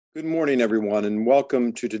Good morning, everyone, and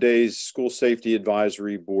welcome to today's School Safety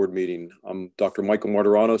Advisory Board meeting. I'm Dr. Michael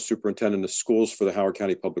Martirano, Superintendent of Schools for the Howard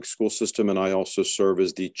County Public School System, and I also serve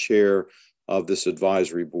as the chair of this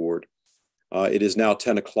advisory board. It is now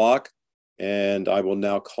 10 o'clock, and I will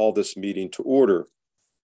now call this meeting to order.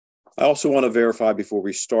 I also want to verify before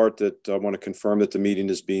we start that I want to confirm that the meeting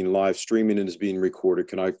is being live streaming and is being recorded.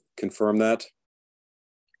 Can I confirm that?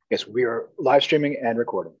 Yes, we are live streaming and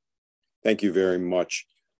recording. Thank you very much.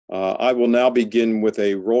 I will now begin with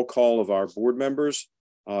a roll call of our board members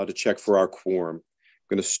to check for our quorum. I'm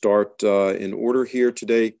going to start in order here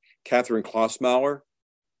today. Catherine Klossmeyer.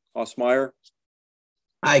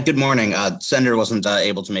 Hi, good morning. Senator wasn't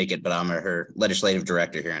able to make it, but I'm her legislative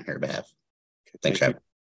director here on her behalf. Okay, Thanks, thank you.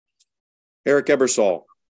 Eric Ebersol.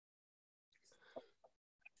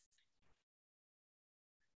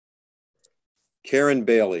 Karen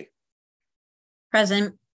Bailey.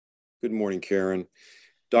 Present. Good morning, Karen.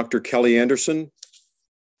 Dr. Kelly Anderson.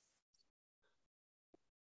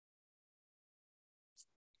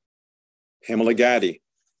 Pamela Gaddy.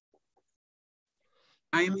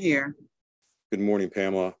 I am here. Good morning,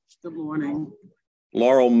 Pamela. Good morning.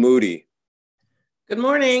 Laurel Moody. Good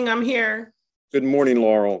morning. I'm here. Good morning,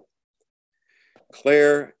 Laurel.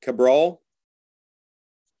 Claire Cabral.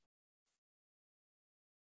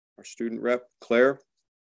 Our student rep, Claire.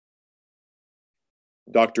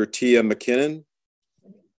 Dr. Tia McKinnon.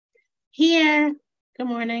 Here. Good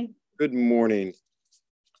morning. Good morning.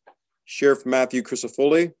 Sheriff Matthew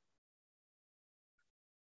Crisafulli.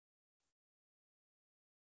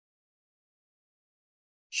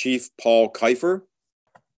 Chief Paul Kiefer.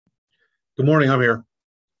 Good morning, I'm here.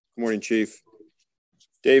 Good morning, Chief.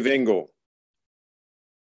 Dave Engel.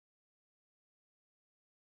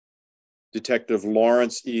 Detective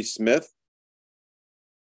Lawrence E. Smith.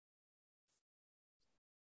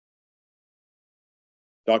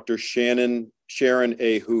 Dr. Sharon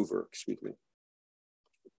A. Hoover, excuse me.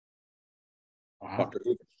 Dr.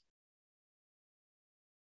 Hoover.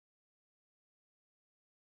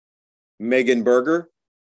 Megan Berger.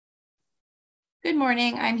 Good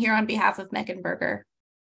morning. I'm here on behalf of Megan Berger.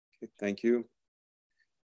 Okay, thank you.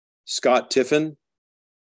 Scott Tiffin.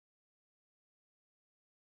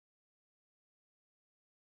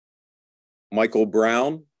 Michael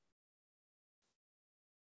Brown.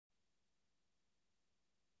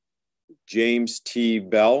 James T.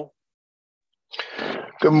 Bell.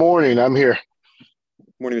 Good morning, I'm here.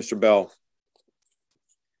 Good morning, Mr. Bell.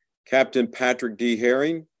 Captain Patrick D.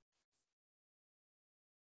 Herring.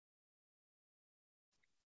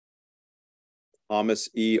 Thomas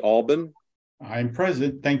E. Albin. I'm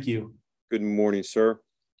present, thank you. Good morning, sir.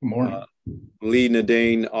 Good morning. Lee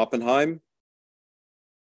Nadane Oppenheim.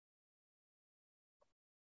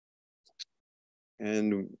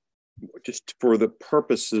 And just for the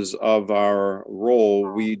purposes of our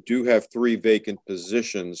role, we do have 3 vacant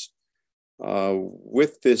positions.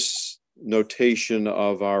 With this notation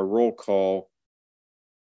of our roll call,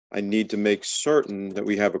 I need to make certain that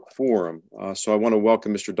we have a quorum. So I want to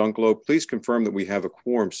welcome Mr. Dunklo. Please confirm that we have a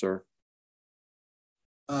quorum, sir.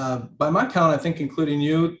 By my count, I think including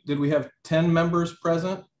you, did we have 10 members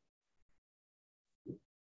present?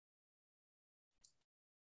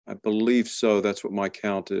 I believe so. That's what my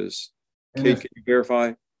count is. Kate, can you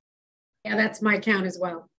verify? Yeah, that's my count as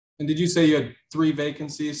well. And did you say you had 3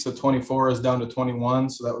 vacancies? So 24 is down to 21.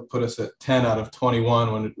 So that would put us at 10 out of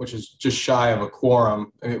 21, which is just shy of a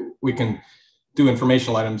quorum. I mean, we can do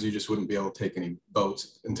informational items. You just wouldn't be able to take any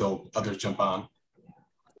votes until others jump on.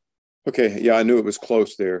 Okay. Yeah, I knew it was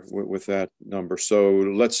close there with that number. So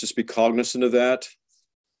let's just be cognizant of that.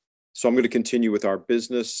 So I'm going to continue with our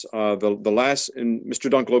business. The last, and Mr.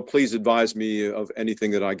 Dunklo, please advise me of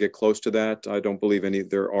anything that I get close to that. I don't believe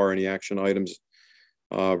there are any action items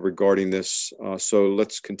regarding this. So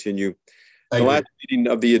let's continue. The last meeting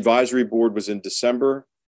of the advisory board was in December.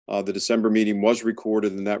 The December meeting was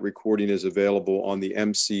recorded, and that recording is available on the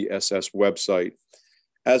MCSS website.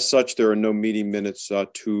 As such, there are no meeting minutes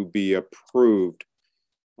to be approved.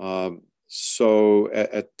 So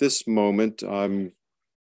at this moment,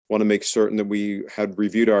 want to make certain that we had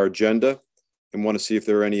reviewed our agenda and want to see if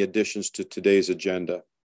there are any additions to today's agenda.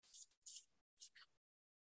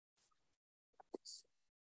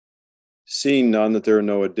 Seeing none, that there are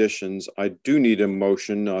no additions, I do need a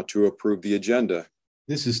motion to approve the agenda.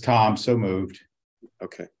 This is Tom, so moved.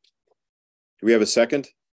 Okay. Do we have a second?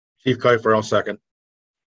 Chief Kiefer, I'll second.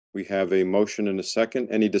 We have a motion and a second.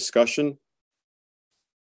 Any discussion?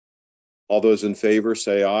 All those in favor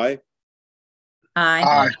say aye.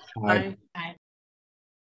 Aye. Aye. Aye.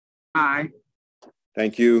 Aye.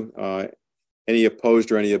 Thank you. Any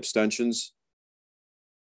opposed or any abstentions?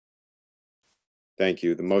 Thank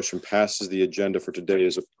you. The motion passes. The agenda for today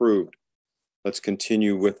is approved. Let's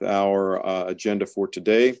continue with our agenda for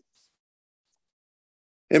today.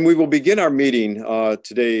 And we will begin our meeting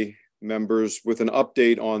today, members, with an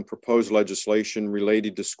update on proposed legislation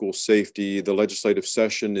related to school safety. The legislative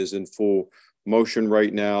session is in full motion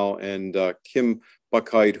right now, and Kim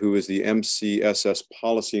Buckheit, who is the MCSS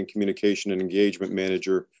Policy and Communication and Engagement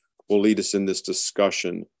Manager, will lead us in this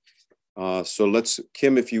discussion. So let's,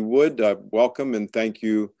 Kim, if you would, welcome and thank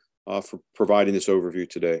you for providing this overview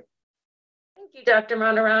today. Thank you, Dr.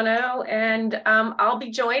 Martirano, and I'll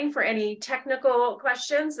be joined for any technical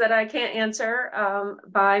questions that I can't answer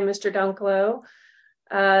by Mr. Dunklo.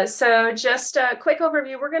 So just a quick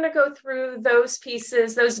overview. We're going to go through those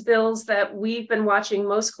pieces, those bills that we've been watching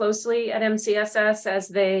most closely at MCSS as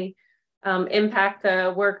they impact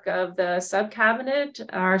the work of the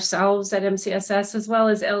subcabinet, ourselves at MCSS, as well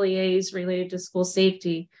as LEAs related to school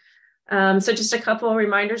safety. So just a couple of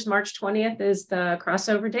reminders. March 20th is the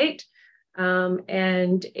crossover date,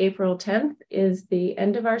 and April 10th is the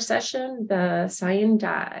end of our session, the sign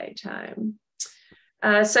die time.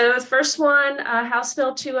 So the first one, House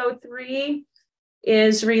Bill 203,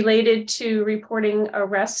 is related to reporting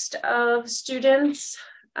arrest of students.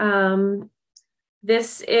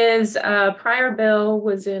 This is a prior bill,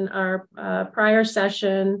 was in our prior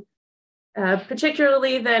session,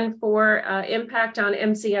 particularly then for impact on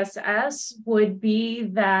MCSS would be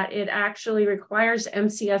that it actually requires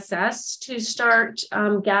MCSS to start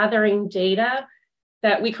gathering data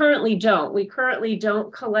that we currently don't. We currently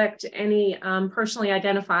don't collect any personally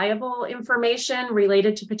identifiable information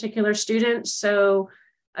related to particular students. So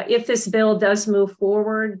if this bill does move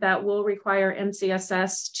forward, that will require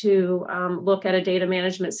MCSS to look at a data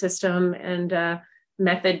management system and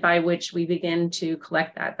method by which we begin to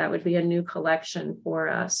collect that. That would be a new collection for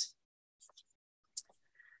us.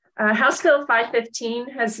 House Bill 515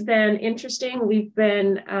 has been interesting. We've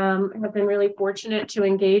been have been really fortunate to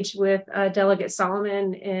engage with Delegate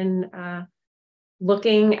Solomon in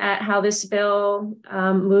looking at how this bill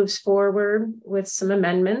moves forward with some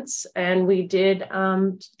amendments, and we did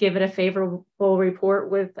give it a favorable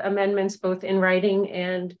report with amendments both in writing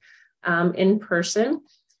and in person.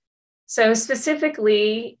 So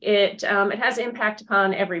specifically, it has impact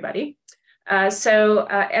upon everybody.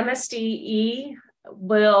 MSDE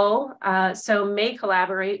will may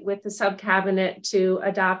collaborate with the subcabinet to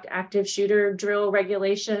adopt active shooter drill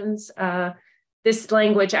regulations. This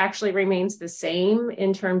language actually remains the same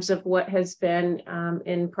in terms of what has been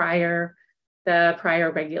in the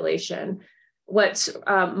prior regulation. What's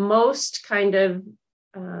most kind of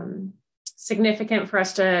significant for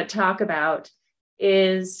us to talk about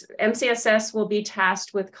is MCSS will be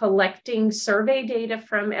tasked with collecting survey data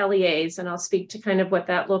from LEAs, and I'll speak to kind of what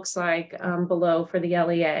that looks like below for the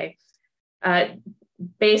LEA.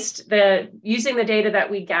 Using the data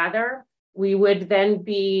that we gather, we would then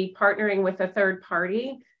be partnering with a third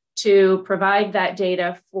party to provide that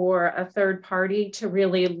data for a third party to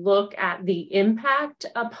really look at the impact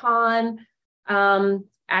upon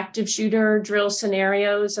active shooter drill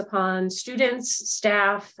scenarios upon students,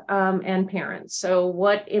 staff, and parents. So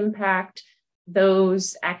what impact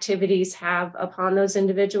those activities have upon those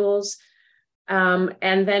individuals. And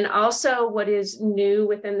then also what is new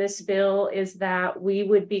within this bill is that we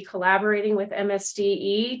would be collaborating with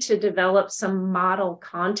MSDE to develop some model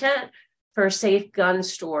content for safe gun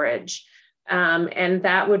storage. And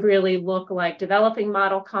that would really look like developing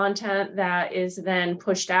model content that is then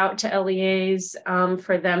pushed out to LEAs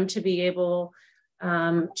for them to be able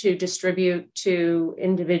to distribute to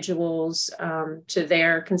individuals, to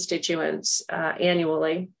their constituents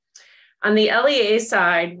annually. On the LEA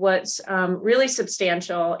side, what's really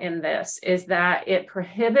substantial in this is that it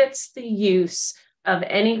prohibits the use of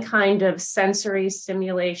any kind of sensory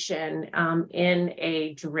stimulation in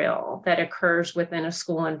a drill that occurs within a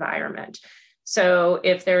school environment. So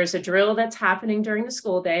if there is a drill that's happening during the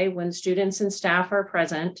school day when students and staff are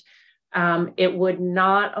present, it would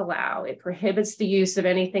not allow, it prohibits the use of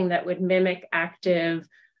anything that would mimic active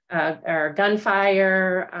or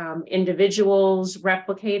gunfire, individuals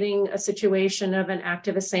replicating a situation of an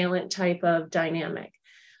active assailant type of dynamic.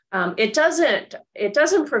 It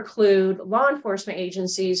doesn't preclude law enforcement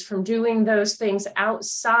agencies from doing those things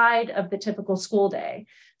outside of the typical school day.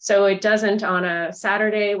 So it doesn't on a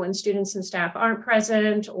Saturday when students and staff aren't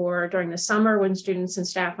present, or during the summer when students and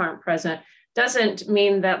staff aren't present, doesn't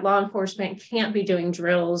mean that law enforcement can't be doing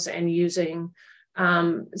drills and using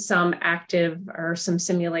some active or some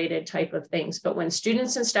simulated type of things. But when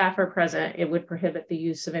students and staff are present, it would prohibit the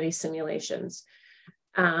use of any simulations.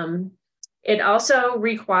 It also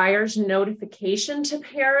requires notification to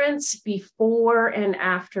parents before and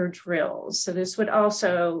after drills. So this would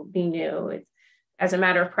also be new. As a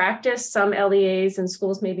matter of practice, some LEAs and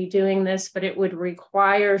schools may be doing this, but it would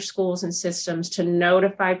require schools and systems to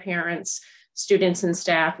notify parents, students, and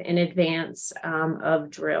staff in advance of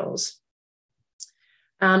drills.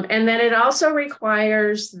 And then it also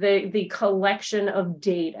requires the collection of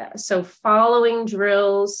data. So following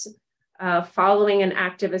drills, following an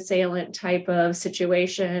active assailant type of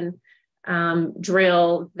situation,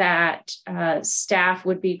 drill, that staff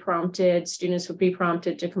would be prompted, students would be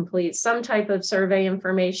prompted to complete some type of survey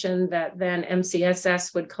information that then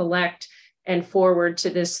MCSS would collect and forward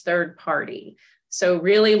to this third party. So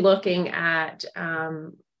really looking at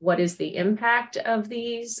what is the impact of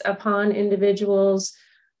these upon individuals,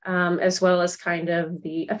 as well as kind of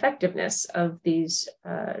the effectiveness of these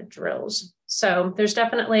drills. So there's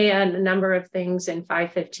definitely a number of things in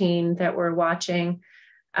 515 that we're watching.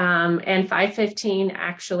 And 515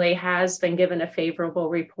 actually has been given a favorable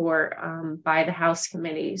report by the House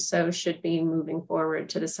committee, so should be moving forward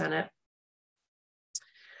to the Senate.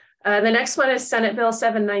 The next one is Senate Bill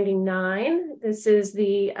 799. This is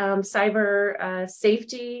the cyber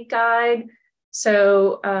safety guide.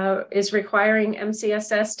 So is requiring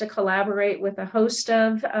MCSS to collaborate with a host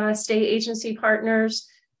of state agency partners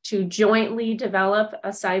to jointly develop a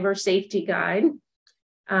cyber safety guide.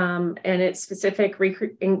 And its specific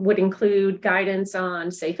would include guidance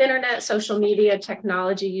on safe internet, social media,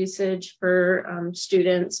 technology usage for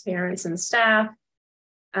students, parents, and staff.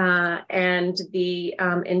 And the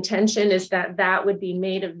intention is that that would be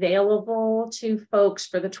made available to folks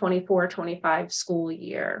for the 24-25 school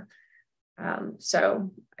year.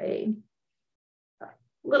 So a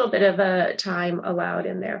little bit of a time allowed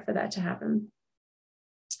in there for that to happen.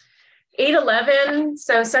 811,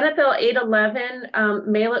 so Senate Bill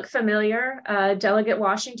 811 may look familiar. Delegate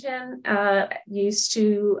Washington used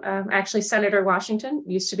to, actually Senator Washington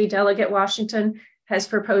used to be Delegate Washington, has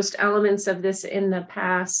proposed elements of this in the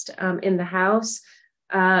past in the House.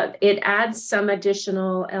 It adds some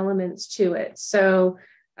additional elements to it. So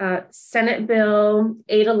Senate Bill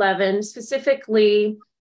 811 specifically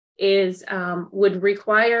is would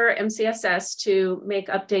require MCSS to make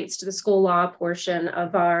updates to the school law portion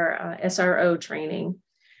of our SRO training.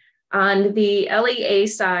 On the LEA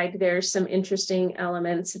side, there's some interesting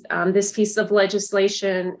elements. This piece of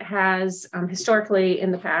legislation has historically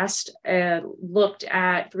in the past looked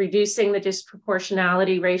at reducing the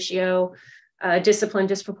disproportionality ratio, discipline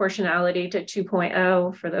disproportionality to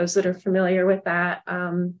 2.0 for those that are familiar with that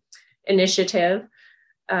initiative.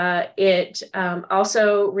 It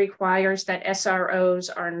also requires that SROs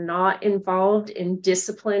are not involved in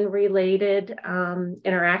discipline-related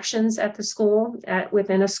interactions at the school,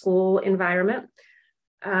 within a school environment.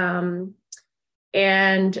 And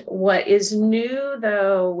what is new,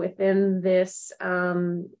 though, within this,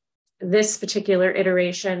 this particular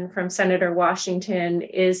iteration from Senator Washington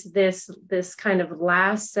is this kind of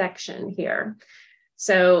last section here.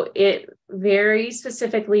 So it very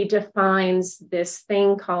specifically defines this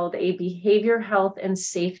thing called a behavior health and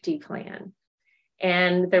safety plan.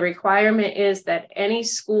 And the requirement is that any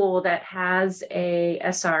school that has a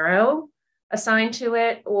SRO assigned to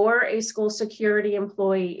it or a school security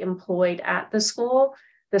employee employed at the school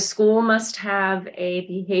must have a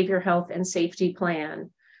behavior health and safety plan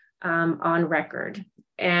on record.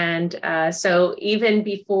 And so even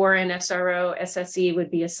before an SRO, SSE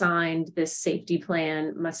would be assigned, this safety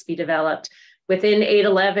plan must be developed. Within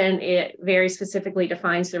 811, it very specifically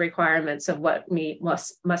defines the requirements of what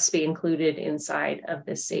must be included inside of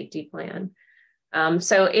this safety plan.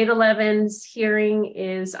 So 811's hearing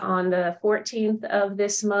is on the 14th of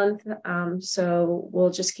this month. So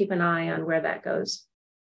we'll just keep an eye on where that goes.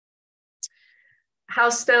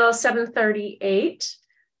 House Bill 738.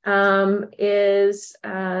 Is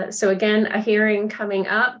so again a hearing coming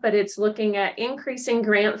up, but it's looking at increasing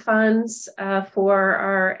grant funds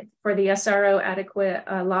for the SRO adequate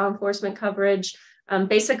law enforcement coverage,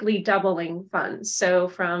 basically doubling funds. So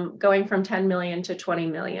going from 10 million to 20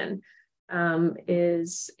 million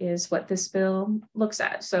is what this bill looks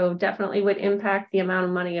at. So definitely would impact the amount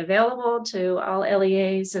of money available to all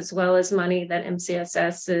LEAs, as well as money that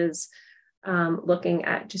MCSS is looking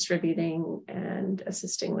at distributing and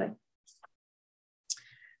assisting with.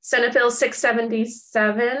 Senate Bill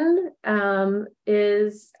 677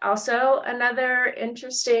 is also another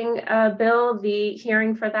interesting bill. The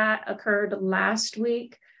hearing for that occurred last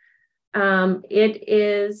week. It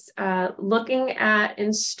is looking at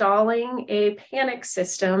installing a panic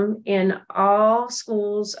system in all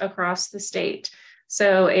schools across the state.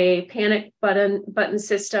 So a panic button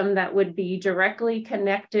system that would be directly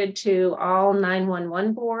connected to all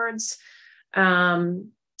 911 boards.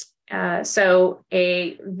 So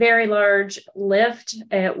a very large lift.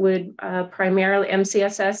 It would primarily,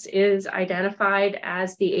 MCSS is identified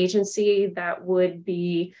as the agency that would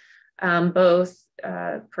be both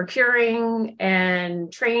procuring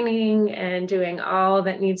and training and doing all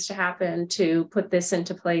that needs to happen to put this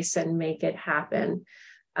into place and make it happen.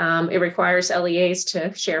 It requires LEAs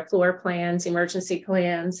to share floor plans, emergency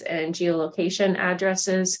plans, and geolocation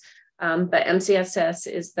addresses. But MCSS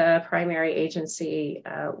is the primary agency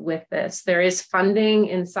with this. There is funding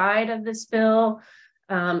inside of this bill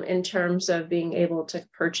in terms of being able to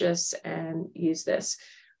purchase and use this.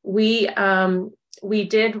 We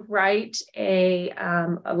did write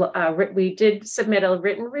we did submit a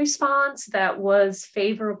written response that was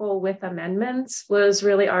favorable with amendments, was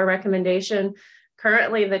really our recommendation.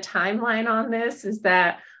 Currently, the timeline on this is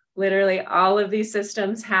that literally all of these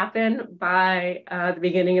systems happen by the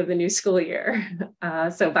beginning of the new school year.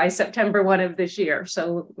 So by September 1 of this year.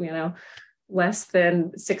 So, less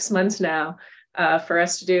than 6 months now for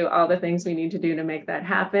us to do all the things we need to do to make that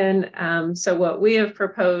happen. So what we have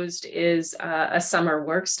proposed is a summer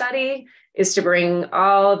work study, is to bring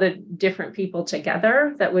all the different people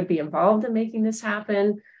together that would be involved in making this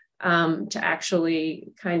happen, to actually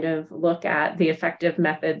kind of look at the effective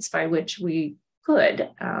methods by which we could.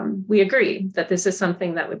 We agree that this is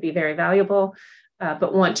something that would be very valuable,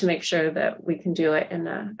 but want to make sure that we can do it in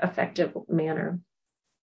an effective manner.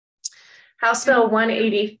 House Bill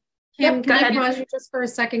 180. Kim, can I pause you just for a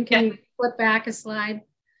second? Can you flip back a slide?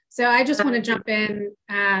 So I just want to jump in.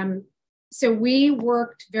 So we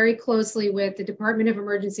worked very closely with the Department of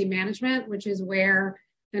Emergency Management, which is where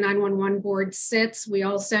the 911 board sits. We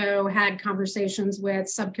also had conversations with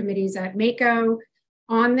subcommittees at MACO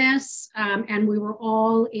on this, and we were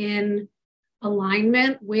all in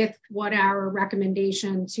alignment with what our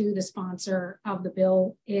recommendation to the sponsor of the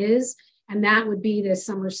bill is, and that would be this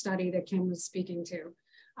summer study that Kim was speaking to.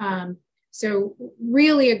 So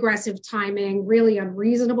really aggressive timing, really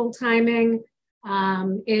unreasonable timing.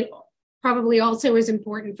 It probably also is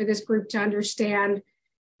important for this group to understand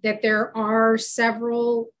that there are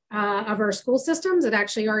several of our school systems that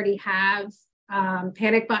actually already have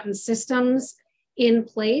panic button systems in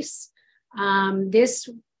place.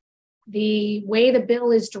 The way the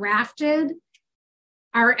bill is drafted,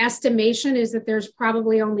 our estimation is that there's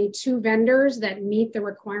probably only 2 vendors that meet the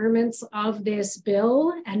requirements of this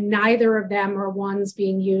bill, and neither of them are ones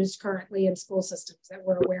being used currently in school systems that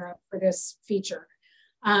we're aware of for this feature.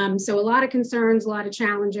 So a lot of concerns, a lot of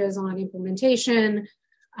challenges on implementation,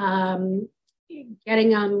 getting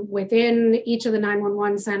them within each of the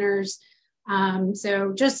 911 centers.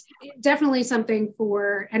 So just definitely something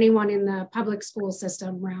for anyone in the public school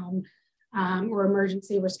system realm or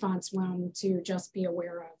emergency response realm to just be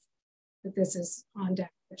aware of, that this is on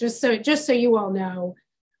deck. Just so you all know,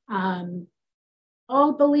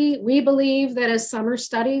 we believe that a summer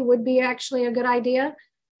study would be actually a good idea.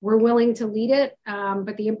 We're willing to lead it,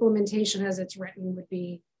 but the implementation as it's written would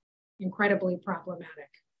be incredibly problematic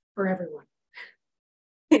for everyone.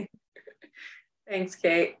 Thanks,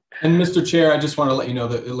 Kate. And Mr. Chair, I just want to let you know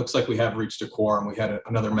that it looks like we have reached a quorum. We had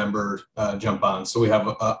another member jump on. So we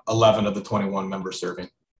have 11 of the 21 members serving.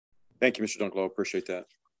 Thank you, Mr. Dunklow. Appreciate that.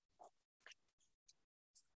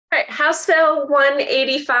 All right, House Bill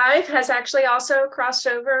 185 has actually also crossed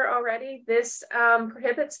over already. This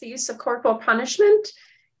prohibits the use of corporal punishment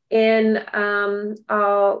in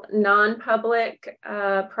all non-public,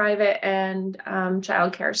 private, and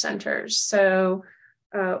child care centers. So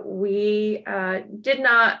we did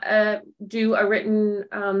not do a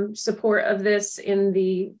written support of this in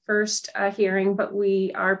the first hearing, but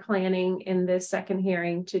we are planning in this second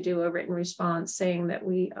hearing to do a written response saying that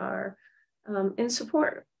we are in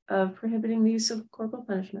support of prohibiting the use of corporal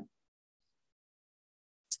punishment.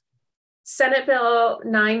 Senate Bill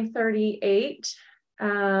 938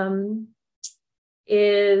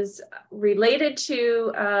 is related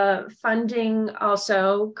to funding,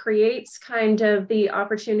 also creates kind of the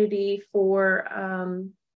opportunity for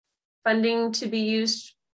funding to be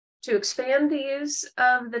used to expand the use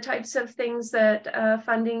of the types of things that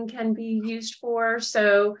funding can be used for.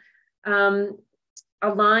 So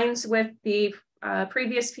aligns with the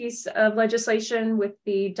previous piece of legislation with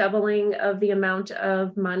the doubling of the amount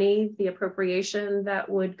of money, the appropriation that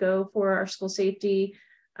would go for our school safety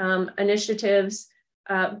initiatives,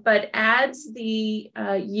 but adds the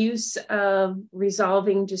use of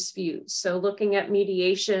resolving disputes. So looking at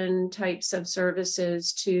mediation types of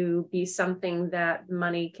services to be something that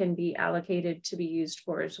money can be allocated to be used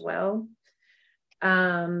for as well.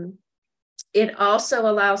 It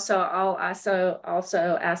also allows, so I'll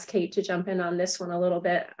also ask Kate to jump in on this one a little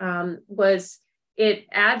bit, it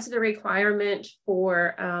adds the requirement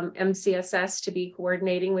for MCSS to be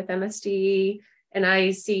coordinating with MSD and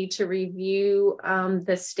IEC to review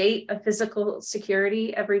the state of physical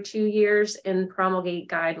security every 2 years and promulgate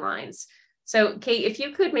guidelines. So Kate, if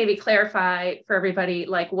you could maybe clarify for everybody,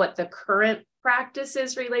 like what the current practice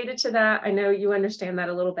is related to that. I know you understand that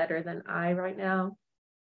a little better than I right now.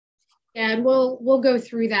 And we'll go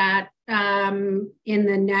through that in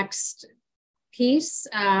the next piece.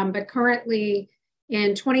 But currently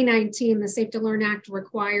in 2019, the Safe to Learn Act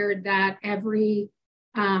required that every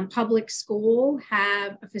public school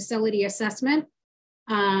have a facility assessment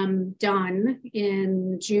done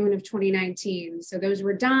in June of 2019. So those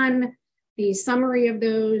were done. The summary of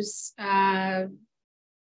those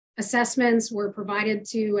assessments were provided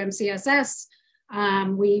to MCSS.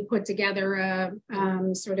 We put together a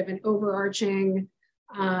sort of an overarching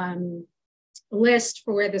list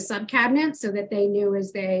for the subcabinet so that they knew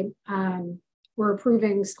as they were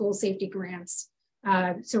approving school safety grants,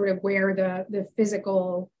 sort of where the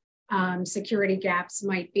physical security gaps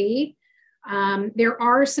might be. There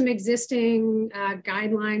are some existing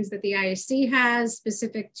guidelines that the IAC has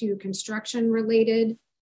specific to construction related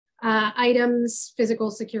items,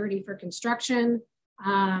 physical security for construction.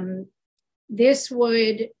 This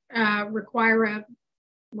would require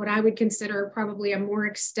what I would consider probably a more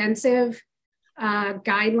extensive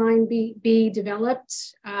guideline be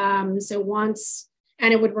developed. So once,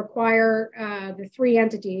 and it would require the three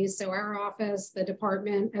entities, so our office, the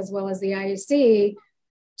department, as well as the IAC,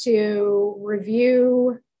 to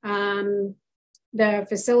review the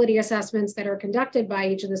facility assessments that are conducted by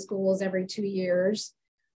each of the schools every 2 years,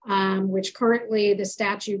 which currently the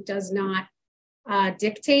statute does not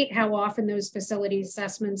dictate how often those facility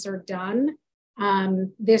assessments are done.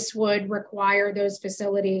 This would require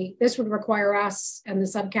this would require us and the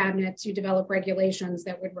subcabinet to develop regulations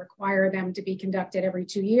that would require them to be conducted every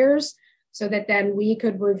 2 years, so that then we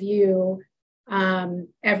could review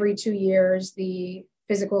every 2 years the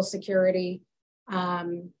physical security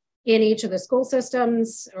in each of the school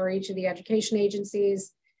systems or each of the education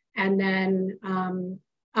agencies, and then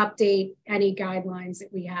update any guidelines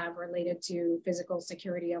that we have related to physical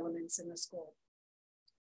security elements in the school.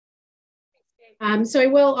 So I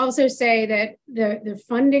will also say that the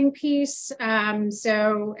funding piece,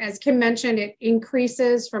 so as Kim mentioned, it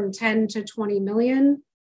increases from 10 to 20 million.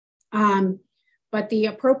 But the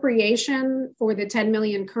appropriation for the 10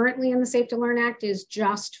 million currently in the Safe to Learn Act is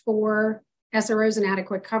just for SROs and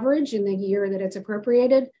adequate coverage in the year that it's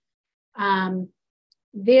appropriated.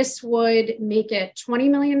 This would make it $20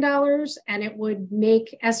 million, and it would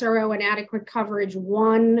make SRO and adequate coverage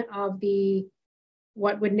one of the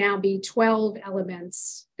what would now be 12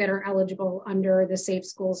 elements that are eligible under the Safe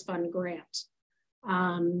Schools Fund grant.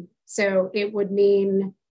 So it would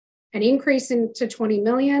mean an increase to 20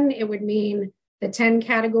 million. It would mean the 10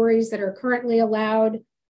 categories that are currently allowed,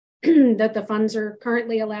 that the funds are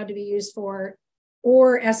currently allowed to be used for,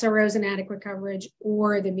 or SROs and adequate coverage,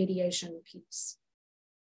 or the mediation piece.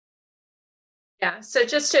 Yeah, so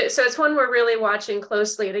so it's one we're really watching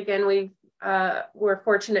closely. And again, we're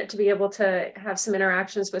fortunate to be able to have some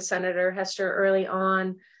interactions with Senator Hester early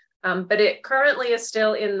on, but it currently is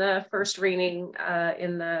still in the first reading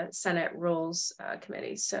in the Senate Rules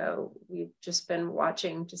Committee. So we've just been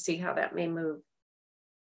watching to see how that may move.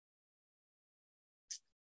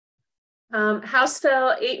 House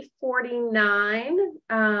Bill 849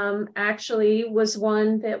 actually was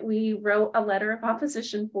one that we wrote a letter of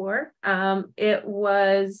opposition for. It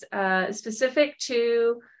was specific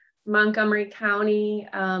to Montgomery County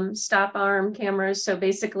stop arm cameras. So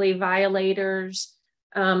basically violators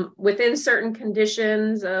within certain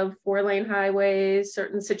conditions of 4-lane highways,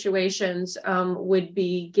 certain situations would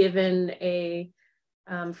be given a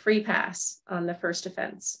free pass on the first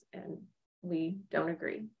offense. And we don't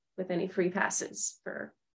agree with any free passes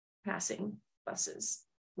for passing buses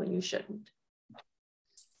when you shouldn't.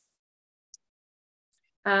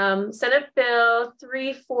 Senate Bill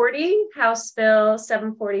 340, House Bill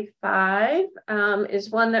 745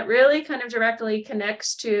 is one that really kind of directly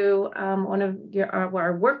connects to one of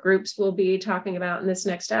our work groups we'll be talking about in this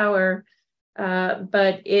next hour,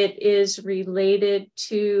 but it is related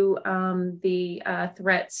to the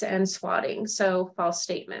threats and swatting, so false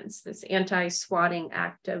statements, this Anti-Swatting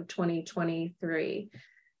Act of 2023.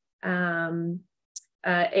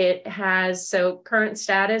 It has, so current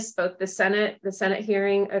status, both the Senate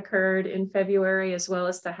hearing occurred in February as well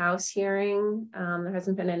as the House hearing. There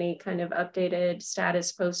hasn't been any kind of updated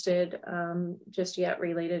status posted just yet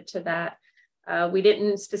related to that. We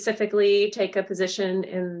didn't specifically take a position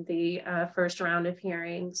in the first round of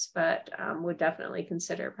hearings, but would definitely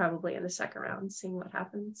consider probably in the second round, seeing what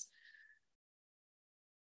happens.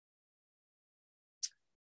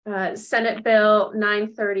 Senate Bill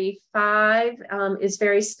 935 is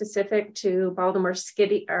very specific to Baltimore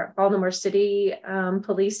City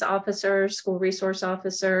police officers, school resource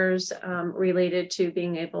officers, related to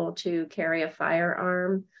being able to carry a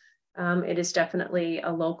firearm. It is definitely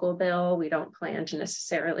a local bill. We don't plan to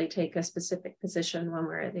necessarily take a specific position one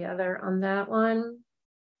way or the other on that one.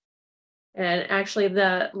 And actually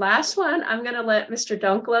the last one, I'm going to let Mr.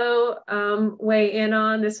 Dunklo weigh in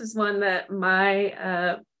on. This is one that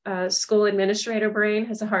my school administrator brain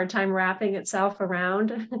has a hard time wrapping itself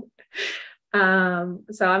around. So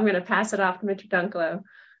I'm going to pass it off to Mr. Dunklo.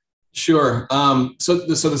 Sure. So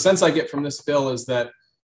the sense I get from this bill is that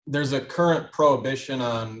there's a current prohibition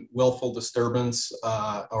on willful disturbance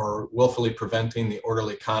or willfully preventing the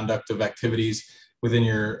orderly conduct of activities within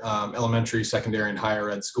your elementary, secondary, and higher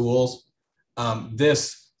ed schools.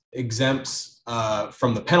 This exempts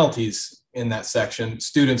from the penalties in that section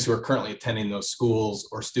students who are currently attending those schools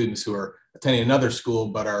or students who are attending another school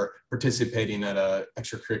but are participating at an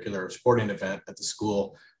extracurricular or sporting event at the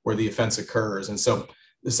school where the offense occurs. And so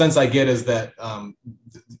the sense I get is that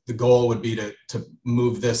the goal would be to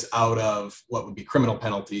move this out of what would be criminal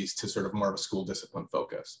penalties to sort of more of a school discipline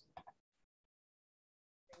focus.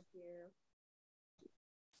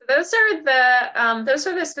 Those are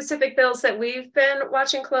the specific bills that we've been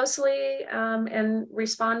watching closely and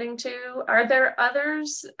responding to. Are there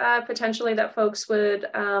others potentially that folks would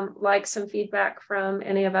like some feedback from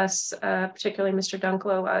any of us, particularly Mr.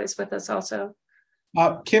 Dunklo is with us also?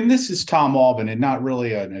 Kim, this is Tom Albin, and not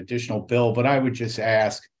really an additional bill, but I would just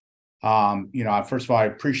ask, first of all, I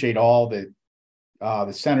appreciate all that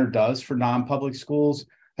the center does for non-public schools.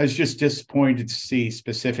 I was just disappointed to see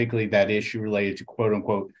specifically that issue related to quote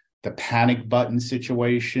unquote the panic button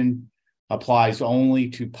situation applies only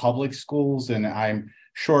to public schools. And I'm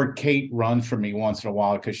sure Kate runs for me once in a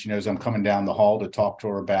while because she knows I'm coming down the hall to talk to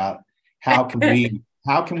her about how can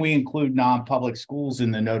we include non-public schools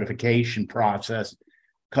in the notification process?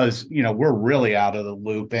 Because we're really out of the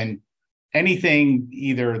loop, and anything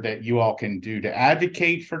either that you all can do to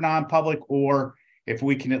advocate for non-public, or if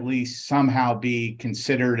we can at least somehow be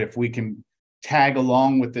considered, if we can tag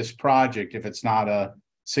along with this project, if it's not a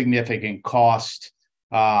significant cost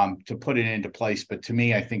to put it into place. But to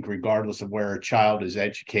me, I think regardless of where a child is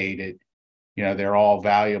educated, they're all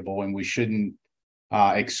valuable, and we shouldn't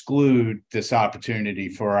exclude this opportunity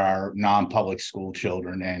for our non-public school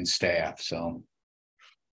children and staff. So.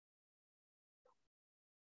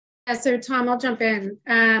 So Tom, I'll jump in.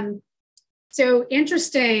 So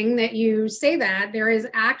interesting that you say that. There is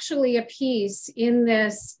actually a piece in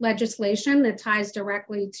this legislation that ties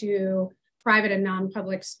directly to private and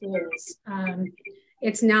non-public schools.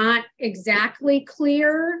 It's not exactly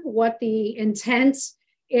clear what the intent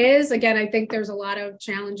is. Again, I think there's a lot of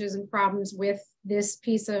challenges and problems with this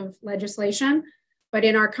piece of legislation, but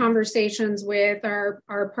in our conversations with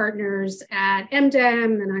our partners at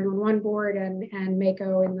MDEM, the 911 board, and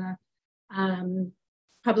MACO in the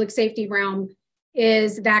public safety realm,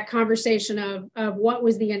 is that conversation of what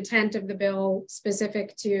was the intent of the bill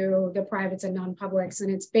specific to the privates and non-publics. And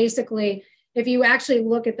it's basically, if you actually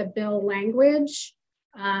look at the bill language,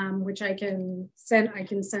 which I can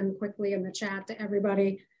send quickly in the chat to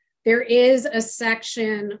everybody, there is a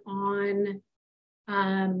section on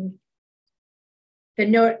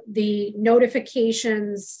the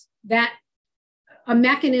notifications, that a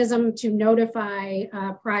mechanism to notify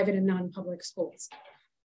private and non-public schools.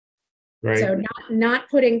 Right. So not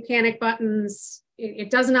putting panic buttons.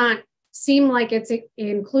 It does not seem like it's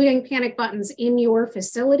including panic buttons in your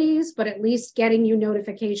facilities, but at least getting you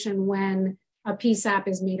notification when a PSAP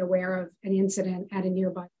is made aware of an incident at a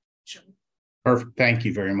nearby location. Perfect. Thank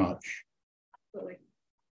you very much. Absolutely.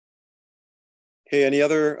 Okay, any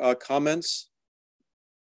other comments?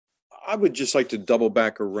 I would just like to double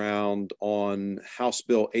back around on House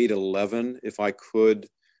Bill 811, if I could,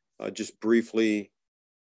 just briefly.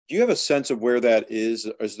 Do you have a sense of where that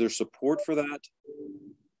is? Is there support for that?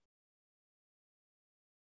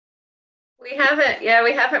 We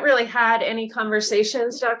haven't really had any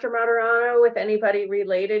conversations, Dr. Martirano, with anybody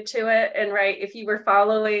related to it. And right, if you were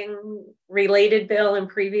following related bill in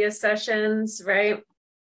previous sessions, right?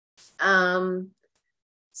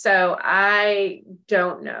 So I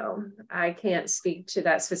don't know. I can't speak to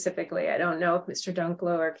that specifically. I don't know if Mr.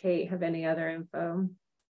 Dunklo or Kate have any other info.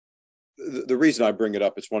 The reason I bring it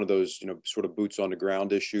up, it's one of those, sort of boots on the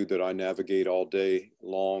ground issue that I navigate all day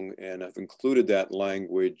long. And I've included that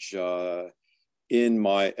language in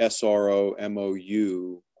my SRO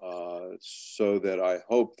MOU, so that I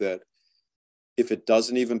hope that if it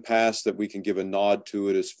doesn't even pass, that we can give a nod to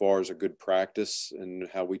it as far as a good practice and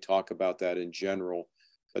how we talk about that in general,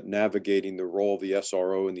 but navigating the role of the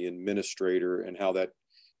SRO and the administrator and how that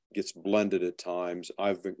gets blended at times.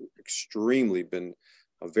 I've extremely been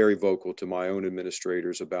very vocal to my own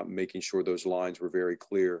administrators about making sure those lines were very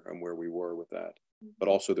clear and where we were with that. But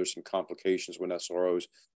also there's some complications when SROs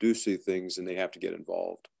do see things and they have to get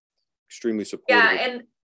involved. Extremely supportive. Yeah, and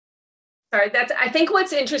sorry, I think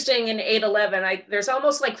what's interesting in 811, there's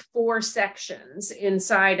almost like 4 sections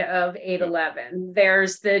inside of 811.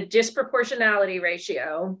 There's the disproportionality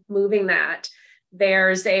ratio, moving that.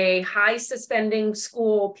 There's a high suspending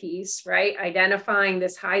school piece, right? Identifying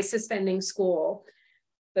this high suspending school.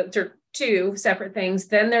 Those are 2 separate things.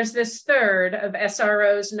 Then there's this third of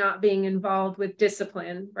SROs not being involved with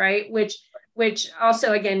discipline, right? Which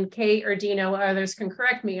also, again, Kate or Dino or others can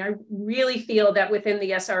correct me. I really feel that within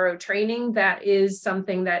the SRO training, that is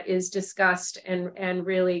something that is discussed and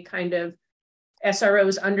really kind of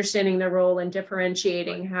SROs understanding their role and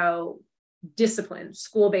differentiating how discipline,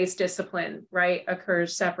 school-based discipline, right,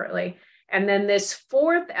 occurs separately. And then this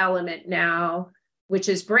 4th element now, which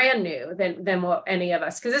is brand new than what any of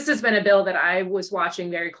us, because this has been a bill that I was watching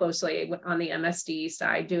very closely on the MSD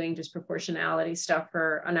side, doing disproportionality stuff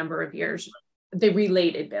for a number of years. The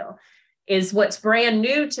related bill is what's brand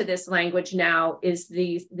new to this language now is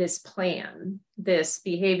this plan, this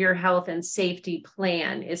behavior, health, and safety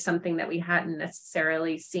plan is something that we hadn't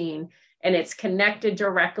necessarily seen, and it's connected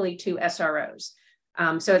directly to SROs.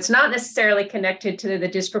 So it's not necessarily connected to the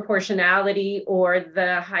disproportionality or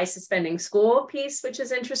the high suspending school piece, which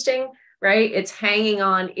is interesting, right? It's hanging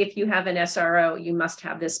on, if you have an SRO, you must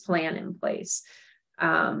have this plan in place.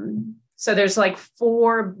 So there's like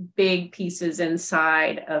 4 big pieces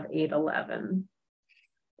inside of 811.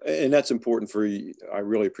 And that's important for you. I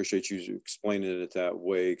really appreciate you explaining it that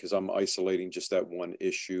way, because I'm isolating just that one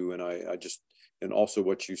issue. And and also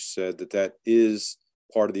what you said, that is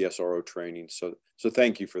part of the SRO training. So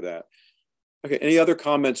thank you for that. Okay, any other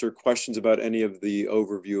comments or questions about any of the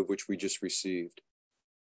overview of which we just received?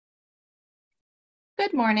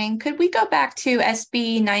 Good morning. Could we go back to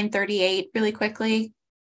SB 938 really quickly?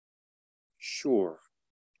 Sure.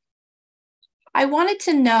 I wanted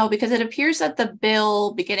to know, because it appears that the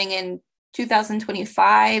bill beginning in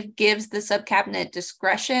 2025 gives the subcabinet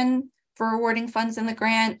discretion for awarding funds in the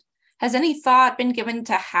grant. Has any thought been given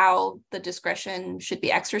to how the discretion should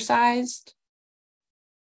be exercised?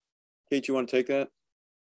 Kate, you want to take that?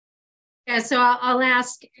 Yeah, so I'll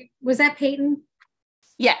ask, was that Peyton?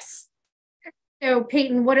 Yes. So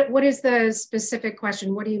Peyton, what is the specific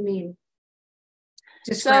question? What do you mean?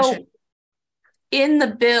 Discretion. So in the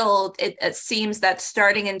bill, it seems that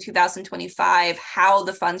starting in 2025, how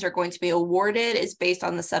the funds are going to be awarded is based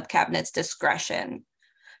on the subcabinet's discretion.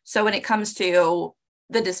 So when it comes to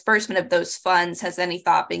the disbursement of those funds, has any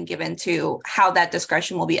thought been given to how that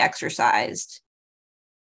discretion will be exercised?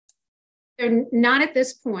 So not at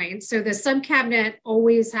this point. So the subcabinet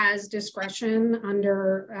always has discretion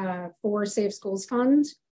under for Safe Schools Fund.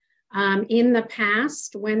 In the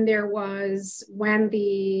past, when the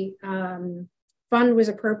fund was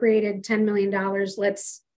appropriated $10 million,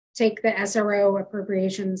 let's take the SRO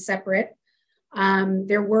appropriation separate.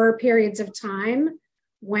 There were periods of time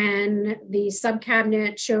when the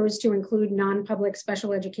subcabinet chose to include non-public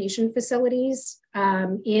special education facilities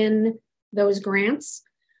in those grants.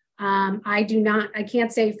 I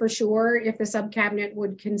can't say for sure if the subcabinet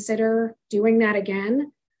would consider doing that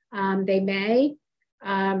again. They may.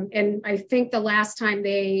 And I think the last time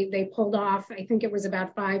they pulled off, I think it was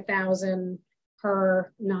about 5,000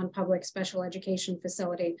 per non-public special education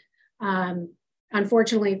facility.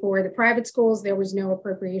 Unfortunately for the private schools, there was no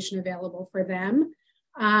appropriation available for them.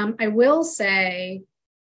 I will say,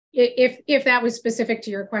 if that was specific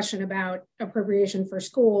to your question about appropriation for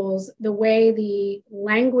schools, the way the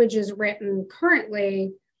language is written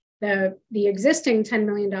currently, the existing $10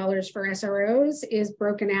 million for SROs is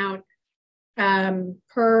broken out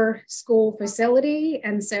per school facility.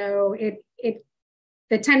 And so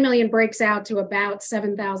the 10 million breaks out to about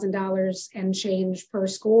 $7,000 and change per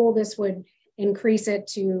school. This would increase it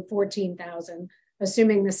to 14,000,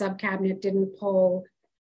 assuming the subcabinet didn't pull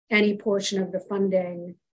any portion of the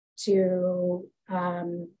funding to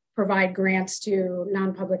provide grants to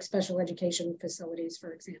non-public special education facilities,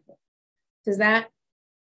 for example. Does that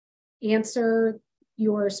answer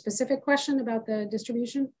your specific question about the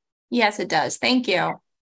distribution? Yes, it does. Thank you.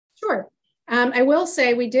 Sure. I will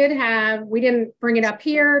say we didn't bring it up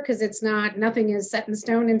here because nothing is set in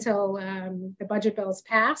stone until the budget bills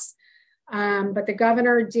pass. But the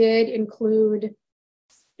governor did include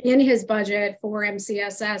in his budget for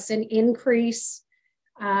MCSS an increase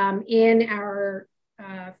in our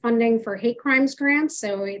funding for hate crimes grants.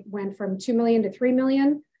 So it went from 2 million to 3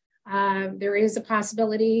 million. There is a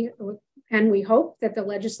possibility, and we hope that the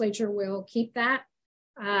legislature will keep that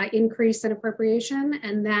increase in appropriation.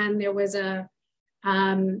 And then there was a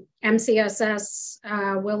MCSS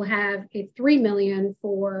will have a 3 million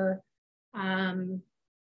for, and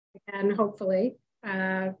hopefully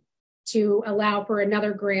to allow for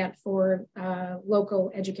another grant for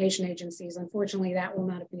local education agencies. Unfortunately, that will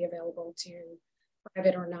not be available to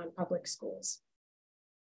private or non-public schools.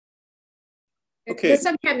 Okay. The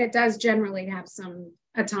subcabinet does generally have some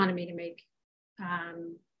autonomy to make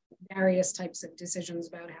various types of decisions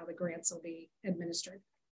about how the grants will be administered.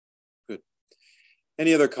 Good.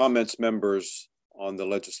 Any other comments, members, on the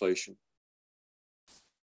legislation?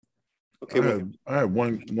 Okay. I have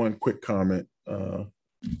one quick comment.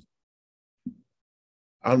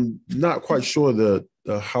 I'm not quite sure the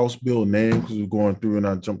House bill name because we're going through and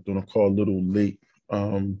I jumped on a call a little late.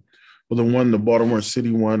 But the Baltimore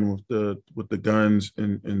City one with the guns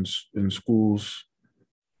in schools.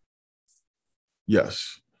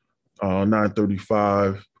 Yes,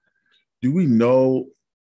 935. Do we know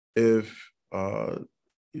if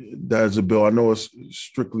that is a bill? I know it's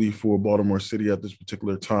strictly for Baltimore City at this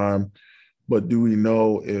particular time, but do we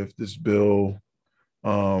know if this bill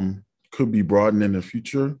could be broadened in the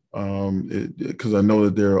future? Because I know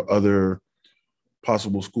that there are other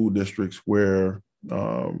possible school districts where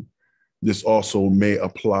this also may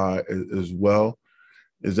apply as well.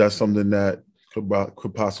 Is that something that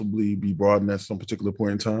could possibly be broadened at some particular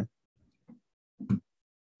point in time?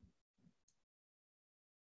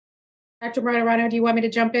 Dr. Martirano, do you want me to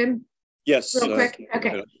jump in? Yes. Real quick.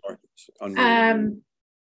 Okay.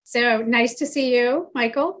 So nice to see you,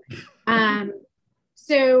 Michael.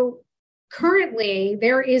 So currently,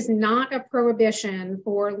 there is not a prohibition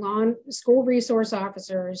for school resource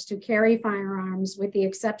officers to carry firearms, with the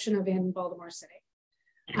exception of in Baltimore City.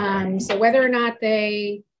 So whether or not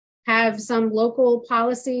they have some local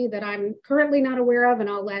policy that I'm currently not aware of, and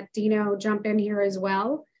I'll let Dino jump in here as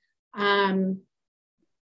well.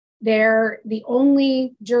 They're the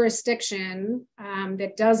only jurisdiction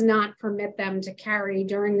that does not permit them to carry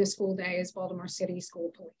during the school day is Baltimore City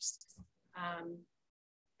School Police.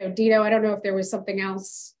 So Dino, I don't know if there was something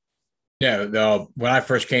else. Yeah, when I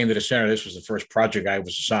first came to the center, this was the first project I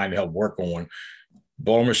was assigned to help work on.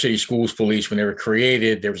 Baltimore City Schools Police, when they were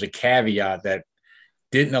created, there was a caveat that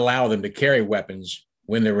didn't allow them to carry weapons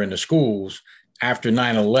when they were in the schools. After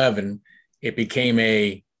 9/11, it became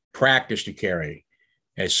a practice to carry.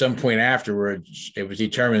 At some point afterwards, it was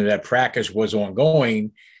determined that practice was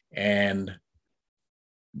ongoing and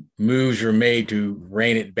moves were made to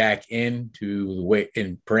rein it back into the way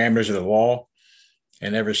in parameters of the law.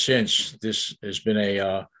 And ever since, this has been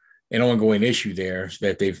an ongoing issue there,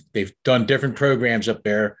 that they've done different programs up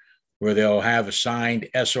there where they'll have assigned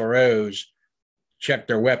SROs check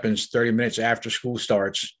their weapons 30 minutes after school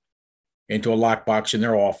starts into a lockbox in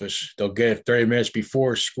their office. They'll get it 30 minutes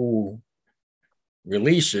before school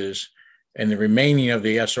releases, and the remaining of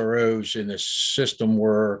the SROs in the system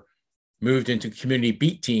were moved into community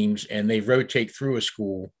beat teams, and they rotate through a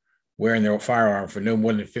school wearing their firearm for no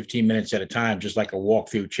more than 15 minutes at a time, just like a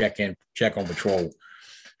walk-through check on patrol.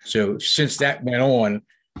 So since that went on,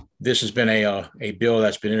 this has been a bill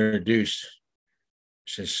that's been introduced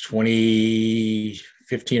since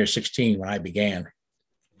 2015 or 16 when I began.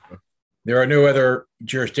 There are no other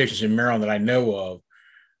jurisdictions in Maryland that I know of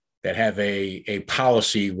that have a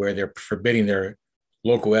policy where they're forbidding their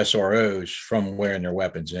local SROs from wearing their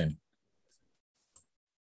weapons in.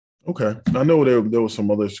 Okay. I know there were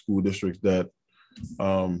some other school districts that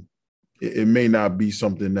it may not be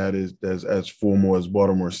something that is as formal as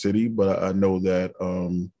Baltimore City, but I know that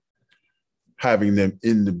having them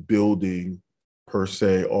in the building per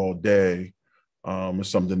se all day is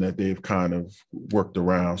something that they've kind of worked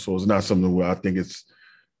around. So it's not something where I think it's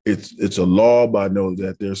a law, but I know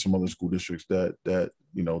that there's some other school districts that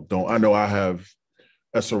don't. I know I have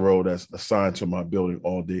SRO that's assigned to my building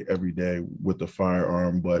all day, every day with the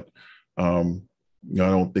firearm, but I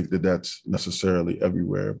don't think that that's necessarily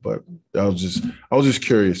everywhere. But I was just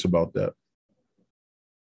curious about that.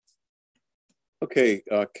 Okay,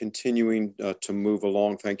 continuing to move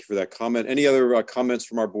along. Thank you for that comment. Any other comments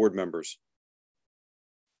from our board members?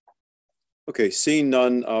 Okay, seeing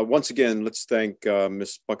none, once again, let's thank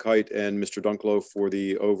Ms. Buckheit and Mr. Dunklo for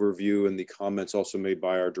the overview and the comments also made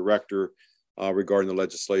by our director regarding the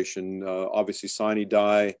legislation. Obviously, sine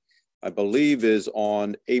die, I believe is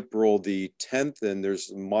on April the 10th, and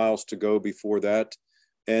there's miles to go before that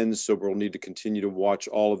ends. So we'll need to continue to watch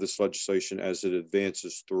all of this legislation as it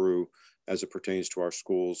advances through as it pertains to our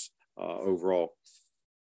schools overall.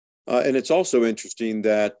 And it's also interesting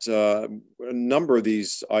that a number of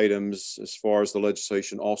these items, as far as the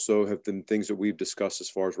legislation, also have been things that we've discussed as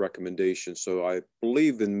far as recommendations. So I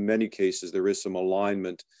believe in many cases there is some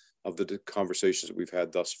alignment of the conversations that we've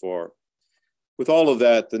had thus far. With all of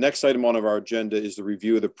that, the next item on our agenda is the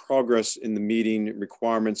review of the progress in the meeting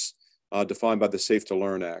requirements defined by the Safe to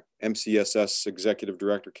Learn Act. MCSS Executive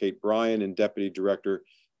Director Kate Bryan and Deputy Director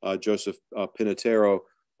Joseph Pinatero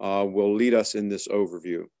will lead us in this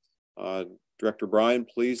overview. Director Bryan,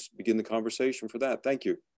 please begin the conversation for that. Thank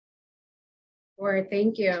you. Sure,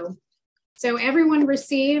 thank you. So everyone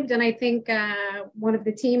received, and I think one of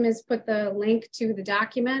the team has put the link to the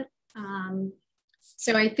document.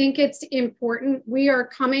 So I think it's important. We are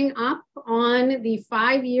coming up on the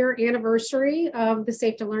 5-year anniversary of the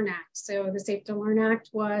Safe to Learn Act. So the Safe to Learn Act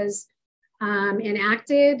was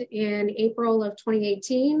enacted in April of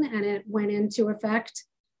 2018, and it went into effect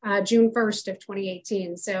June 1st of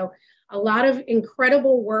 2018. So a lot of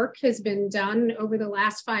incredible work has been done over the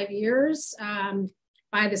last 5 years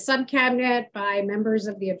by the Subcabinet, by members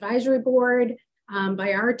of the advisory board,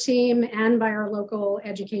 by our team, and by our local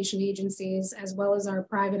education agencies, as well as our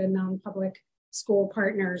private and non-public school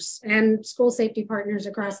partners and school safety partners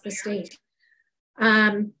across the state.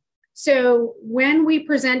 So when we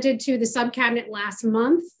presented to the Subcabinet last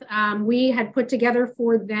month, we had put together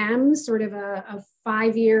for them sort of a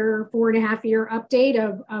 5-year, 4.5-year update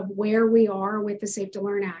of where we are with the Safe to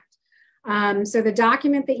Learn Act. So the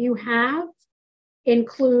document that you have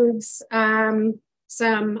includes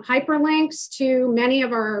some hyperlinks to many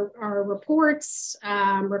of our reports,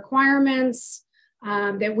 requirements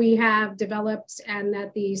that we have developed and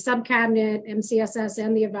that the Subcabinet, MCSS,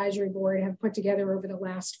 and the advisory board have put together over the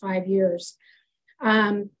last 5 years.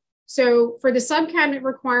 So for the Subcabinet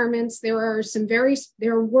requirements, there were some very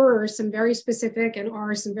specific and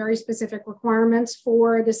are some very specific requirements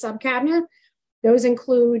for the Subcabinet. Those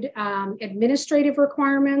include administrative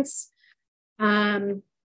requirements.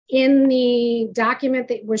 In the document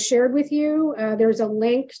that was shared with you, there's a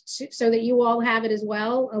link so that you all have it as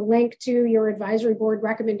well, a link to your advisory board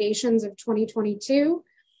recommendations of 2022.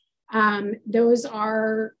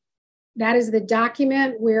 That is the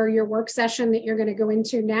document where your work session that you're going to go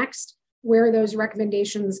into next, where those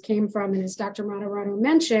recommendations came from. And as Dr. Martirano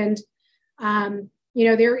mentioned,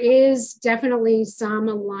 there is definitely some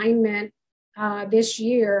alignment this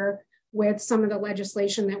year with some of the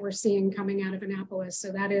legislation that we're seeing coming out of Annapolis.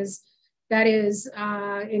 So that is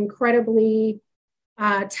incredibly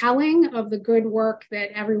telling of the good work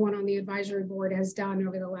that everyone on the advisory board has done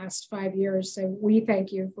over the last 5 years. So we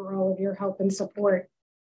thank you for all of your help and support.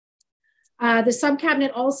 The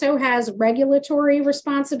Subcabinet also has regulatory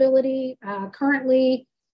responsibility currently.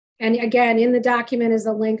 And again, in the document is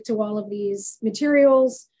a link to all of these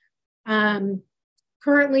materials.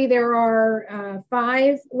 Currently, there are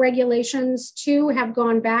 5 regulations. 2 have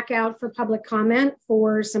gone back out for public comment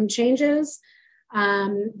for some changes.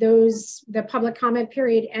 The public comment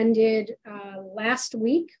period ended last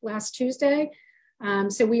Tuesday.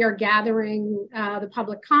 So we are gathering the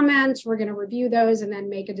public comments. We're going to review those and then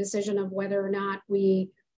make a decision of whether or not we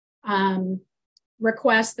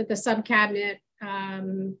request that the Subcabinet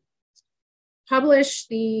publish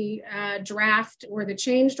the draft or the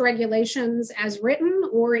changed regulations as written,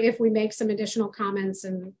 or if we make some additional comments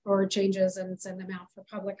or changes and send them out for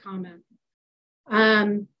public comment.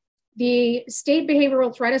 The state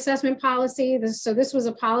behavioral threat assessment policy. This was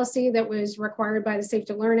a policy that was required by the Safe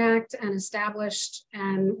to Learn Act and established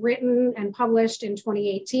and written and published in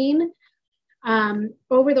 2018.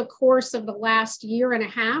 Over the course of the last year and a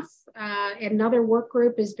half, another work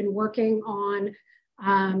group has been working on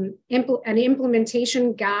an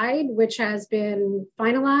implementation guide, which has been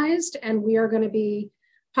finalized, and we are going to be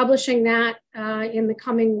publishing that in the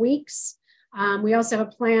coming weeks. We also have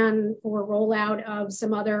a plan for rollout of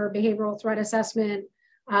some other behavioral threat assessment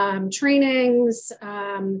trainings,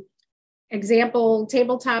 example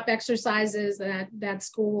tabletop exercises that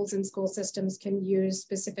schools and school systems can use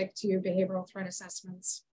specific to behavioral threat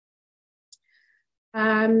assessments.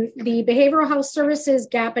 The Behavioral Health Services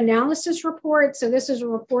Gap Analysis Report. So this is a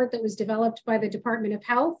report that was developed by the Department of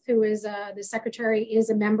Health, who is the secretary is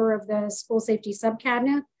a member of the School Safety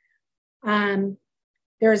Subcabinet.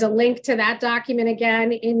 There's a link to that document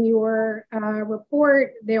again in your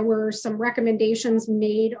report. There were some recommendations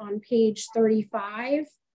made on page 35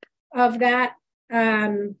 of that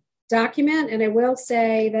document. And I will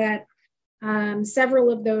say that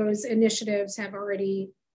several of those initiatives have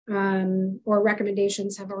already, or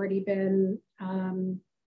recommendations have already been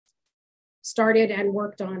started and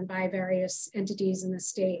worked on by various entities in the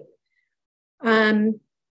state.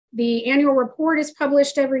 The annual report is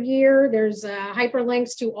published every year. There's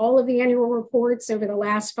hyperlinks to all of the annual reports over the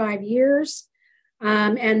last 5 years.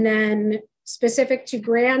 And then specific to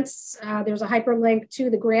grants, there's a hyperlink to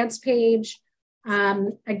the grants page.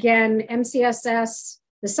 Again, MCSS,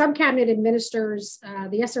 the subcabinet administers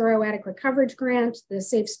the SRO Adequate Coverage Grant, the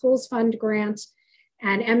Safe Schools Fund Grant,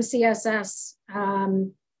 and MCSS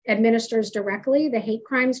administers directly the Hate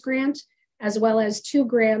Crimes Grant, as well as 2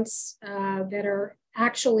 grants that are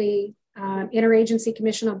actually Interagency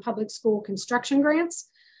Commission on Public School Construction grants.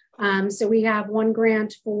 So we have 1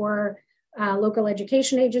 grant for local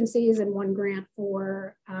education agencies and 1 grant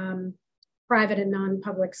for private and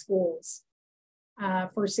non-public schools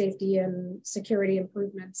for safety and security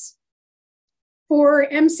improvements. For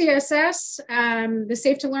MCSS, the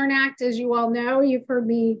Safe to Learn Act, as you all know, you've heard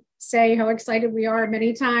me say how excited we are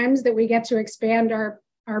many times that we get to expand our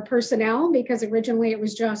personnel, because originally it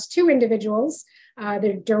was just 2 individuals,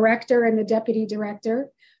 the director and the deputy director.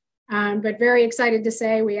 But very excited to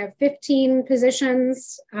say we have 15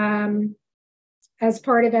 positions as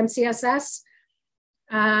part of MCSS.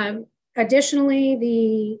 Additionally,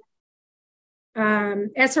 the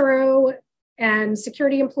SRO and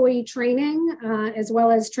security employee training, as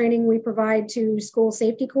well as training we provide to school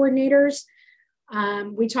safety coordinators.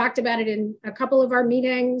 We talked about it in a couple of our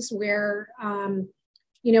meetings where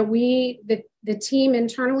you know, the team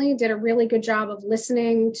internally did a really good job of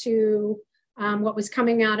listening to what was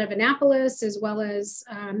coming out of Annapolis, as well as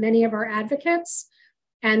many of our advocates.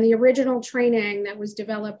 And the original training that was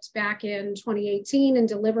developed back in 2018 and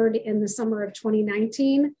delivered in the summer of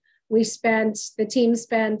 2019, the team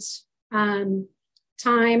spent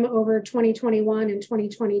time over 2021 and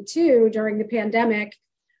 2022 during the pandemic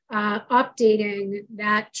updating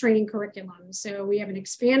that training curriculum. So we have an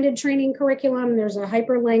expanded training curriculum. There's a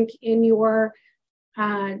hyperlink in your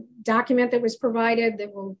document that was provided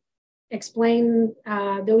that will explain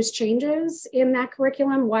those changes in that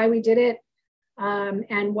curriculum, why we did it,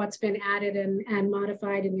 and what's been added and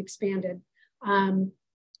modified and expanded.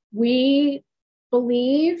 We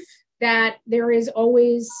believe that there is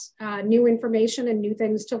always new information and new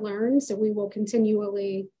things to learn. So we will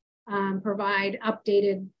continually provide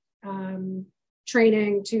updated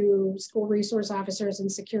training to school resource officers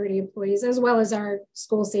and security employees, as well as our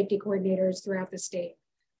school safety coordinators throughout the state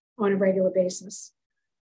on a regular basis.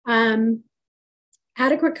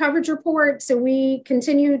 Adequate coverage report. So we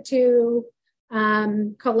continue to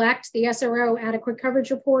collect the SRO adequate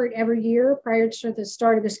coverage report every year prior to the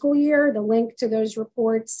start of the school year. The link to those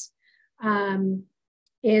reports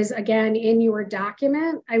is again in your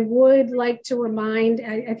document. I would like to remind,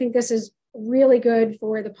 I think this is really good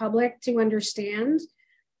for the public to understand,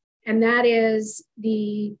 and that is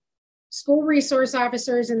the school resource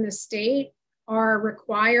officers in the state are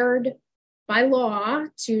required by law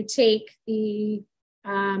to take the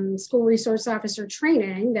school resource officer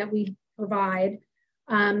training that we provide.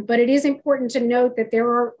 But it is important to note that there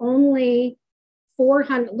are only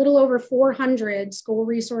little over 400 school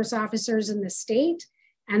resource officers in the state,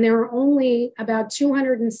 and there are only about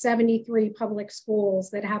 273 public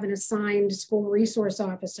schools that have an assigned school resource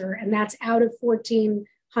officer, and that's out of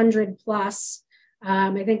 1,400 plus.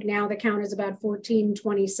 I think now the count is about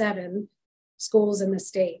 1,427 schools in the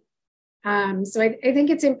state. So I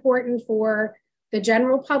think it's important for the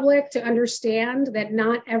general public to understand that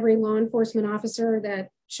not every law enforcement officer that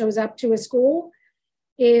shows up to a school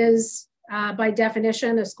is by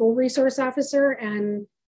definition a school resource officer, and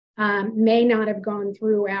may not have gone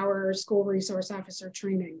through our school resource officer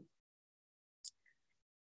training.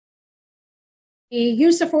 The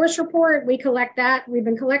use of force report, we collect that. We've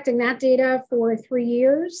been collecting that data for 3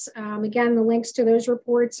 years. Again, the links to those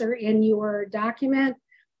reports are in your document.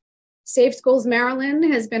 Safe Schools Maryland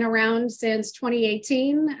has been around since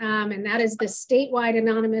 2018, and that is the statewide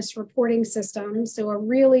anonymous reporting system. So a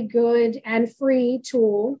really good and free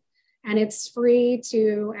tool, and it's free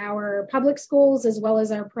to our public schools as well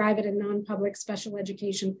as our private and non-public special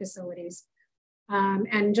education facilities,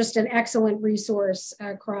 and just an excellent resource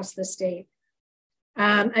across the state.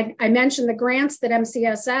 I mentioned the grants that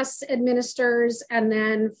MCSS administers, and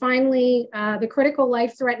then finally, the critical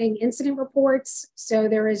life-threatening incident reports. So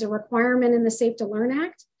there is a requirement in the Safe to Learn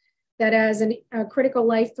Act that as a critical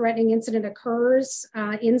life-threatening incident occurs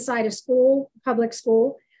inside a school, public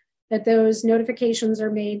school, that those notifications are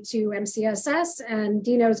made to MCSS, and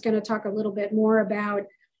Dino is going to talk a little bit more about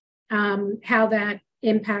how that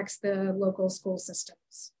impacts the local school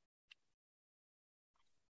systems.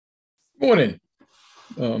 Morning.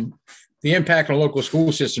 The impact on local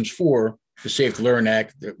school systems for the Safe to Learn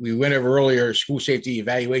Act that we went over earlier, school safety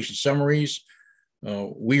evaluation summaries.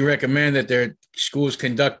 We recommend that their schools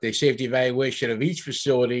conduct a safety evaluation of each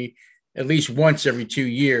facility at least once every 2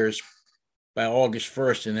 years by August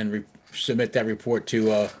 1st, and then submit that report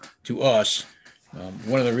to us.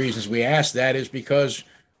 One of the reasons we ask that is because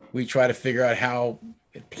we try to figure out how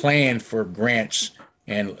to plan for grants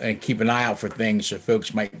and keep an eye out for things that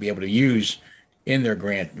folks might be able to use in their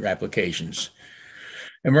grant applications.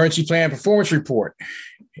 Emergency plan performance report.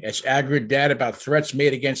 It's aggregate data about threats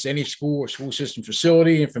made against any school or school system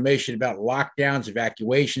facility, information about lockdowns,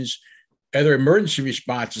 evacuations, other emergency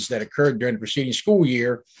responses that occurred during the preceding school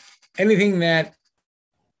year. Anything that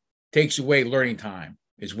takes away learning time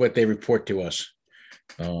is what they report to us.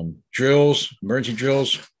 Drills, emergency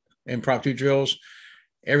drills, impromptu drills,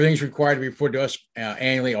 everything's required to report to us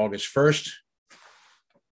annually, August 1st.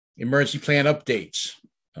 Emergency plan updates.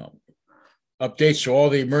 Updates to all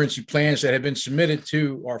the emergency plans that have been submitted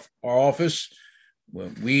to our office.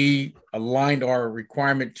 We aligned our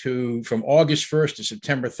requirement from August 1st to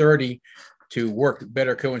September 30 to work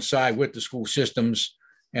better coincide with the school systems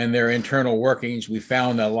and their internal workings. We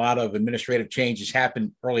found a lot of administrative changes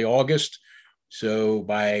happened early August. So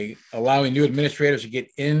by allowing new administrators to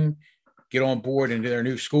get on board into their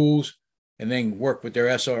new schools, and then work with their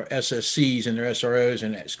SSCs and their SROs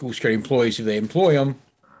and school security employees if they employ them,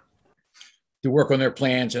 to work on their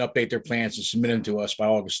plans and update their plans and submit them to us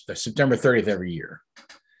by September 30th every year.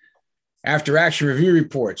 After action review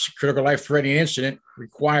reports. Critical life threatening incident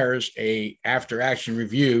requires a after action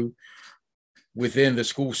review within the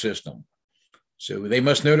school system. So they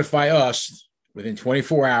must notify us within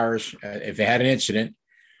 24 hours if they had an incident.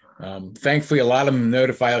 Thankfully, a lot of them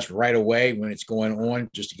notify us right away when it's going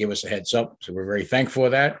on, just to give us a heads up. So we're very thankful for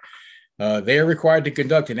that. They are required to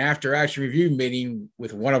conduct an after-action review meeting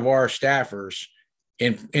with one of our staffers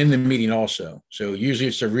in the meeting also. So usually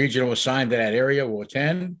it's a regional assigned to that area will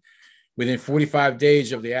attend. Within 45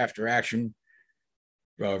 days of the after-action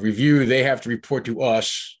review, they have to report to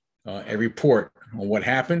us a report on what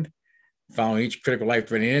happened following each critical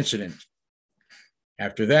life-threatening incident.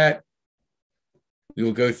 After that, we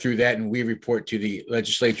will go through that and we report to the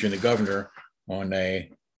legislature and the governor on a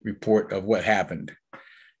report of what happened.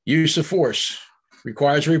 Use of force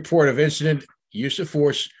requires a report of incident use of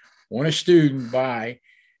force on a student by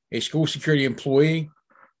a school security employee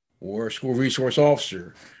or a school resource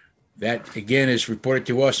officer. That again is reported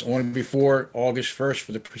to us on before August 1st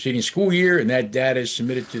for the preceding school year, and that data is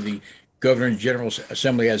submitted to the Governor and General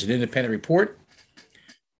Assembly as an independent report.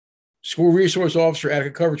 School resource officer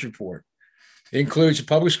adequate coverage report. It includes the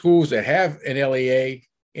public schools that have an LEA,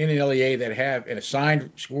 that have an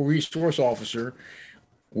assigned school resource officer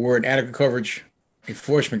or an adequate coverage,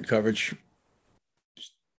 enforcement coverage.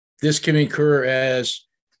 This can occur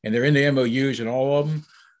and they're in the MOUs and all of them,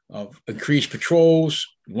 of increased patrols,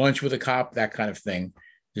 lunch with a cop, that kind of thing.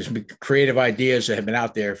 There's some creative ideas that have been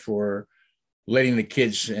out there for letting the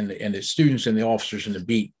kids and the students and the officers in the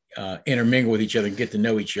beat intermingle with each other and get to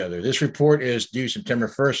know each other. This report is due September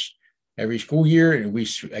 1st every school year, and we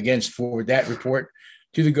again forward that report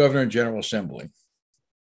to the Governor and General Assembly.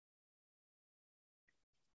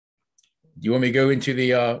 Do you want me to go into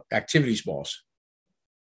the activities, boss?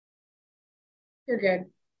 You're good.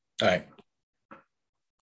 All right.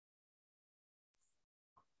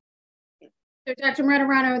 So Dr.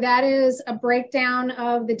 Martirano, that is a breakdown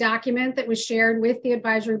of the document that was shared with the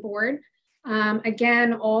advisory board.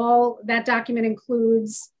 Again, all that document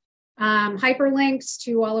includes hyperlinks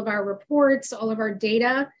to all of our reports, all of our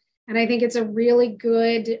data. And I think it's a really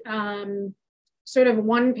good sort of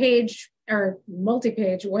one-page or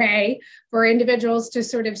multi-page way for individuals to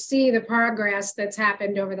sort of see the progress that's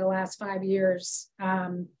happened over the last 5 years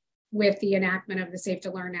with the enactment of the Safe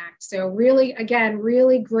to Learn Act. So really, again,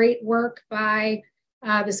 really great work by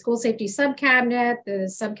the School Safety Subcabinet, the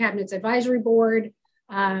Subcabinet's Advisory Board,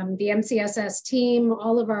 the MCSS team,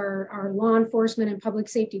 all of our law enforcement and public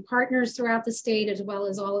safety partners throughout the state, as well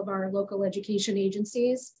as all of our local education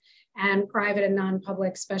agencies and private and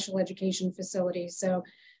non-public special education facilities. So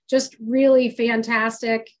just really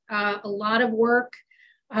fantastic, a lot of work,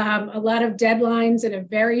 a lot of deadlines in a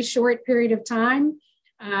very short period of time.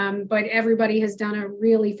 But everybody has done a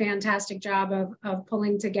really fantastic job of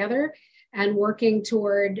pulling together and working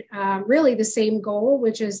toward really the same goal,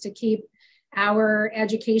 which is to keep our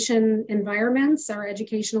education environments, our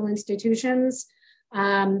educational institutions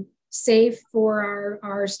safe for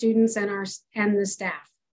our students and the staff.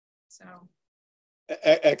 So,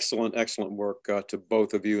 Excellent, excellent work to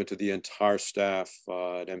both of you and to the entire staff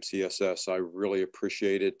at MCSS. I really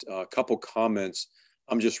appreciate it. A couple comments.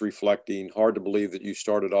 I'm just reflecting. Hard to believe that you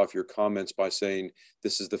started off your comments by saying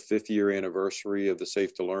this is the 5th year anniversary of the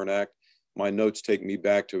Safe to Learn Act. My notes take me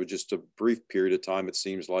back to just a brief period of time, it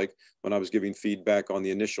seems like, when I was giving feedback on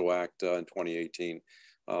the initial act in 2018.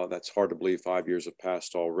 That's hard to believe 5 years have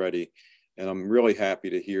passed already. And I'm really happy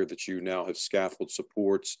to hear that you now have scaffold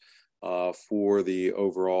supports for the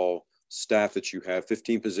overall staff that you have.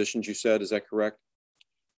 15 positions, you said, is that correct?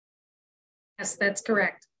 Yes, that's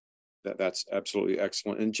correct. That's absolutely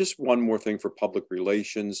excellent. And just one more thing for public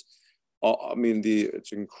relations. I mean,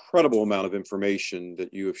 it's an incredible amount of information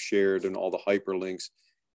that you have shared and all the hyperlinks.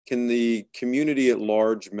 Can the community at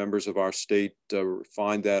large, members of our state,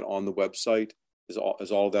 find that on the website? Is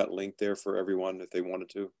all of that linked there for everyone if they wanted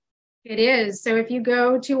to? It is. So if you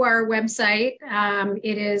go to our website,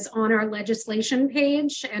 it is on our legislation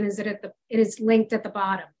page, and it is linked at the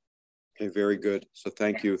bottom. Okay, very good. So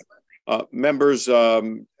thank you. Members,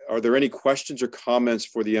 are there any questions or comments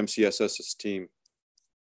for the MCSS team?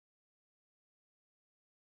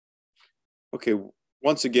 Okay,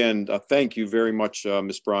 once again, thank you very much,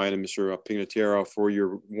 Ms. Bryan and Mr. Pignatiero, for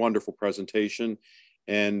your wonderful presentation.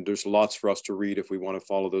 And there's lots for us to read if we want to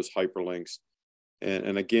follow those hyperlinks.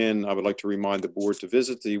 And again, I would like to remind the board to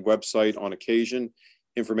visit the website on occasion,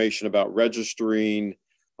 information about registering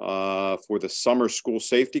for the Summer School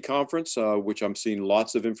Safety Conference, which I'm seeing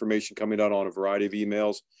lots of information coming out on a variety of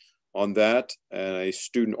emails on that. And a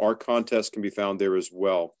student art contest can be found there as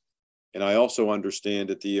well. And I also understand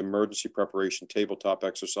that the emergency preparation tabletop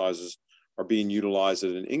exercises are being utilized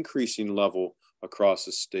at an increasing level across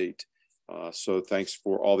the state. So thanks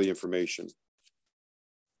for all the information.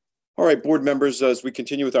 All right, board members, as we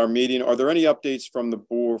continue with our meeting, are there any updates from the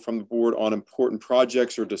board on important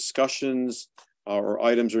projects or discussions or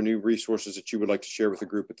items or new resources that you would like to share with the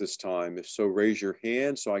group at this time? If so, raise your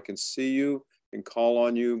hand so I can see you and call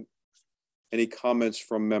on you. Any comments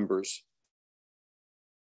from members?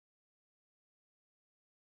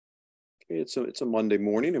 Okay, it's a Monday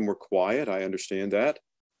morning and we're quiet. I understand that.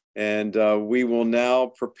 And we will now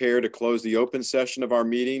prepare to close the open session of our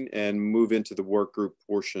meeting and move into the work group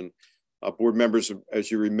portion. Board members,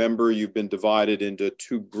 as you remember, you've been divided into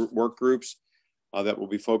 2 work groups that will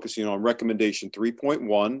be focusing on recommendation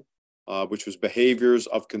 3.1, which was behaviors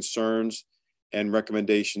of concerns, and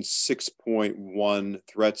recommendation 6.1,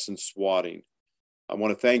 threats and swatting. I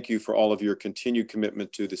want to thank you for all of your continued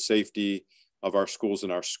commitment to the safety of our schools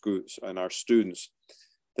and our students.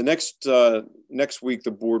 The next week,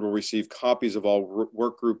 the board will receive copies of all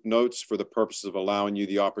work group notes for the purposes of allowing you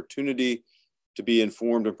the opportunity to be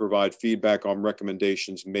informed and provide feedback on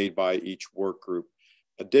recommendations made by each work group.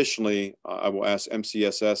 Additionally, I will ask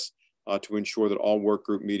MCSS to ensure that all work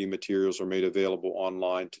group meeting materials are made available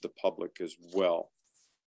online to the public as well.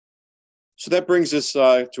 So that brings us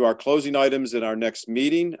to our closing items in our next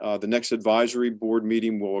meeting. The next advisory board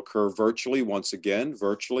meeting will occur virtually, once again,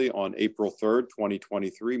 virtually on April 3rd,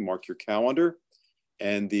 2023. Mark your calendar.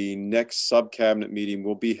 And the next subcabinet meeting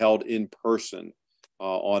will be held in person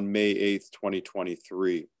on May 8th,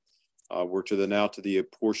 2023. We're now to the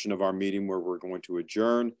portion of our meeting where we're going to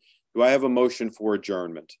adjourn. Do I have a motion for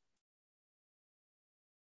adjournment?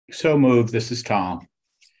 So moved. This is Tom.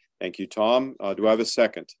 Thank you, Tom. Do I have a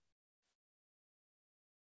second?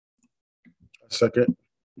 Second.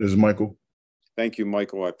 This is Michael. Thank you,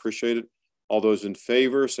 Michael. I appreciate it. All those in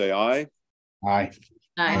favor, say aye. Aye.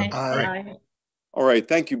 Aye. Aye. All right.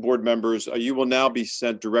 Thank you, board members. You will now be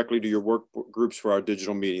sent directly to your work groups for our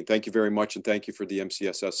digital meeting. Thank you very much. And thank you for the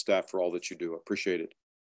MCSS staff for all that you do. I appreciate it.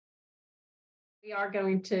 We are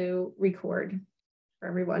going to record for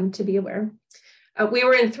everyone to be aware. We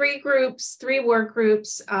were in 3 work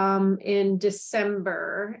groups in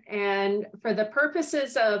December. And for the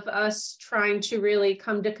purposes of us trying to really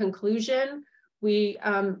come to conclusion, we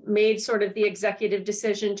made sort of the executive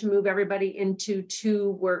decision to move everybody into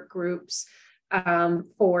 2 work groups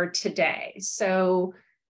for today. So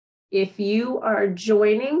if you are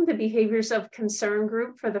joining the Behaviors of Concern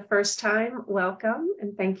group for the first time, welcome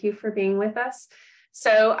and thank you for being with us.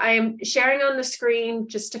 So I am sharing on the screen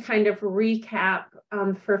just to kind of recap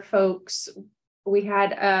for folks. We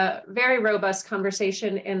had a very robust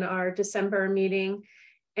conversation in our December meeting.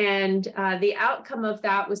 And the outcome of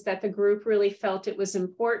that was that the group really felt it was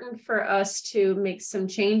important for us to make some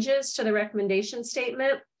changes to the recommendation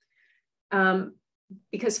statement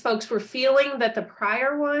because folks were feeling that the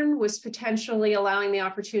prior one was potentially allowing the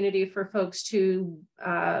opportunity for folks to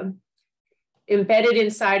embedded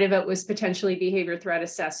inside of it was potentially behavior threat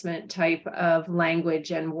assessment type of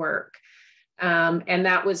language and work. And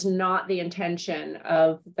that was not the intention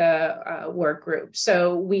of the work group.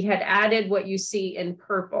 So we had added what you see in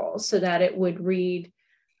purple so that it would read,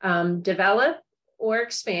 develop or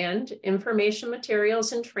expand information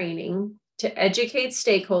materials and training to educate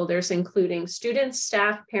stakeholders, including students,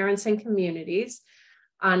 staff, parents, and communities,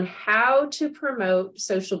 on how to promote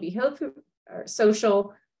social behavior,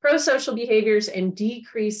 pro-social behaviors and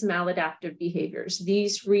decrease maladaptive behaviors.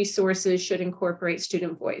 These resources should incorporate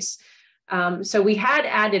student voice. So we had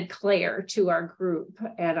added Claire to our group,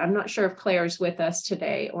 and I'm not sure if Claire is with us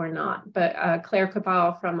today or not, but Claire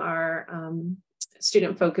Cabal from our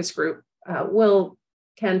student focus group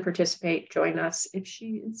can participate, join us if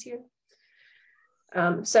she is here.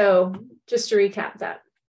 So just to recap that.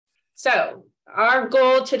 So our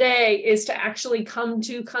goal today is to actually come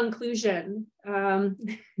to conclusion,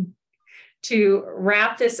 to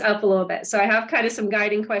wrap this up a little bit. So I have kind of some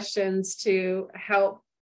guiding questions to help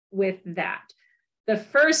with that. The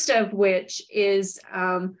first of which is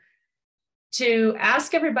to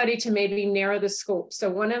ask everybody to maybe narrow the scope. So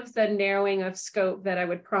one of the narrowing of scope that I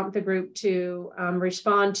would prompt the group to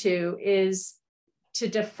respond to is to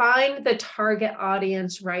define the target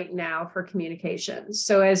audience right now for communications.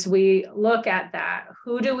 So as we look at that,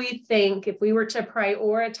 who do we think, if we were to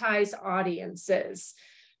prioritize audiences,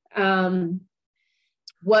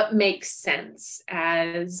 what makes sense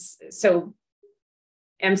as, so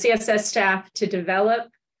MCSS staff to develop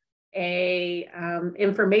a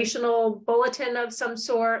informational bulletin of some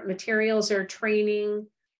sort, materials or training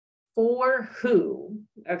for who,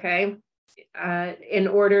 okay? In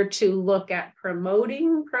order to look at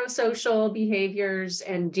promoting pro-social behaviors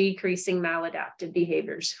and decreasing maladaptive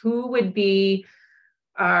behaviors. Who would be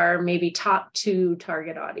our maybe top 2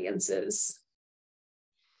 target audiences?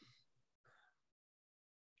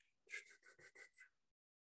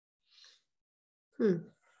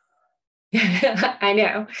 I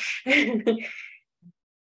know. The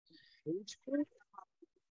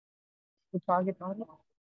target audience.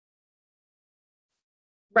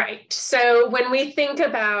 Right. So when we think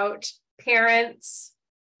about parents,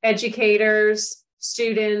 educators,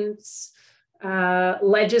 students,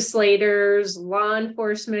 legislators, law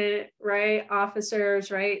enforcement, right,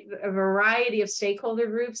 officers, right, a variety of stakeholder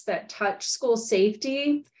groups that touch school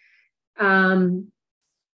safety,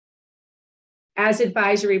 as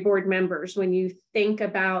advisory board members, when you think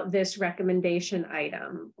about this recommendation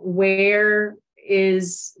item, what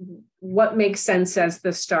makes sense as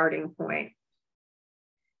the starting point?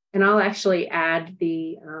 And I'll actually add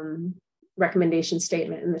the recommendation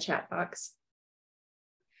statement in the chat box.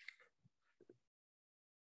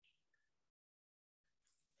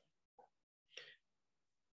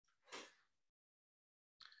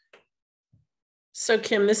 So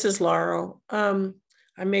Kim, this is Laurel.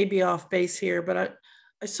 I may be off base here, but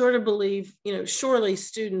I sort of believe, surely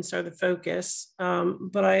students are the focus,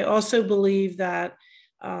 but I also believe that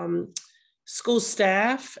school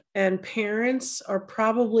staff and parents are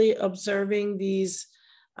probably observing these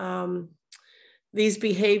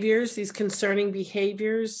behaviors, these concerning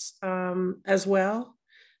behaviors as well,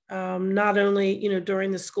 not only,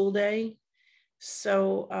 during the school day.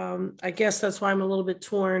 So I guess that's why I'm a little bit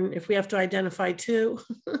torn if we have to identify 2.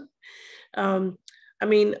 I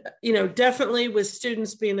mean, definitely with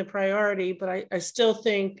students being the priority, but I still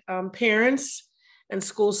think parents and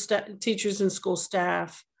teachers and school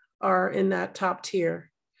staff are in that top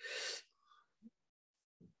tier.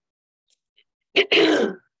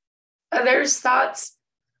 Others' thoughts?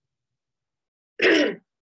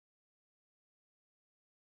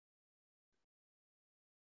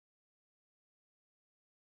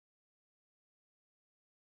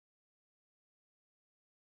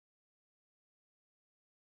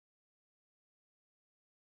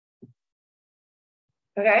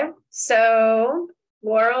 Okay, so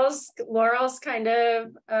Laurel's kind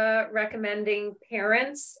of recommending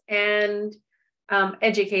parents and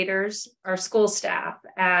educators, our school staff,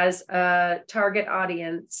 as a target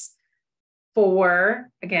audience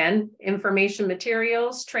for, again, information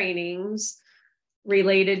materials, trainings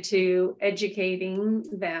related to educating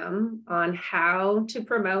them on how to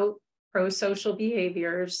promote pro-social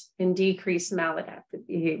behaviors and decrease maladaptive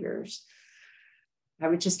behaviors. I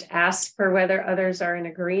would just ask for whether others are in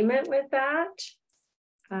agreement with that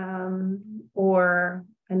or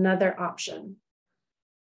another option.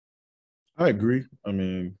 I agree. I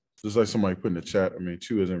mean, just like somebody put in the chat, I mean,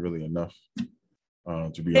 2 isn't really enough,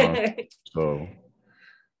 to be honest. So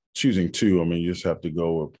choosing 2, I mean, you just have to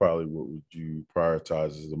go with probably what would you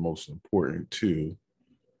prioritize as the most important 2.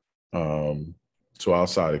 So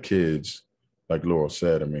outside of kids, like Laurel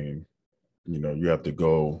said, I mean, you have to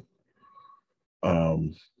go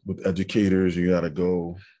with educators, you got to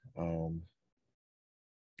go,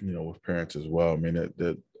 with parents as well. I mean,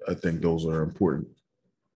 that I think those are important.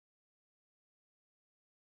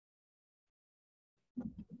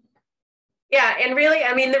 Yeah, and really,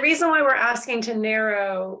 I mean, the reason why we're asking to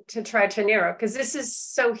try to narrow, because this is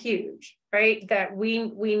so huge, right? That we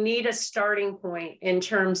need a starting point in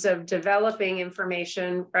terms of developing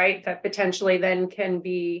information, right? That potentially then can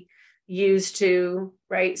be used to,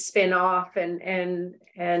 right, spin off and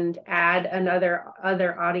add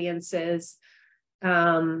other audiences.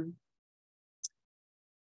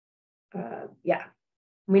 Yeah,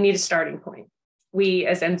 we need a starting point. We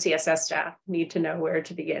as MCSS staff need to know where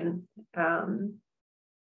to begin.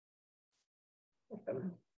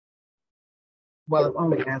 Well, if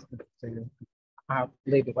only asking to, I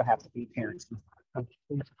believe it will have to be parents.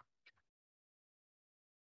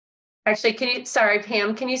 Actually, sorry,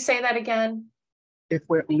 Pam, can you say that again? If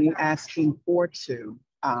we're only asking for two,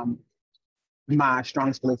 my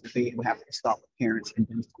strongest belief would be we have to start with parents and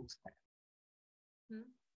then school staff.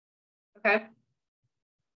 Okay.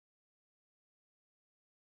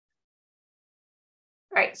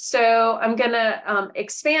 All right, so I'm gonna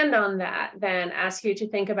expand on that, then ask you to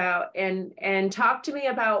think about and talk to me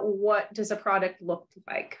about what does a product look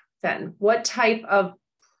like then? What type of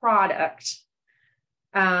product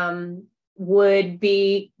would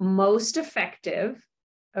be most effective,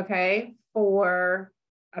 okay, for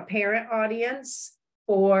a parent audience,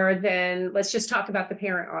 or then let's just talk about the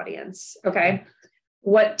parent audience, okay?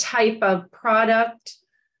 What type of product,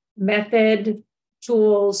 method,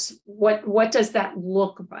 tools, what does that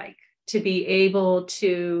look like to be able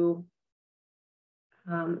to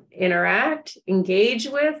interact, engage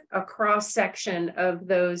with a cross section of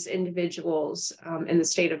those individuals in the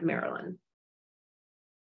state of Maryland?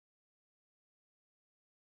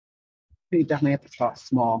 We definitely have to start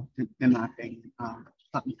small, in my opinion.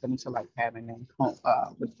 Something similar to like having what's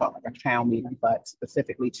called like a town meeting, but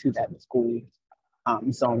specifically to that school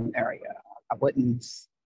zone area.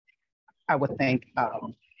 I would think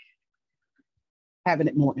having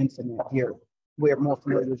it more intimate here. We're more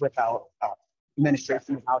familiar with our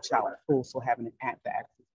administration of our child at school, so having it at the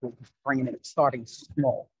actual school, bringing it, starting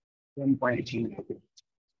small, then branching.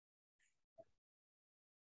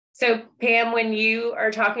 So Pam, when you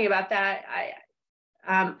are talking about that,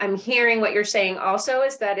 I'm hearing what you're saying also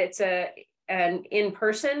is that it's an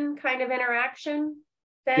in-person kind of interaction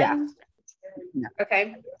then? Yeah.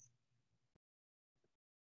 Okay.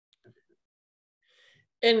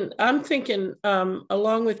 And I'm thinking,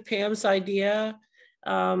 along with Pam's idea,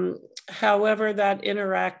 however that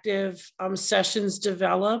interactive sessions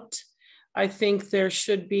developed, I think there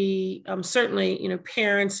should be certainly,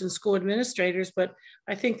 parents and school administrators, but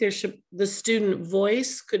I think the student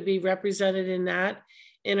voice could be represented in that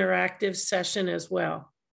interactive session as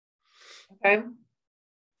well. Okay.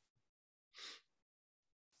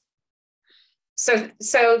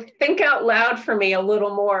 So think out loud for me a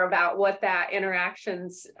little more about what that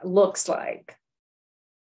interactions looks like.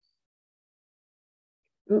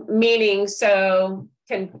 Meaning, so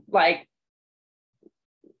can like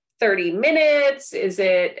 30 minutes, is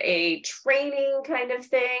it a training kind of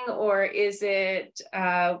thing, or is it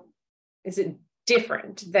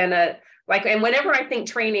different than and whenever I think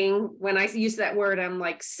training, when I use that word, I'm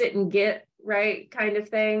like sit and get, right, kind of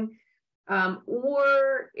thing.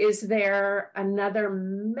 Or is there another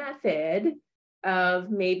method of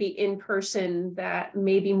maybe in person that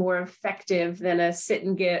may be more effective than a sit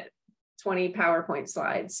and get 20 PowerPoint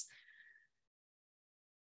slides?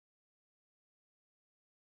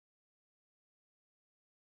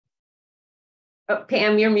 Oh,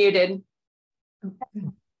 Pam, you're muted.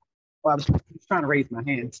 Well, I was trying to raise my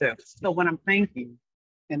hand too. So when I'm thinking,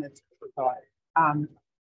 and it's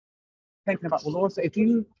thinking about, well, also if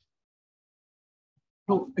you,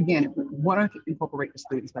 so again, if we want to incorporate the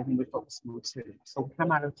students, I think we focus more too. So we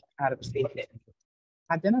come out of the state,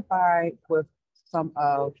 identify with some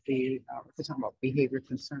of the, we're talking about behavior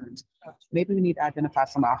concerns. Maybe we need to identify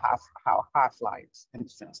some of our highlights, in a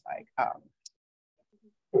sense, like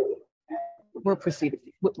we're proceeding,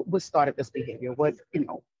 what started this behavior?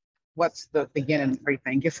 What's the beginning of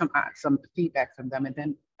everything? Get some feedback from them, and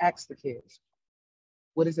then ask the kids,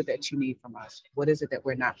 what is it that you need from us? What is it that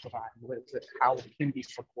we're not providing? What is it, how can we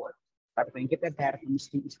support? Everything. Get that data from the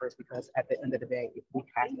students first, because at the end of the day, we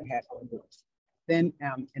have to have those. Then,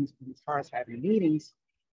 and as far as having meetings,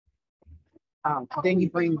 then you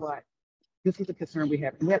bring this is a concern we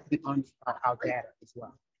have, and we have to be honest about our data as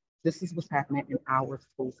well. This is what's happening in our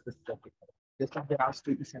school specifically. This is what our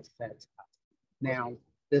students have said to us. Now,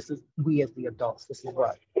 this is we as the adults, this is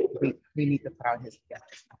what we need to put out his together.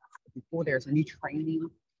 Before there's any training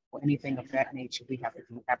or anything of that nature, we have to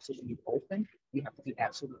be absolutely open. We have to be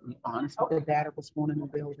absolutely honest with the data, what's going on in the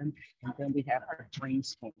building, and then we have our dream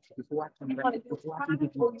scheme. Before I can give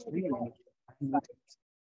you a dream, I can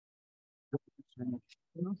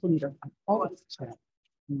and also need a pause check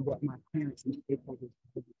what my parents and stakeholders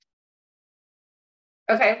do.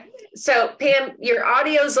 Okay, so Pam, your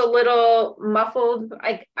audio's a little muffled.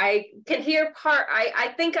 I can hear part.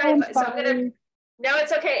 I think so I'm gonna. No,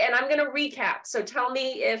 it's okay, and I'm gonna recap. So tell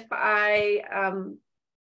me if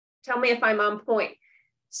I'm on point.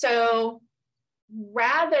 So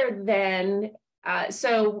rather than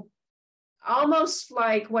so almost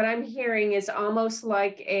like what I'm hearing is almost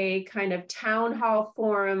like a kind of town hall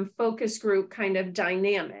forum focus group kind of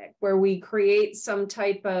dynamic where we create some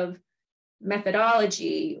type of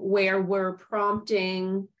methodology where we're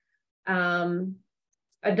prompting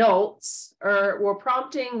adults, or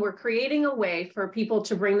we're creating a way for people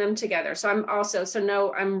to bring them together. So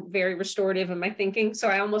I'm very restorative in my thinking. So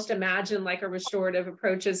I almost imagine like a restorative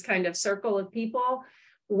approaches kind of circle of people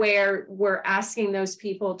where we're asking those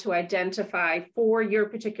people to identify for your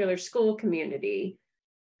particular school community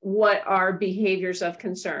what are behaviors of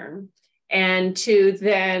concern, and to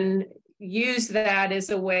then use that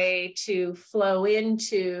as a way to flow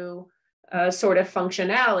into sort of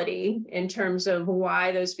functionality in terms of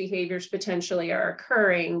why those behaviors potentially are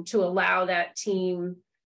occurring, to allow that team,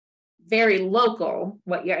 very local,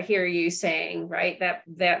 what I hear you saying, right?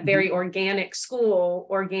 That very organic school,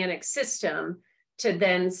 organic system, to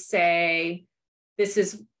then say, this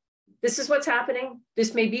is what's happening.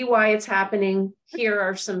 This may be why it's happening. Here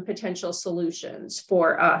are some potential solutions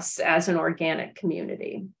for us as an organic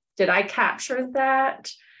community. Did I capture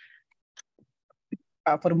that?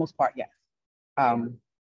 For the most part, yes.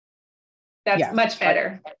 That's much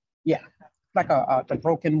better. Yeah, like the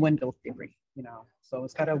broken window theory, you know. So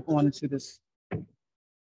instead of going into this,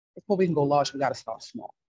 before we can go large, we got to start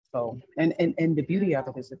small. So, and the beauty of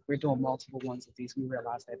it is if we're doing multiple ones of these, we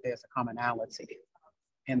realize that there's a commonality.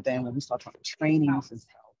 And then when we start talking trainings and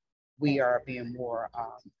stuff, we are being more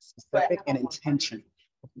specific and intentional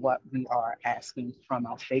of what we are asking from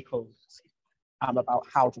our stakeholders about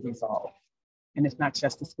how to resolve. And it's not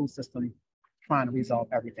just the school system trying to resolve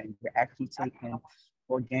everything. We're actually taking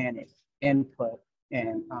organic input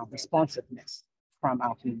and responsiveness from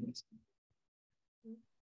our communities.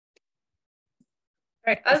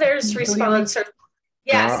 Right. Others response.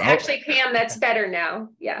 Yes, actually, Pam, that's better now.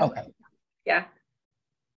 Yeah. Okay. Yeah.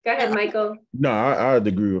 Go ahead, Michael. No, I'd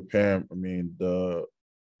agree with Pam. I mean, the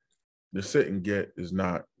sit and get is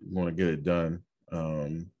not going to get it done.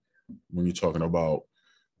 When you're talking about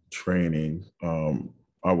training,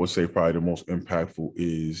 I would say probably the most impactful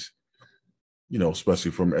is, you know,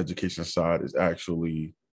 especially from the education side, is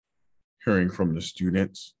actually hearing from the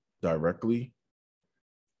students directly.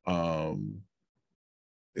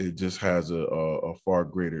 It just has a far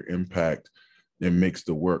greater impact and makes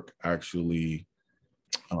the work actually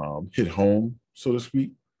hit home, so to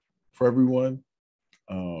speak, for everyone.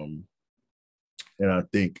 And I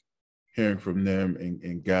think hearing from them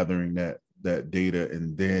and gathering that data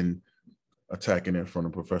and then attacking it from the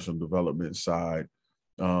professional development side,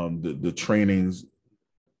 the trainings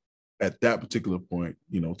at that particular point,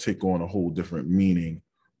 you know, take on a whole different meaning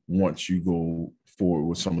once you go forward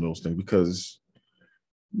with some of those things, because,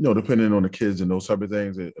 you know, depending on the kids and those type of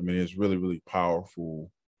things, I mean, it's really, really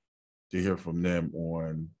powerful to hear from them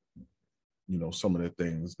on, you know, some of the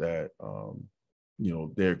things that, you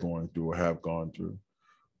know, they're going through or have gone through.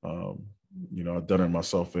 You know, I've done it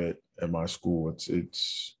myself at my school.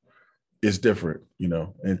 It's different, you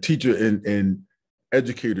know, and and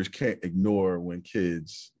educators can't ignore when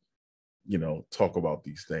kids, you know, talk about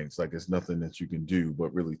these things. Like, it's nothing that you can do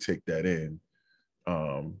but really take that in.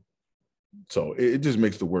 So it just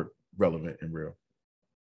makes the work relevant and real.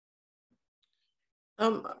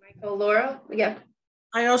 Michael, Laura, yeah.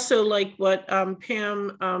 I also like what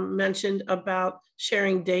Pam mentioned about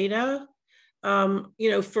sharing data. You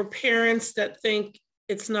know, for parents that think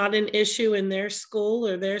it's not an issue in their school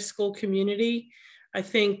or their school community, I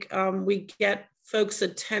think we get folks'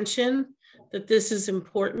 attention that this is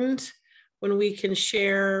important when we can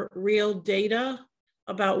share real data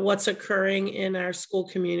about what's occurring in our school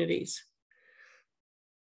communities.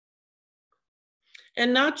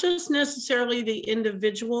 And not just necessarily the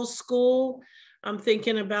individual school. I'm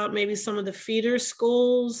thinking about maybe some of the feeder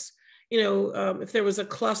schools, you know, if there was a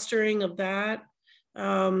clustering of that.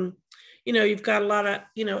 You know, you've got a lot of,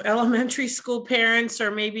 you know, elementary school parents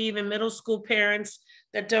or maybe even middle school parents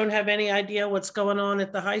that don't have any idea what's going on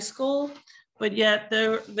at the high school, but yet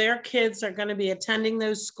their kids are going to be attending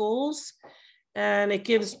those schools. and it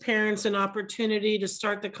gives parents an opportunity to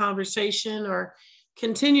start the conversation or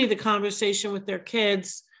continue the conversation with their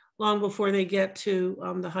kids long before they get to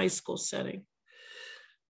the high school setting.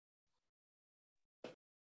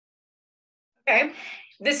 Okay,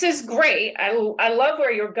 this is great. I love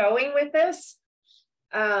where you're going with this.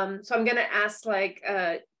 So I'm going to ask like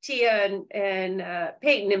Tia and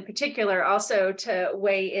Peyton in particular also to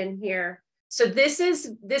weigh in here. So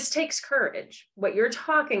this takes courage, what you're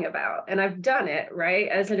talking about, and I've done it, right,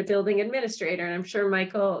 as a building administrator, and I'm sure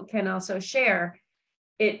Michael can also share.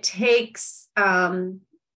 It takes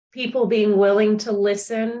people being willing to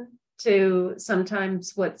listen to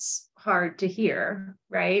sometimes what's hard to hear,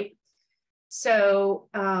 right? So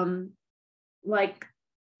like,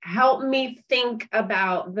 help me think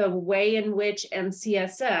about the way in which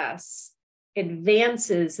MCSS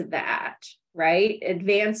advances that, right?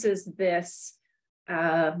 Advances this,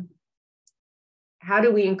 how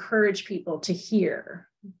do we encourage people to hear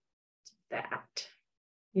that?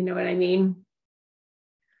 You know what I mean?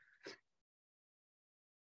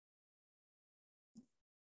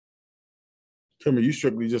 Kim, are you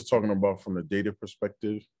strictly just talking about from the data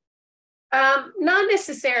perspective? Not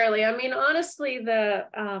necessarily. I mean, honestly,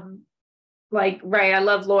 like, right, I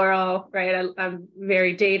love Laurel, right? I'm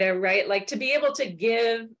very data, right? Like to be able to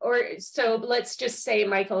give, or so let's just say,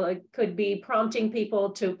 Michael, it could be prompting people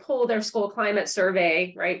to pull their school climate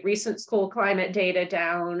survey, right? Recent school climate data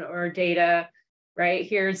down, or data, right?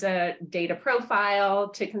 Here's a data profile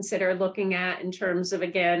to consider looking at in terms of,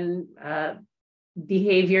 again,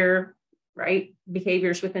 behavior, right?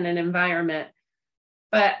 Behaviors within an environment.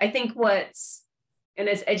 But I think and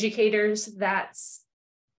as educators, that's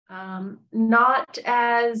not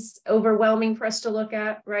as overwhelming for us to look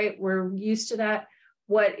at, right? We're used to that.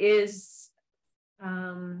 What is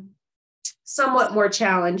somewhat more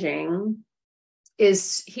challenging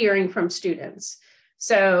is hearing from students.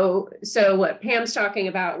 So what Pam's talking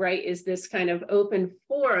about, right, is this kind of open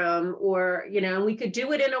forum, or, you know, we could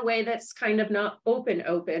do it in a way that's kind of not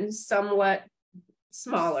open, somewhat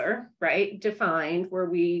smaller, right, defined, where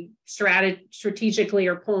we strategically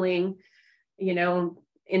are pulling, you know,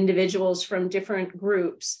 individuals from different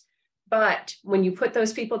groups. But when you put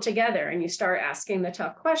those people together and you start asking the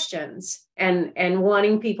tough questions and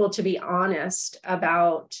wanting people to be honest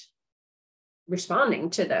about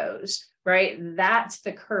responding to those, right, that's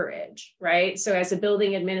the courage, right? So as a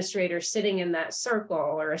building administrator sitting in that circle,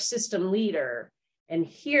 or a system leader, and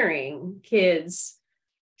hearing kids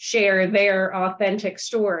share their authentic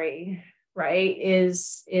story, right,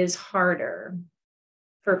 is harder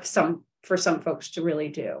for some folks to really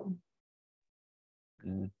do.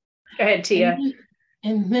 Go ahead, Tia.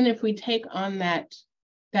 And then if we take on that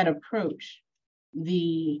approach,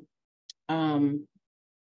 the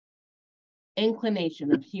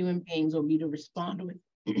inclination of human beings will be to respond with,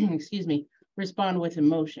 respond with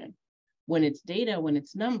emotion. When it's data, when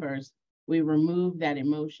it's numbers, we remove that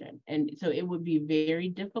emotion. And so it would be very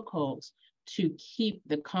difficult to keep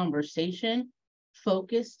the conversation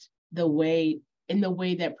focused in the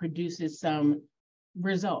way that produces some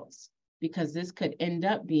results, because this could end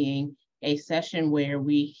up being a session where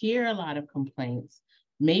we hear a lot of complaints,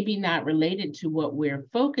 maybe not related to what we're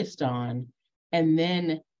focused on, and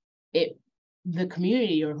then the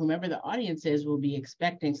community or whomever the audience is will be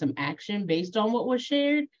expecting some action based on what was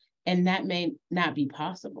shared, and that may not be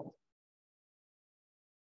possible.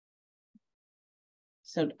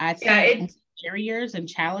 So I see barriers and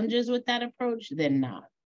challenges with that approach than not.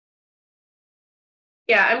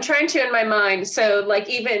 Yeah, I'm trying to in my mind. So like,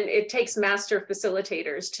 even it takes master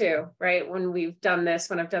facilitators too, right? When I've done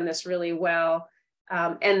this really well.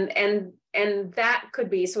 And that could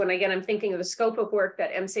be, so when again, I'm thinking of the scope of work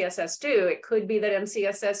that MCSS do, it could be that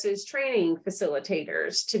MCSS is training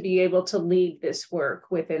facilitators to be able to lead this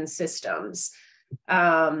work within systems.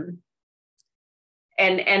 And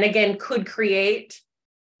again, could create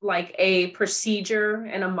like a procedure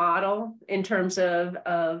and a model in terms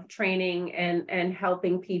of training and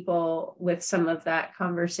helping people with some of that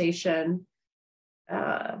conversation.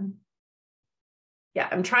 Yeah,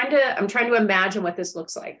 I'm trying to imagine what this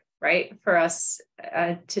looks like, right, for us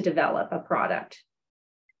to develop a product.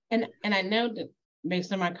 And I know that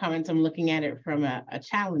based on my comments, I'm looking at it from a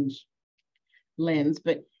challenge lens,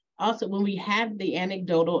 but also when we have the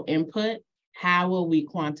anecdotal input, how will we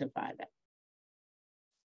quantify that?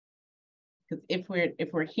 Because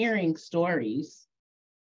if we're hearing stories,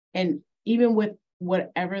 and even with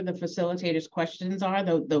whatever the facilitator's questions are,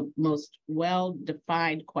 the most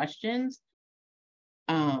well-defined questions,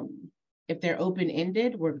 if they're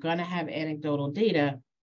open-ended, we're gonna have anecdotal data,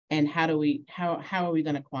 and how are we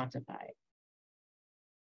gonna quantify it?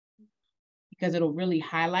 because it'll really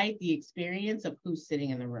highlight the experience of who's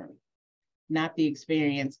sitting in the room, not the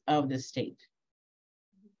experience of the state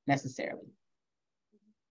necessarily.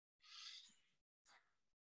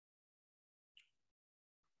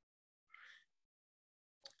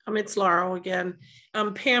 It's Laurel again.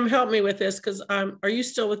 Pam, help me with this, because are you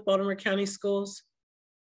still with Baltimore County Schools?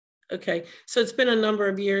 Okay, so it's been a number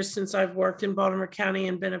of years since I've worked in Baltimore County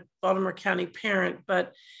and been a Baltimore County parent,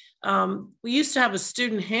 but we used to have a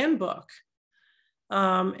student handbook.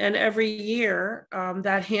 And every year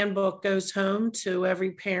that handbook goes home to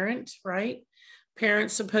every parent, right?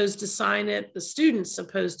 Parents supposed to sign it, the student's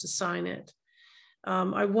supposed to sign it.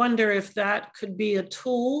 I wonder if that could be a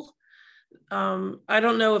tool. I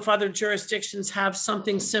don't know if other jurisdictions have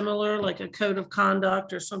something similar, like a code of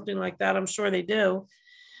conduct or something like that. I'm sure they do.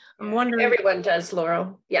 I'm wondering. Everyone does,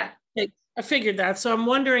 Laurel. Yeah. I figured that. So I'm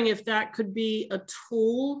wondering if that could be a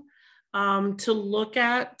tool to look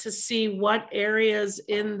at, to see what areas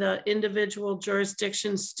in the individual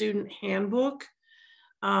jurisdiction student handbook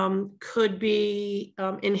could be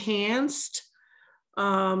enhanced.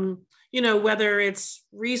 You know, whether it's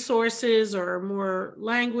resources or more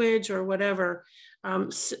language or whatever,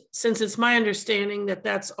 since it's my understanding that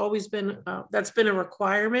that's always been, that's been a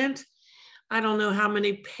requirement. I don't know how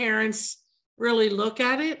many parents really look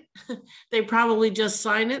at it. They probably just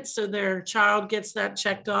sign it so their child gets that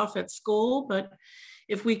checked off at school. But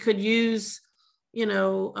if we could use, you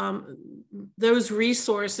know, those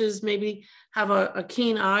resources, maybe have a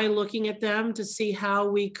keen eye looking at them to see how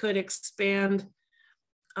we could expand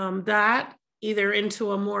that either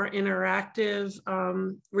into a more interactive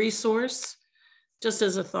resource, just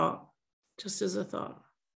as a thought,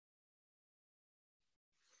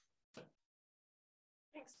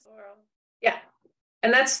 Thanks, Laurel. Yeah,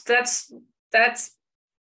 and that's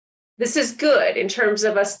this is good in terms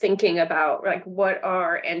of us thinking about like what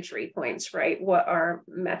are entry points, right? What are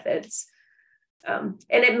methods? And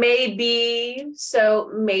it may be, so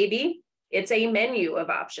maybe it's a menu of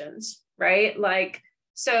options, right? Like,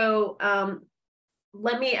 so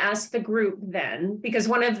let me ask the group then, because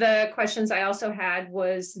one of the questions I also had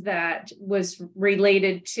was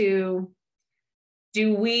related to,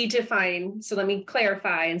 do we define, so let me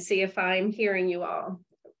clarify and see if I'm hearing you all.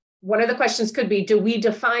 One of the questions could be, do we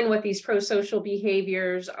define what these pro-social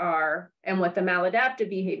behaviors are and what the maladaptive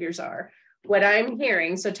behaviors are? What I'm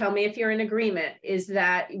hearing, so tell me if you're in agreement, is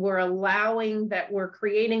that we're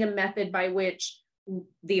creating a method by which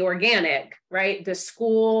the organic, right, the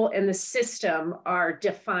school and the system are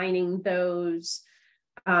defining those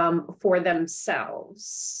for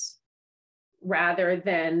themselves, rather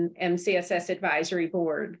than MCSS advisory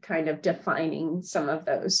board kind of defining some of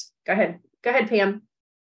those. Go ahead, Pam.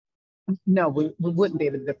 No, we wouldn't be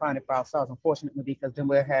able to define it for ourselves, unfortunately, because then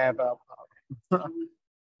we'll have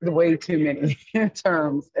way too many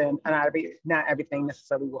terms, and not everything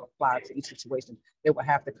necessarily will apply to each situation. It will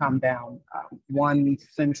have to come down one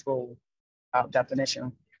central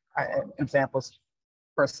definition, examples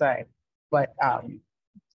per se, but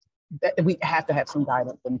we have to have some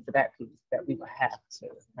guidance for that piece, that we will have to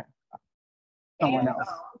have someone else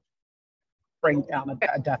bring down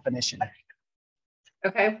a definition.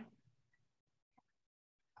 Okay.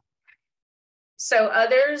 So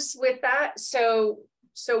others with that, so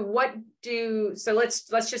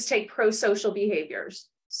let's just take pro-social behaviors.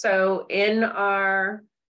 So in our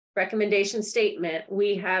recommendation statement,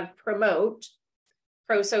 we have promote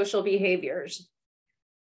pro-social behaviors.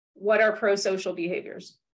 What are pro-social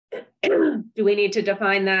behaviors? Do we need to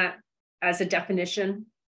define that as a definition?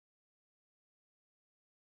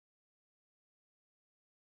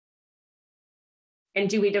 And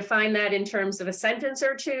do we define that in terms of a sentence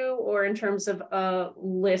or two, or in terms of a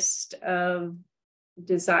list of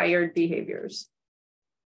desired behaviors?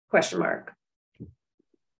 Question mark.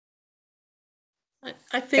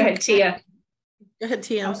 I think. Go ahead, Tia. Go ahead,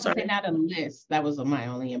 Tia. I'm sorry. Not a list. That was my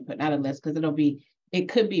only input. Not a list, because it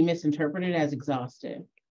could be misinterpreted as exhaustive.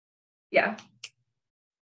 Yeah.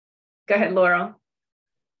 Go ahead, Laurel.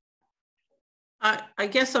 I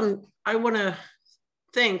guess I want to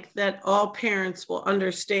think that all parents will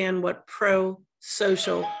understand what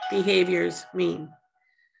pro-social behaviors mean.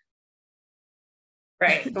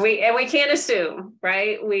 Right. We can't assume,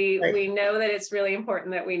 right? We know that it's really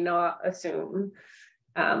important that we not assume.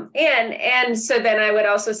 And so then I would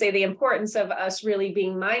also say the importance of us really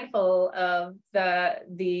being mindful of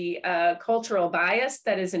the cultural bias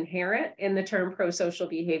that is inherent in the term pro-social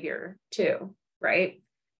behavior too, right?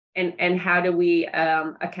 And how do we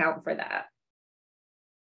account for that?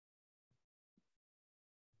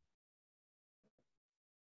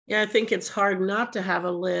 Yeah, I think it's hard not to have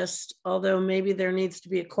a list, although maybe there needs to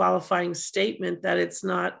be a qualifying statement that it's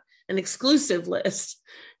not an exclusive list.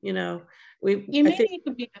 You know, you may need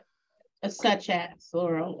to be a such as,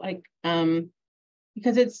 Laurel, like,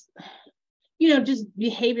 because it's, you know, just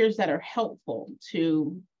behaviors that are helpful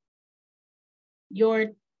to your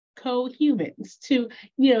co-humans, to,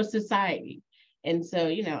 you know, society. And so,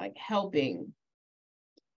 you know, like helping,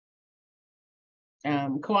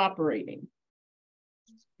 cooperating,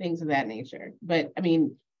 things of that nature. But I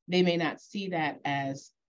mean, they may not see that as,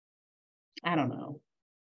 I don't know.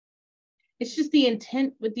 It's just the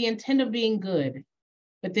intent, with the intent of being good.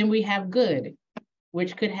 But then we have good,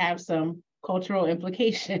 which could have some cultural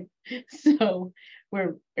implication. So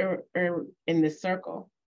we're in this circle.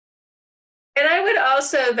 And I would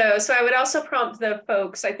also, though, so I would also prompt the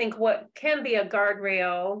folks, I think what can be a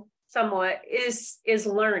guardrail somewhat is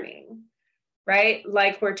learning, right?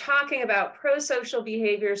 Like we're talking about pro-social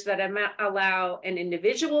behaviors that allow an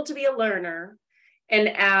individual to be a learner and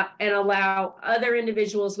allow other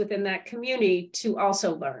individuals within that community to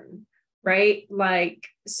also learn, right? Like,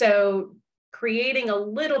 so creating a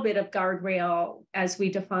little bit of guardrail as we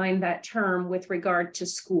define that term with regard to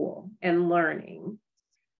school and learning.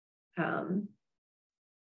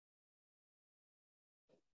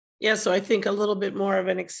 Yeah, so I think a little bit more of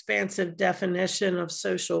an expansive definition of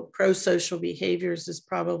pro-social behaviors is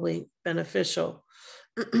probably beneficial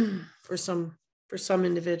for some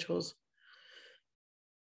individuals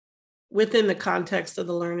within the context of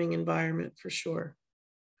the learning environment, for sure.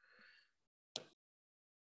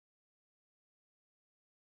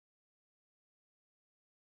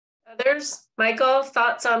 Others, Michael,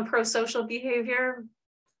 thoughts on pro-social behavior?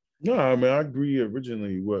 No, I mean, I agree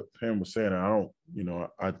originally what Pam was saying. I don't, you know,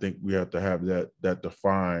 I think we have to have that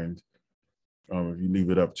defined. If you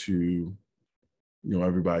leave it up to, you know,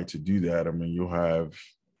 everybody to do that, I mean, you'll have,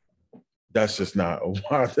 that's just not a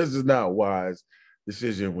wise, this is not a wise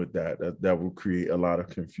decision with that will create a lot of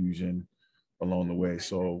confusion along the way.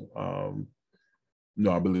 So,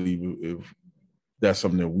 no, I believe if that's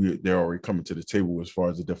something that they're already coming to the table as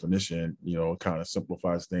far as the definition, you know, it kind of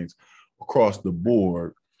simplifies things across the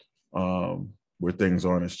board. Where things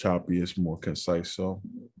aren't as choppy, it's more concise. So,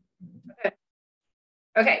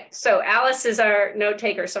 okay. So Alice is our note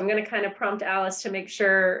taker. So I'm going to kind of prompt Alice to make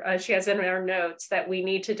sure she has in her notes that we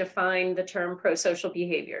need to define the term pro-social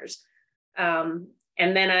behaviors. And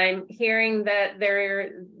then I'm hearing that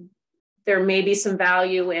there may be some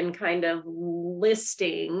value in kind of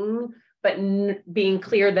listing, but being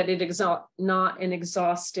clear that it is not an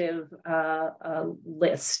exhaustive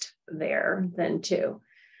list there then too.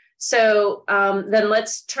 So then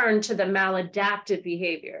let's turn to the maladaptive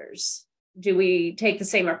behaviors. Do we take the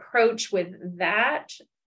same approach with that?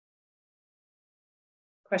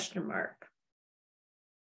 Question mark.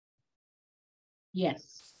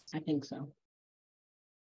 Yes, I think so.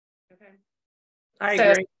 Okay.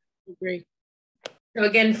 I agree. So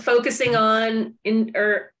again, focusing on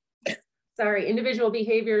individual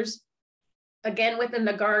behaviors, again, within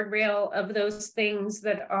the guardrail of those things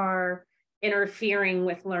that are interfering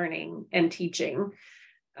with learning and teaching,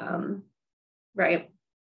 right?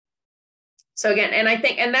 So again, and I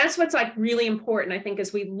think, and that's what's like really important, I think,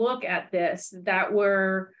 as we look at this, that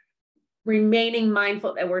we're remaining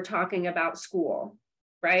mindful that we're talking about school,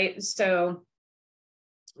 right? So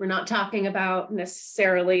we're not talking about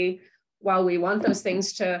necessarily, while we want those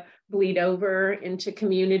things to bleed over into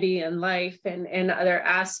community and life and other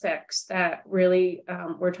aspects, that really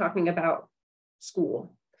we're talking about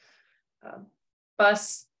school.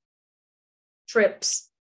 Bus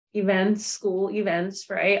trips, events, school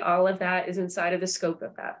events, right? All of that is inside of the scope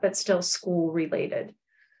of that, but still school related.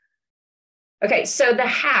 Okay, so the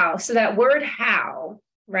how, so that word how,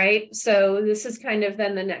 right? So this is kind of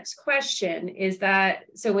then the next question is that,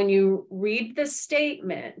 so when you read the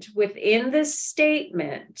statement, within the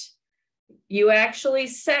statement, you actually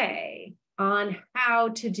say on how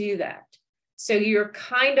to do that. So you're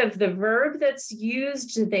kind of the verb that's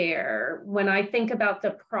used there when I think about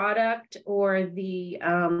the product or the,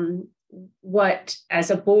 what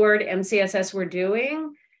as a board MCSS we're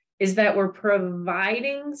doing is that we're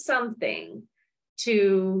providing something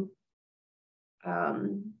to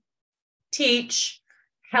teach,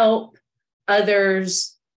 help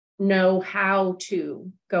others know how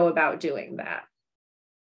to go about doing that.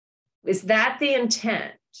 Is that the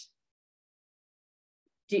intent?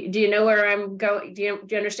 Do you know where I'm going? Do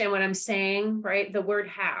you understand what I'm saying, right? The word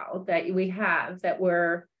how that we have, that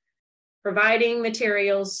we're providing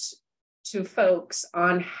materials to folks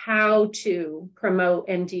on how to promote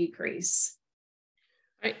and decrease.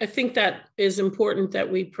 I think that is important that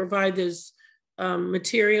we provide those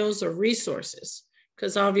materials or resources,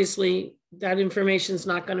 because obviously that information is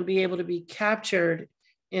not going to be able to be captured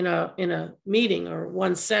in a meeting or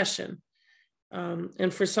one session.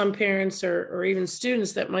 And for some parents or even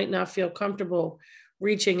students that might not feel comfortable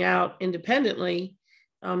reaching out independently,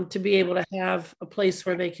 to be able to have a place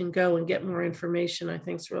where they can go and get more information, I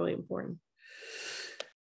think is really important.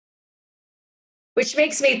 Which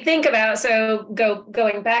makes me think about,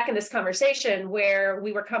 going back in this conversation where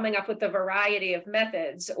we were coming up with a variety of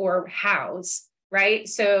methods or hows, right?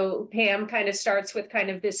 So Pam kind of starts with kind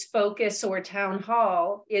of this focus or town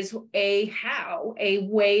hall is a how, a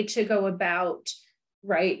way to go about,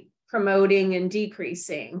 right, promoting and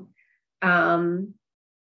decreasing.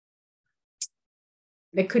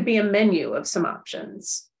 There could be a menu of some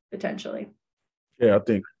options potentially. Yeah, I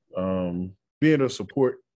think being able to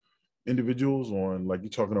support individuals on, like you're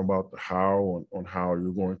talking about the how, on how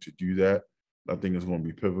you're going to do that, I think is going to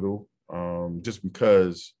be pivotal. Just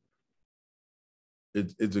because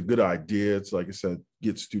it's a good idea. It's like I said,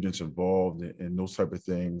 get students involved in those type of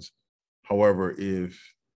things. However, if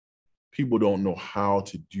people don't know how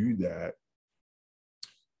to do that,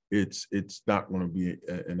 it's not going to be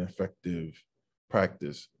an effective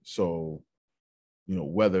practice. So, you know,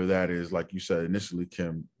 whether that is, like you said initially,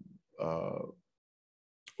 Kim,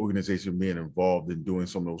 organization being involved in doing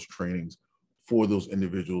some of those trainings for those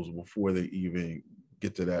individuals before they even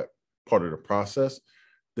get to that part of the process,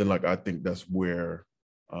 then like I think that's where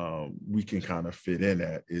we can kind of fit in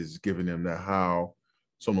at, is giving them that how,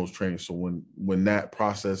 some of those trainings. So when that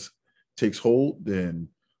process takes hold, then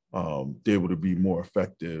they're able to be more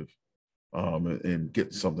effective and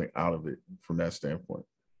get something out of it from that standpoint.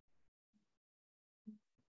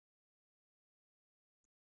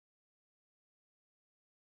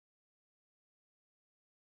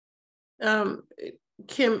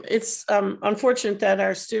 Kim, it's unfortunate that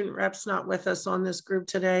our student rep's not with us on this group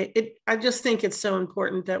today. I just think it's so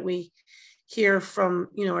important that we hear from,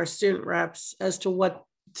 you know, our student reps as to what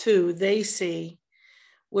they see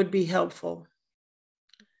would be helpful.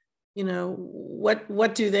 You know,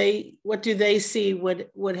 what do they see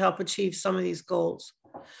would help achieve some of these goals?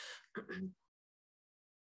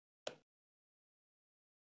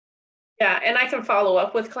 Yeah, and I can follow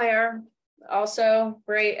up with Claire also,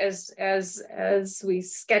 right, as we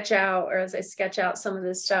sketch out, or as I sketch out some of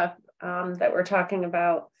this stuff that we're talking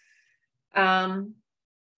about.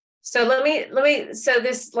 So let me so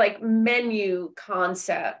this like menu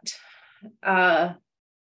concept,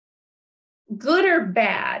 good or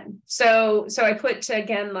bad. So I put to,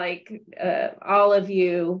 again, like all of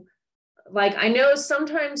you, like I know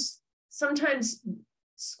sometimes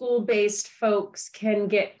school-based folks can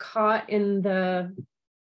get caught in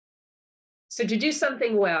so to do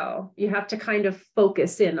something well, you have to kind of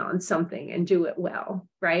focus in on something and do it well,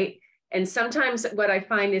 right? And sometimes what I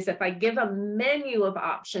find is if I give a menu of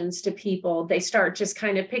options to people, they start just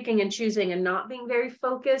kind of picking and choosing and not being very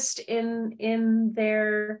focused in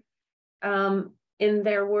their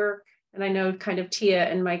work. And I know kind of Tia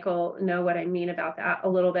and Michael know what I mean about that a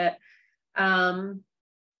little bit. There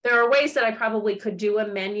are ways that I probably could do a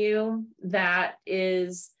menu that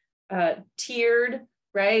is tiered,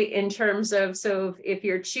 right? In terms of, so if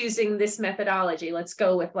you're choosing this methodology, let's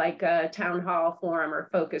go with like a town hall forum or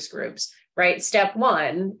focus groups, right? Step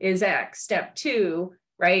 1 is X. Step 2,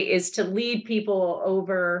 right, is to lead people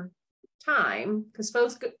over time, because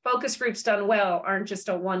focus groups done well aren't just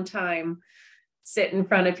a one-time sit in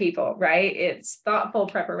front of people, right? It's thoughtful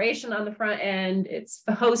preparation on the front end, it's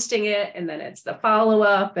hosting it, and then it's the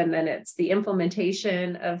follow-up, and then it's the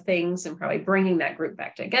implementation of things and probably bringing that group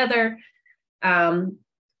back together.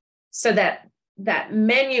 So that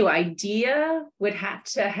menu idea would have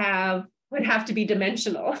to be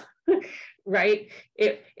dimensional, right?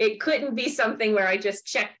 It couldn't be something where I just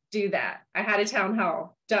check, do that. I had a town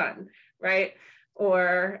hall, done, right?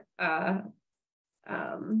 Or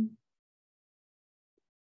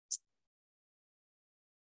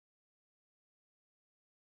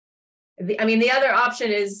the other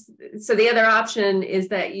option is,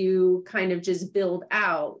 that you kind of just build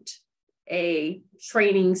out a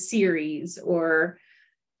training series or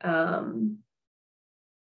a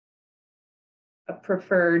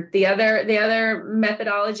preferred. The other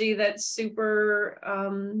methodology that's super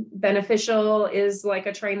beneficial is like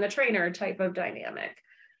a train the trainer type of dynamic,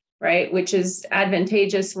 right? Which is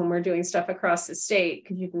advantageous when we're doing stuff across the state,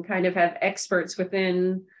 because you can kind of have experts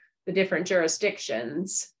within the different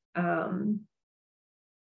jurisdictions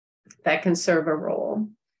that can serve a role.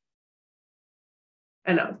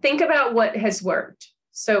 I know, think about what has worked.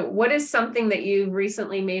 So what is something that you've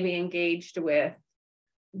recently maybe engaged with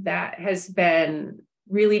that has been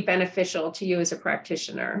really beneficial to you as a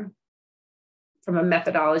practitioner from a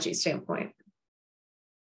methodology standpoint?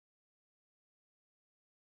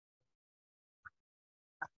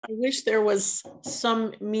 I wish there was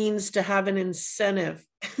some means to have an incentive.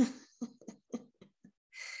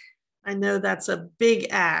 I know that's a big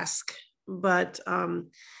ask, but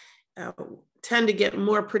tend to get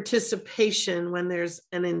more participation when there's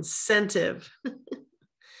an incentive.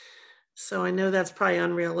 So I know that's probably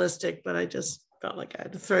unrealistic, but I just felt like I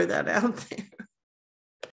had to throw that out there.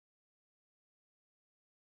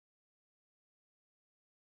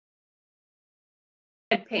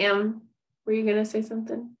 Pam, were you going to say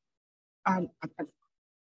something? I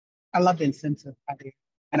love the incentive idea,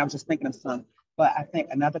 and I was just thinking of some. But I think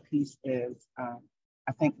another piece is,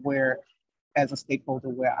 I think where, as a stakeholder,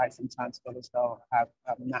 where I sometimes feel as though I'm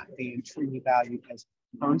not being truly valued as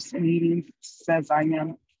first meeting says I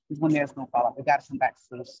am, is when there's no follow-up. They got to come back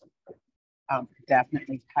first.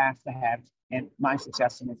 Definitely has to have, and my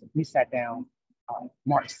suggestion is if we sat down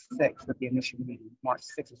March 6th with the initial meeting. March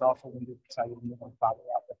 6th is also when we tell you we're going to follow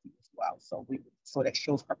up with you as well. So that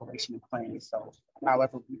shows preparation and planning. So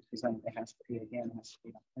however we present it, has to be, again, has to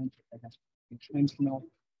be authentic, it has to be intentional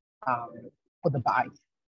for the buy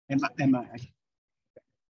in my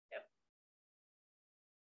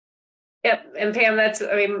Yep. And Pam,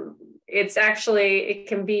 it's actually, it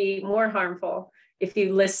can be more harmful if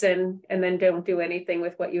you listen and then don't do anything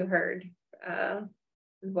with what you heard,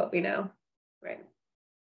 is what we know. Right.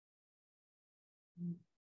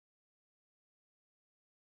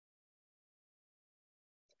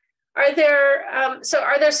 Are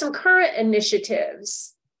there some current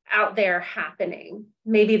initiatives out there happening,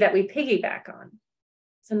 maybe that we piggyback on?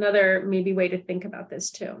 It's another maybe way to think about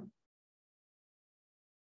this too.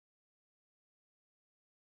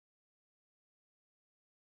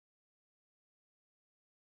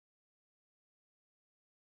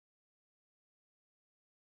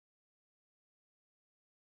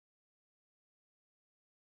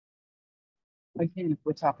 Again, if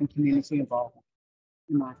we're talking community involvement,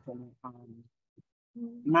 in my opinion,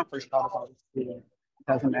 my first thought is always clear. It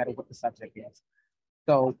doesn't matter what the subject is.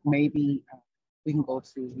 So maybe we can go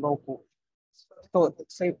to local. So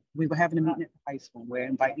say we were having a meeting at the high school, we're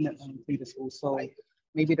inviting them to the school. So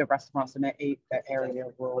maybe the restaurants in that area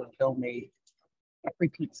will donate a free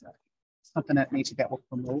pizza, something of that nature that will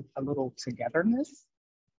promote a little togetherness.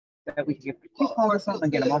 That we can get people or something.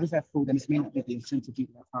 Again, I'm always at food, and this may not be the incentive you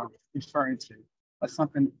are referring to, but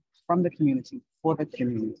something from the community for the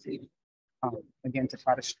community. Again, to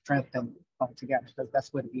try to strengthen together, because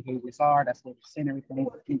that's where the behaviors are. That's where we're seeing everything.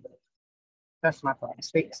 That's my thought.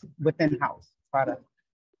 Stay within house. Try to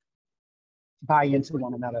buy into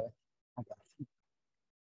one another.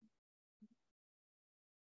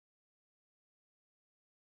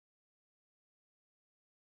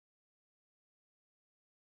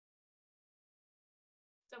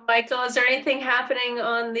 So Michael, is there anything happening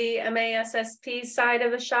on the MASSP side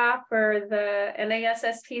of the shop or the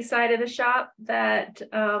NASSP side of the shop that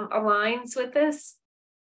aligns with this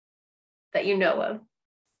that you know of?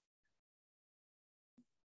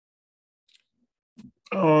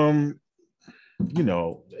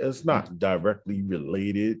 It's not directly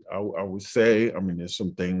related, I would say. I mean, there's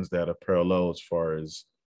some things that are parallel as far as,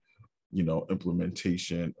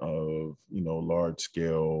 implementation of, large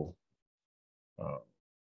scale,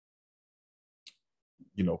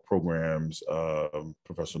 programs,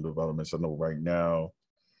 professional developments. I know right now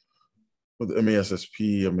with the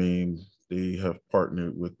MASSP, I mean, they have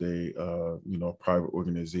partnered with a, private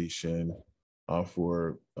organization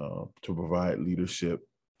to provide leadership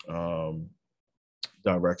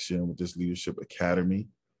direction with this leadership academy.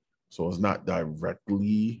 So it's not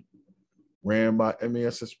directly ran by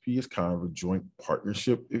MASSP. It's kind of a joint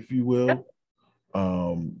partnership, if you will.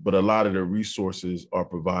 But a lot of the resources are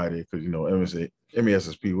provided because,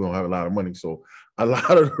 MASSP, we don't have a lot of money. So a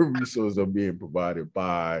lot of the resources are being provided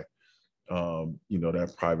by,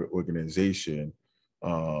 that private organization.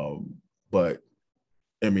 But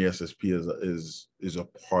MASSP is a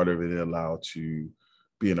part of it, allowed to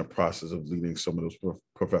be in a process of leading some of those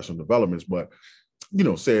professional developments. But,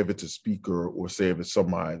 say if it's a speaker or say if it's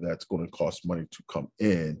somebody that's going to cost money to come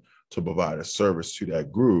in to provide a service to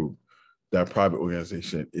that group, that private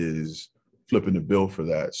organization is flipping the bill for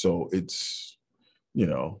that. So it's,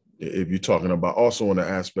 if you're talking about also on the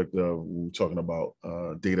aspect of, we're talking about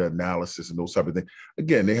data analysis and those type of things,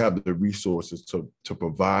 again, they have the resources to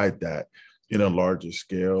provide that in a larger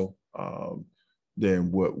scale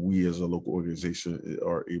than what we as a local organization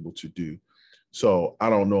are able to do. So I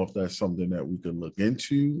don't know if that's something that we can look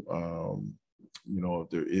into. If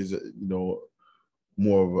there is,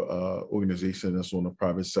 more of a organization that's on the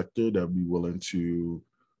private sector that would be willing to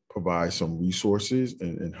provide some resources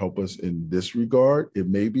and help us in this regard. It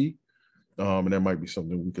may be, and that might be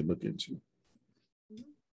something we could look into.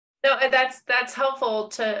 No, and that's helpful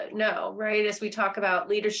to know, right? As we talk about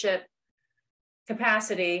leadership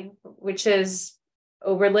capacity, which is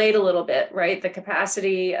overlaid a little bit, right? The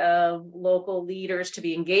capacity of local leaders to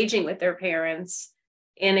be engaging with their parents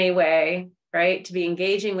in a way, right? To be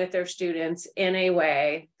engaging with their students in a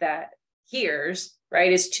way that hears,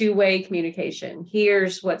 right? Is two-way communication,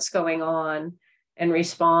 hears what's going on and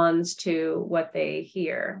responds to what they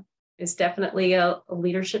hear, is definitely a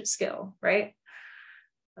leadership skill, right?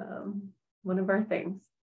 One of our things.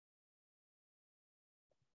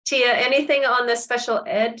 Tia, anything on the special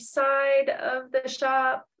ed side of the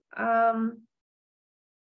shop,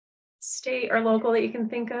 state or local that you can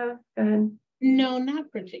think of? Go ahead. No,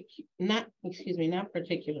 not particularly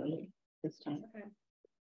this time.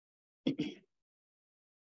 Okay.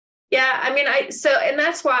 Yeah, I mean, and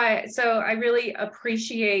that's why, I really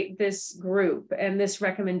appreciate this group and this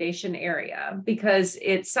recommendation area, because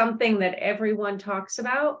it's something that everyone talks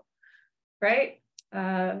about, right?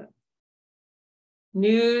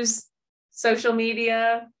 News, social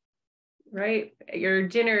media, right? Your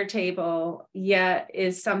dinner table, yet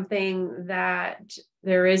is something that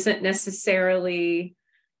there isn't necessarily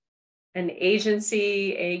an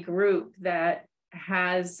agency, a group that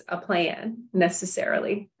has a plan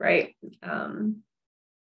necessarily, right?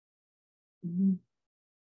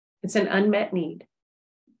 It's an unmet need.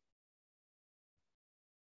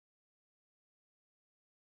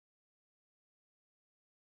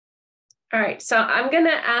 All right, so I'm going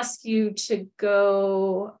to ask you to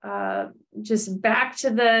go just back to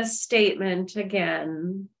the statement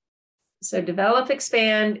again. So develop,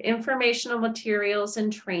 expand informational materials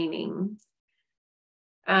and training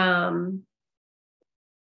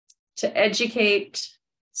to educate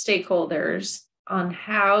stakeholders on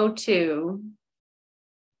how to,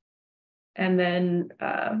 and then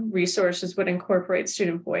resources would incorporate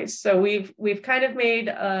student voice. So we've kind of made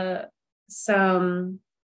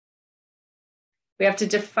we have to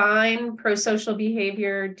define pro-social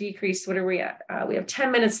behavior, decrease, what are we at? We have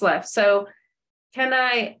 10 minutes left. So can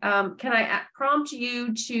I prompt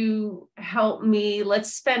you to help me?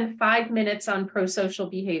 Let's spend 5 minutes on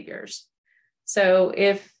pro-social behaviors. So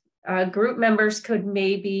if group members could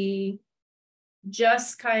maybe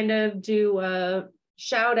just kind of do a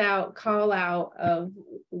shout out, call out of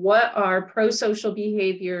what are pro-social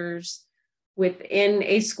behaviors within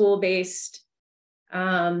a school-based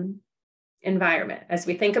environment. As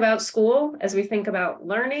we think about school, as we think about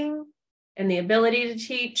learning and the ability to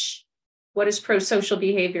teach, what does pro-social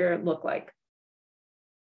behavior look like?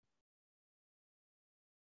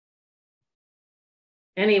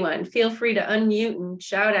 Anyone, feel free to unmute and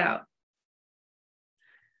shout out.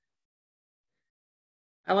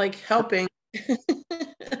 I like helping.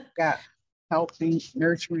 Got helping,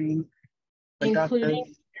 nurturing,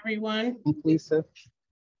 including everyone. Inclusive.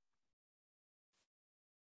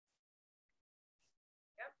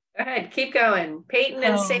 Go ahead, keep going. Peyton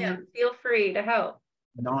and Sam, feel free to help.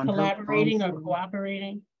 Collaborating or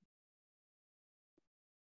cooperating.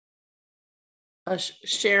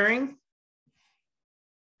 Sharing.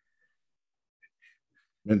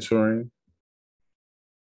 Mentoring.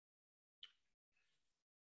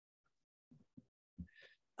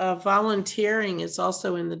 Volunteering is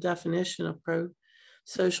also in the definition of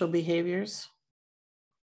pro-social behaviors.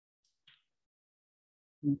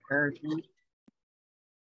 Encouragement.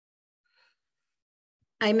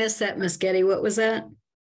 I missed that, Miss Getty. What was that?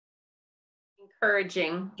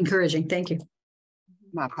 Encouraging. Encouraging. Thank you.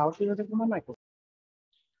 My apologies for my microphone.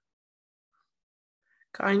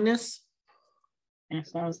 Kindness.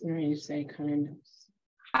 Yes, I was going to say kindness.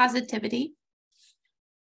 Positivity.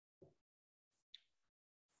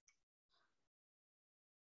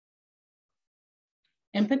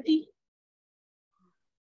 Empathy.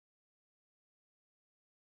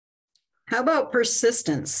 How about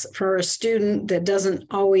persistence for a student that doesn't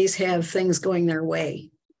always have things going their way?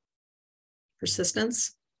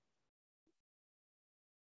 Persistence.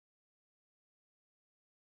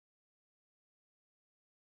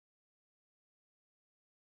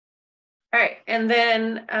 All right, and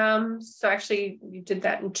then, so actually you did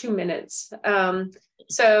that in 2 minutes.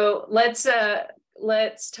 So let's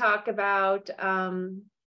talk about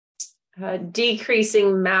decreasing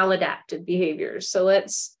maladaptive behaviors. So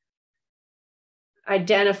let's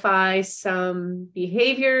identify some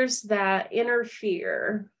behaviors that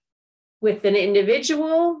interfere with an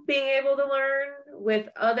individual being able to learn, with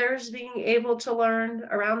others being able to learn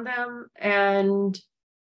around them, and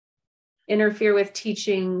interfere with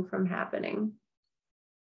teaching from happening?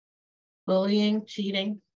 Bullying,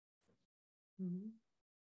 cheating.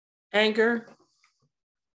 Anger.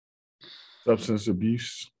 Substance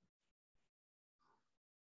abuse.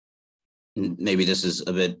 Maybe this is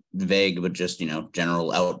a bit vague, but just,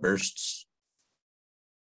 general outbursts.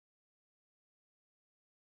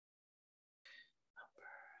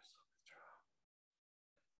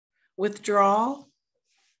 Withdrawal.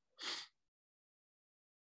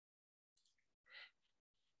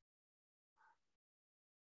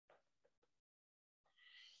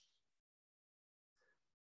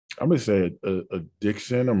 I'm gonna say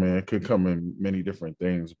addiction. I mean, it could come in many different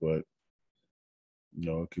things, but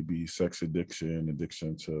it could be sex addiction,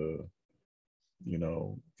 addiction to,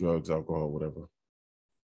 drugs, alcohol, whatever.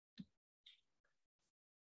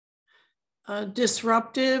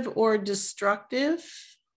 Disruptive or destructive.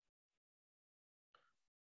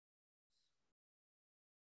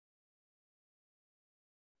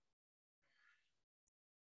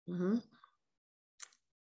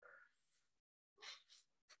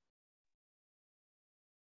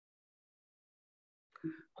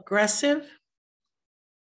 Aggressive.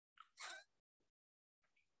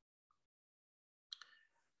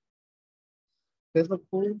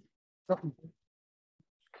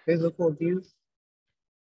 Physical abuse.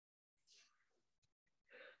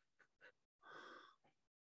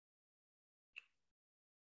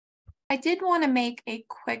 I did want to make a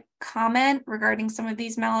quick comment regarding some of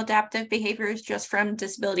these maladaptive behaviors, just from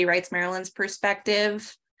Disability Rights Maryland's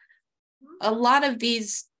perspective. A lot of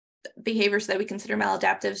these behaviors that we consider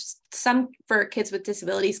maladaptive, some for kids with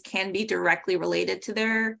disabilities, can be directly related to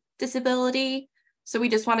their disability. So we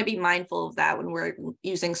just want to be mindful of that when we're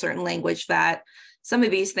using certain language, that some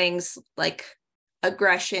of these things like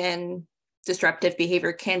aggression, disruptive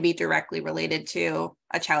behavior can be directly related to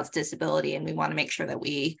a child's disability. And we want to make sure that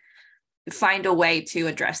we find a way to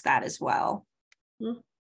address that as well. But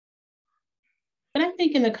I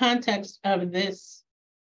think in the context of this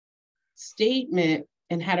statement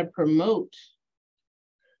and how to promote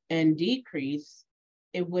and decrease,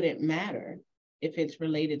 it wouldn't matter if it's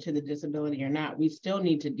related to the disability or not. We still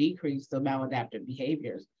need to decrease the maladaptive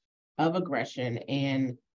behaviors of aggression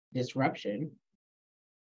and disruption.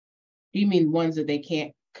 Do you mean ones that they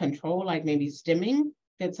can't control, like maybe stimming,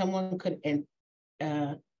 that someone could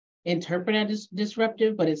interpret as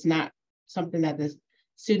disruptive, but it's not something that the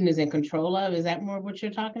student is in control of? Is that more what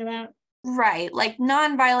you're talking about? Right, like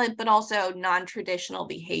nonviolent, but also non-traditional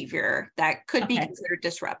behavior that could be considered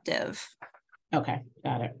disruptive. Okay,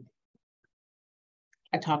 got it.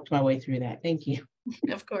 I talked my way through that. Thank you.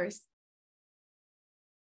 Of course.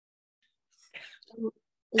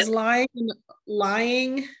 Is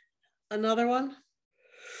lying another one?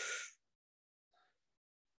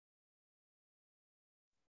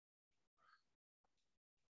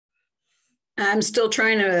 I'm still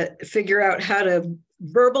trying to figure out how to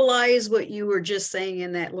verbalize what you were just saying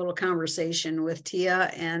in that little conversation with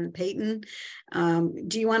Tia and Peyton.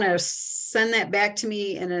 Do you want to send that back to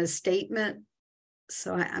me in a statement?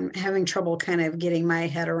 So I'm having trouble kind of getting my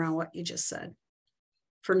head around what you just said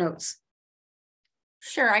for notes.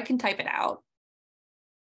 Sure, I can type it out.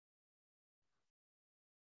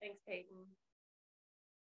 Thanks, Peyton.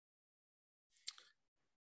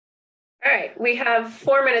 All right, we have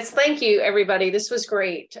 4 minutes. Thank you, everybody. This was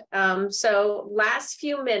great. So last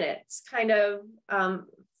few minutes, kind of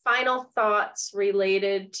final thoughts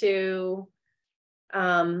related to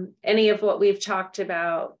any of what we've talked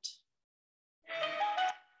about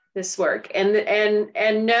this work.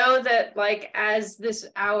 And know that, like, as this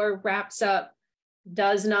hour wraps up,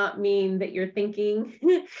 does not mean that your thinking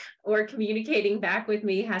or communicating back with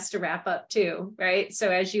me has to wrap up too, right?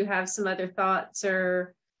 So as you have some other thoughts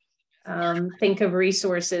or think of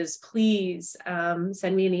resources, please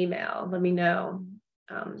send me an email. Let me know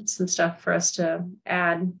some stuff for us to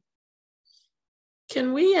add.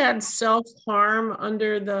 Can we add self-harm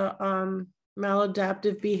under the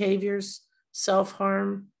maladaptive behaviors?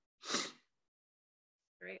 Self-harm.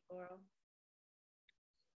 Great, Laurel.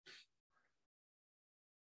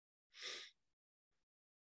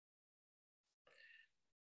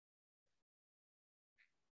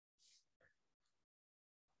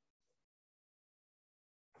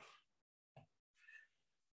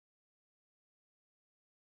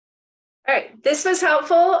 All right, this was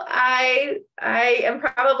helpful. I am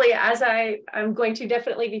probably, as I'm going to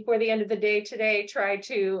definitely before the end of the day today, try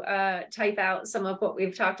to type out some of what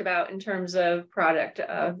we've talked about in terms of product,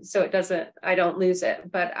 so I don't lose it.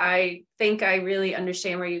 But I think I really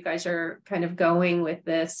understand where you guys are kind of going with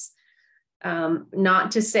this.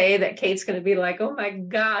 Not to say that Kate's going to be like, oh my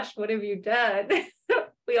gosh, what have you done?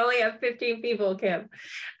 We only have 15 people, Kim.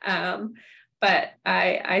 But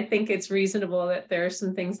I think it's reasonable that there are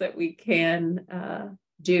some things that we can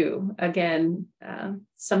do. Again,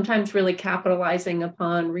 sometimes really capitalizing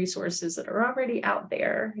upon resources that are already out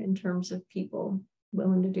there in terms of people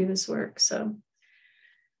willing to do this work. So,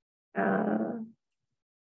 all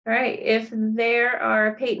right, if there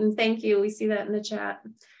are, Peyton, thank you. We see that in the chat.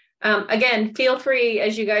 Again, feel free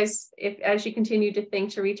as you guys, as you continue to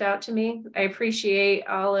think, to reach out to me. I appreciate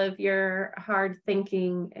all of your hard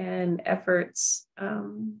thinking and efforts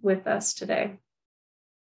with us today.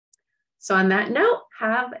 So on that note,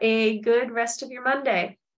 have a good rest of your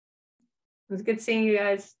Monday. It was good seeing you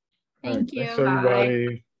guys. Thank you. Thanks, everybody.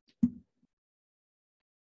 Bye.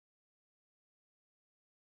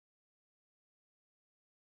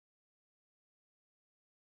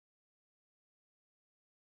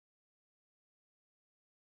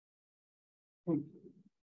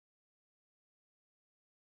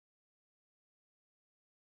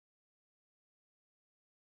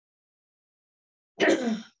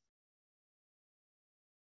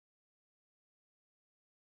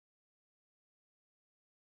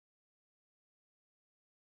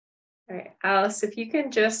 All right, Alice, if you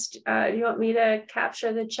can just, do you want me to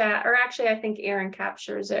capture the chat? Or actually, I think Aaron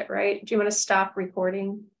captures it, right? Do you want to stop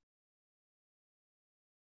recording?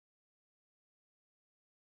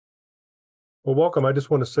 Well, welcome. I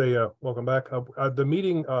just want to say welcome back. The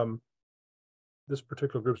meeting, this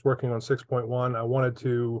particular group's working on 6.1. I wanted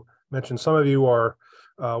to mention some of you are,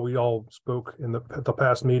 we all spoke in the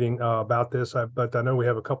past meeting about this, but I know we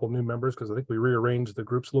have a couple new members because I think we rearranged the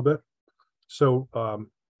groups a little bit. So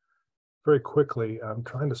very quickly, I'm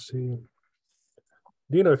trying to see.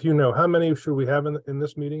 Dina, if you know, how many should we have in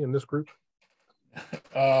this meeting, in this group?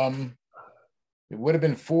 It would have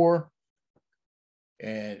been 4.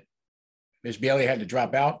 And Ms. Bailey had to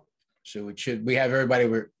drop out. So we have everybody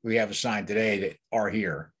we have assigned today that are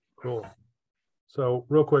here. Cool. So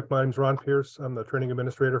real quick, my name's Ron Pierce. I'm the training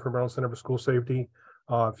administrator for Maryland Center for School Safety.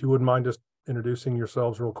 If you wouldn't mind just introducing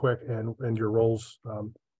yourselves real quick and your roles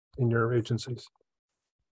in your agencies.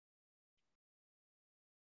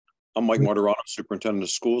 I'm Mike Martirano, Superintendent of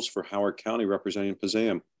Schools for Howard County, representing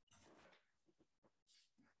PASAM.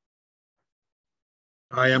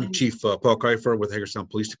 I am Chief Paul Kiefer with Hagerstown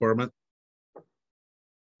Police Department.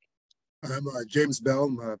 I'm James Bell.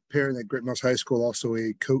 I'm a parent at Great Mills High School, also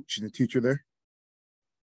a coach and a teacher there.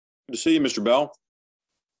 Good to see you, Mr. Bell.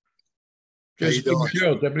 Just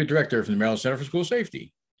Joe, Deputy Director from the Maryland Center for School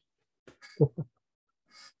Safety.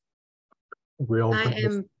 I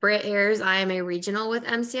am Britt Ayers. I am a regional with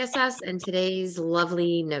MCSS and today's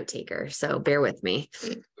lovely note taker. So bear with me.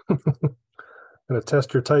 Gonna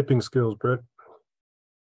test your typing skills, Britt.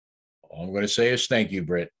 All I'm going to say is thank you,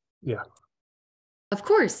 Britt. Yeah. Of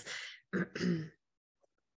course.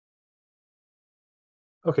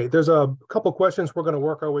 Okay, there's a couple questions we're going to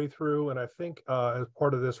work our way through, and I think as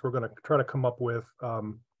part of this, we're going to try to come up with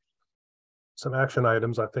some action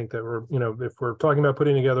items. I think that we're, if we're talking about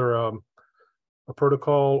putting together a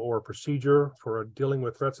protocol or a procedure for dealing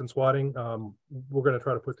with threats and swatting, we're going to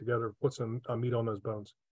try to put some meat on those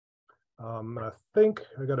bones. I think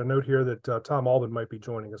I got a note here that Tom Albin might be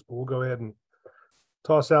joining us, but we'll go ahead and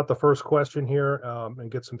toss out the first question here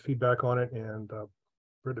and get some feedback on it. And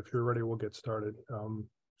Britt, if you're ready, we'll get started.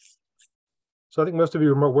 So I think most of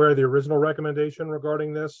you are aware of the original recommendation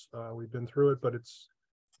regarding this. We've been through it, but just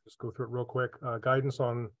go through it real quick. Guidance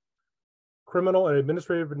on criminal and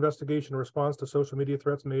administrative investigation response to social media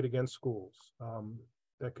threats made against schools.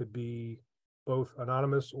 That could be both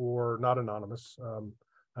anonymous or not anonymous.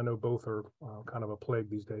 I know both are kind of a plague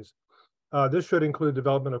these days. This should include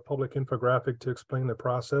development of public infographic to explain the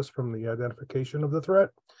process from the identification of the threat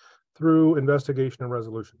through investigation and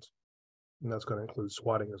resolutions. And that's going to include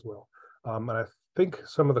swatting as well. And I think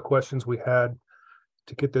some of the questions we had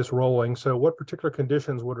to get this rolling. So what particular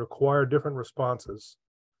conditions would require different responses?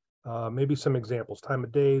 Maybe some examples: time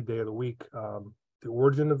of day, day of the week, the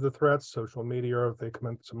origin of the threats, social media, or if they come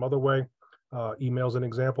in some other way, email's an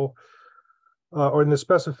example, or in the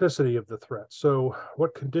specificity of the threat. So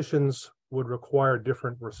what conditions would require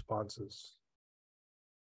different responses?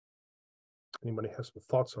 Anybody has some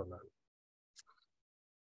thoughts on that?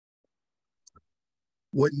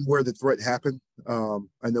 When and where the threat happened.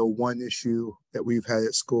 I know one issue that we've had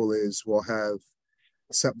at school is we'll have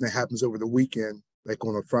something that happens over the weekend, like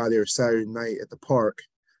on a Friday or Saturday night at the park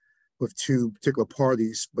with 2 particular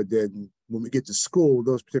parties. But then when we get to school,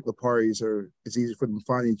 those particular parties it's easy for them to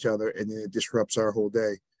find each other, and then it disrupts our whole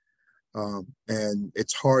day. And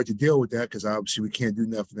it's hard to deal with that because obviously we can't do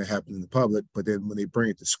nothing that happened in the public. But then when they bring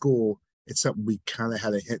it to school, it's something we kind of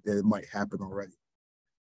had a hint that it might happen already.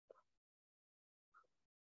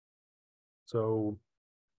 So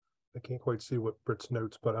I can't quite see what Britt's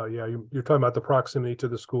notes, but yeah, you're talking about the proximity to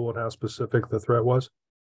the school and how specific the threat was?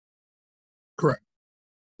 Correct.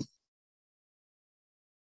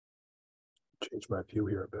 Change my view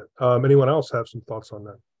here a bit. Anyone else have some thoughts on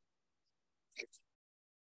that?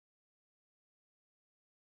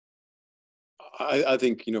 I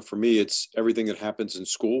think, for me, it's everything that happens in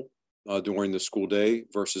school during the school day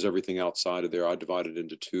versus everything outside of there. I divide it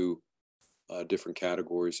into two different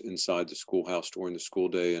categories: inside the schoolhouse during the school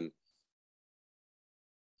day and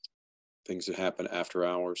things that happen after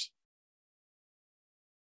hours.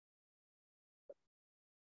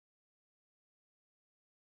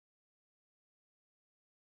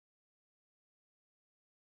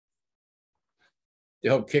 To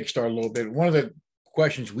help kickstart a little bit, one of the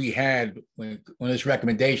questions we had when this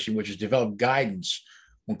recommendation, which is develop guidance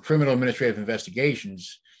on criminal administrative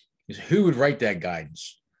investigations, is who would write that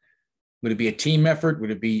guidance? Would it be a team effort? Would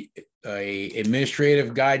it be a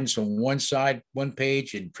administrative guidance on one side, one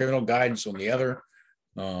page, and criminal guidance on the other?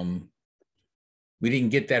 We didn't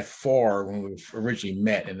get that far when we originally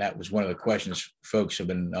met, and that was one of the questions folks have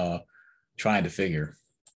been trying to figure.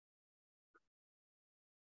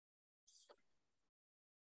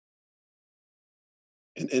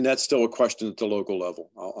 And that's still a question at the local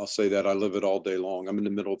level. I'll say that. I live it all day long. I'm in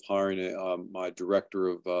the middle of hiring my director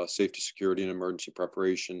of safety, security, and emergency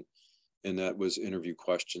preparation. And that was interview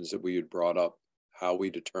questions that we had brought up, how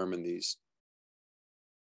we determine these.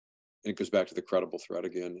 And it goes back to the credible threat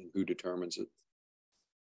again, and who determines it.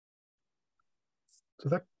 So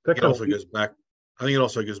that it also goes back. I think it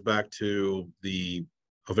also goes back to the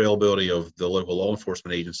availability of the local law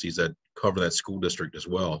enforcement agencies that cover that school district as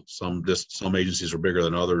well. Some agencies are bigger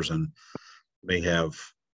than others and may have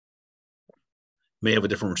a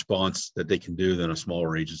different response that they can do than a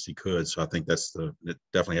smaller agency could. So I think it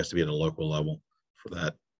definitely has to be at a local level for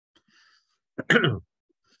that.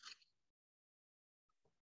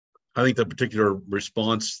 I think the particular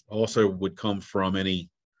response also would come from any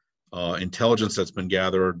intelligence that's been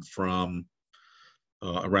gathered from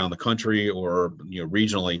around the country or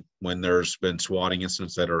regionally when there's been swatting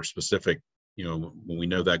incidents that are specific. When we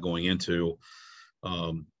know that going into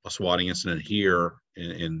a swatting incident here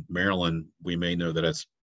in Maryland, we may know that it's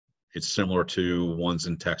similar to ones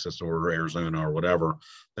in Texas or Arizona or whatever.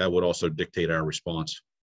 That would also dictate our response,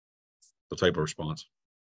 the type of response.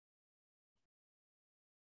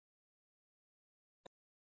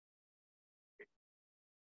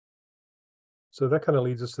 So that kind of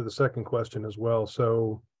leads us to the second question as well.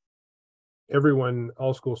 So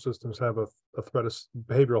all school systems have a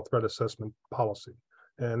behavioral threat assessment policy,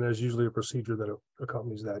 and there's usually a procedure that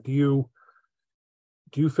accompanies that. Do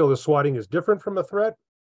you feel the swatting is different from a threat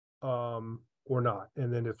or not?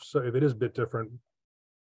 And then if it is a bit different,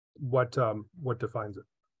 what defines it?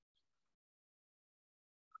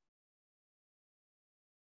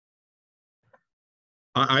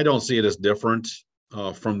 I don't see it as different.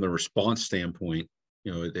 From the response standpoint,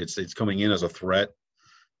 it's coming in as a threat,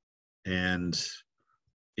 and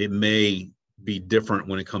it may be different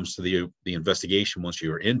when it comes to the investigation once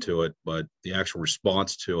you're into it, but the actual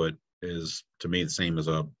response to it is, to me, the same as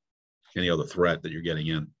any other threat that you're getting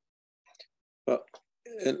in.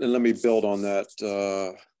 And let me build on that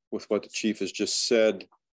with what the chief has just said.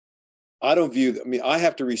 I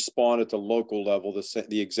have to respond at the local level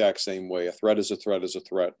the exact same way. A threat is a threat is a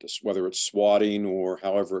threat, whether it's swatting or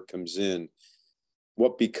however it comes in.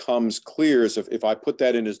 What becomes clear is if I put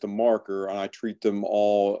that in as the marker and I treat them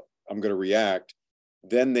all, I'm going to react,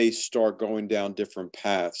 then they start going down different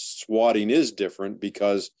paths. Swatting is different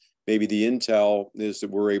because maybe the intel is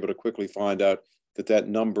that we're able to quickly find out that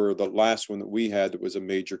number, the last one that we had that was a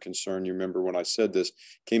major concern, you remember when I said this,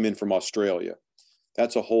 came in from Australia.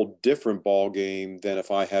 That's a whole different ball game than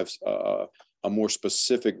if I have a more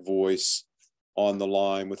specific voice on the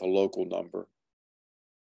line with a local number.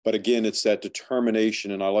 But again, it's that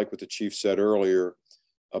determination, and I like what the chief said earlier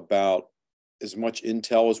about as much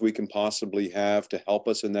intel as we can possibly have to help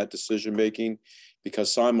us in that decision making,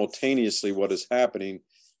 because simultaneously what is happening,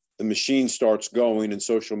 the machine starts going and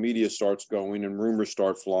social media starts going and rumors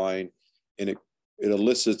start flying, and it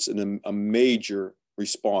elicits a major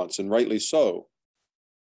response, and rightly so.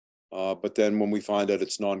 But then when we find that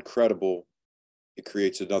it's non-credible, it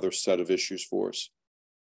creates another set of issues for us.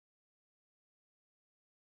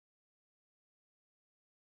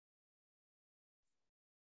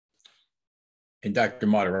 And Dr.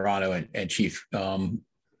 Martirano and Chief,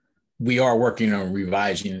 we are working on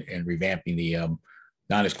revising and revamping the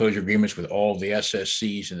non-disclosure agreements with all the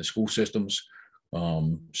SSCs and the school systems,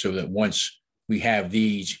 so that once we have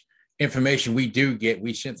these information we do get,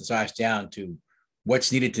 we synthesize down to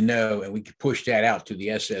what's needed to know, and we can push that out to the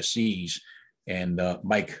SSCs, and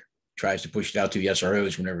Mike tries to push it out to the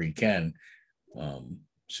SROs whenever he can.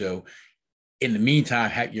 So in the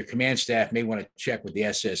meantime, your command staff may want to check with the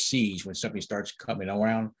SSCs when something starts coming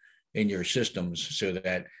around in your systems, so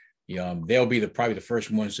that they'll be probably the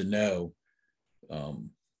first ones to know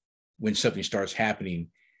when something starts happening,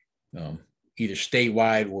 either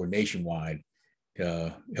statewide or nationwide,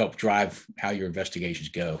 to help drive how your investigations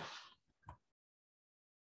go.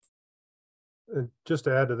 Just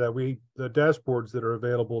to add to that, the dashboards that are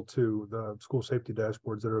available to the school safety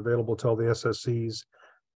dashboards that are available to all the SSCs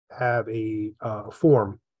have a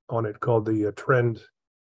form on it called the trend.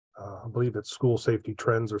 I believe it's school safety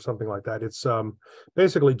trends or something like that. It's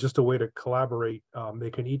basically just a way to collaborate.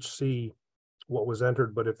 They can each see what was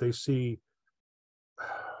entered, but if they see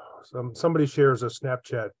somebody shares a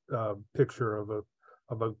Snapchat picture of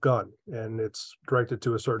a gun and it's directed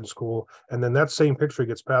to a certain school, and then that same picture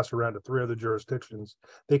gets passed around to 3 other jurisdictions,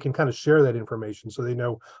 they can kind of share that information so they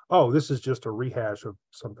know, oh, this is just a rehash of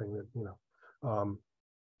something that,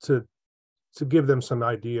 to give them some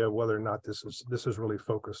idea whether or not this is really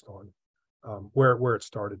focused on where it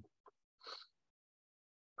started.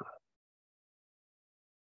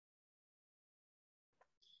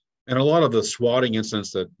 And a lot of the swatting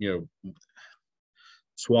incidents that,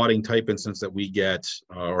 swatting type incidents that we get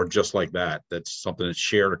are just like that. That's something that's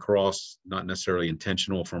shared across, not necessarily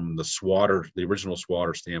intentional from the original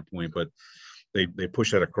swatter standpoint, but they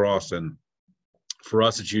push that across. And for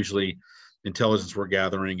us, it's usually intelligence we're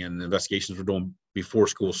gathering and investigations we're doing before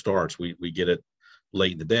school starts. We get it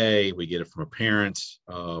late in the day, we get it from a parent,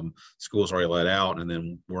 school's already let out, and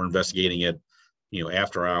then we're investigating it,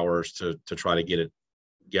 after hours to try to get it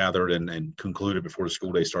gathered and concluded before the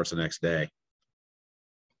school day starts the next day.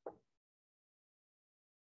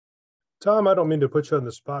 Tom, I don't mean to put you on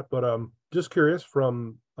the spot, but just curious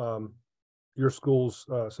from your school's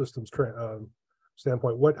systems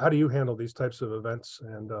standpoint, how do you handle these types of events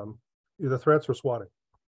and either threats or swatting?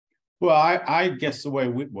 Well, I guess the way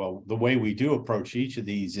we do approach each of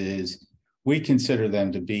these is we consider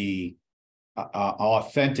them to be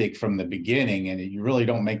authentic from the beginning, and you really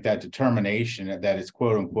don't make that determination that it's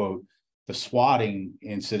quote unquote the swatting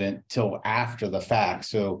incident till after the fact.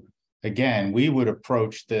 So again, we would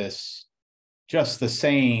approach this just the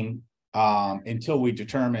same until we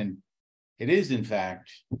determine it is in fact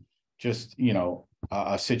just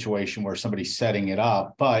a situation where somebody's setting it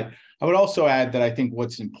up. But I would also add that I think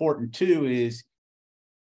what's important too is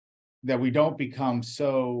that we don't become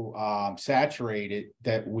so saturated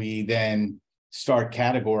that we then start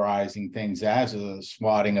categorizing things as a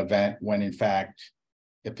swatting event when in fact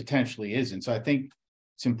it potentially isn't. So I think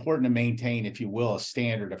it's important to maintain, if you will, a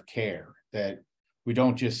standard of care, that we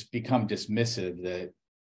don't just become dismissive that,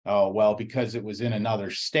 oh, well, because it was in another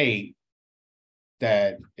state,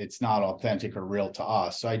 that it's not authentic or real to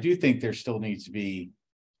us. So I do think there still needs to be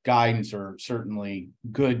guidance, or certainly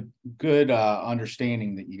good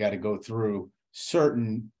understanding that you got to go through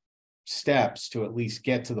certain steps to at least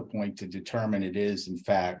get to the point to determine it is in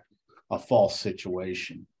fact a false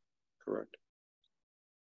situation. Correct.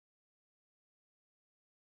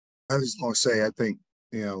 I was just going to say, I think,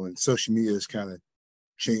 and social media has kind of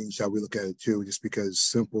changed how we look at it too, just because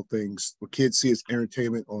simple things, what kids see as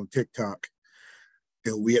entertainment on TikTok,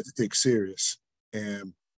 we have to take serious.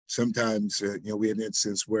 And sometimes, we had an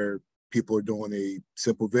instance where people are doing a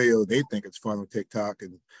simple video, they think it's fun on TikTok,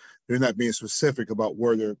 and they're not being specific about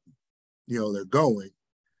where they're going.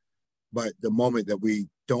 But the moment that we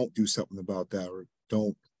don't do something about that or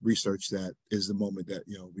don't research that is the moment that,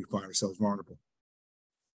 we find ourselves vulnerable.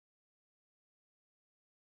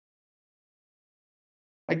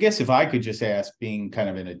 I guess if I could just ask, being kind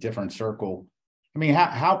of in a different circle, I mean,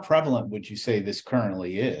 how prevalent would you say this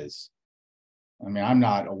currently is? I mean, I'm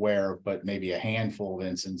not aware of, but maybe a handful of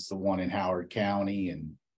instances, the one in Howard County.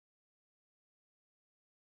 And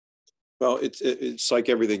well, it's like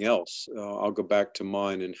everything else. I'll go back to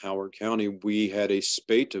mine in Howard County. We had a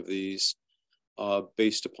spate of these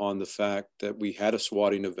based upon the fact that we had a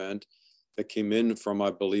swatting event that came in from,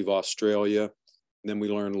 I believe, Australia. And then we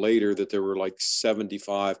learned later that there were like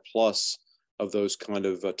 75 plus of those kind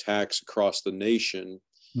of attacks across the nation.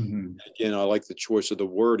 Mm-hmm. Again, I like the choice of the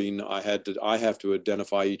wording. I have to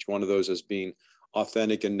identify each one of those as being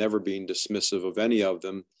authentic and never being dismissive of any of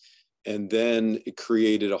them. And then it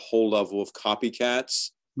created a whole level of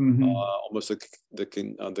copycats. Mm-hmm. Almost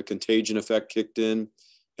the contagion effect kicked in,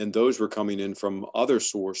 and those were coming in from other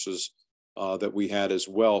sources that we had as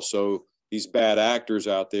well. So these bad actors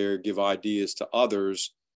out there give ideas to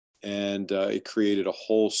others, and it created a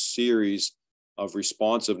whole series of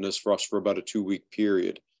responsiveness for us for about a 2-week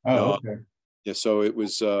period. Oh, okay. Yeah, so it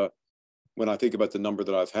was, when I think about the number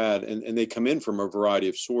that I've had, and they come in from a variety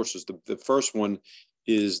of sources. The first one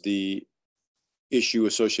is the issue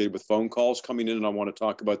associated with phone calls coming in, and I want to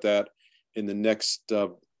talk about that in the next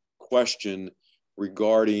question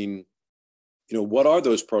regarding, what are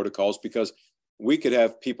those protocols? Because we could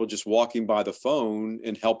have people just walking by the phone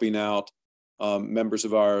and helping out members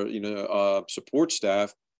of our, support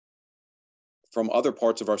staff from other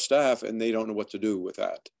parts of our staff, and they don't know what to do with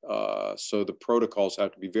that. So the protocols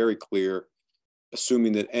have to be very clear,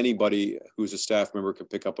 assuming that anybody who's a staff member can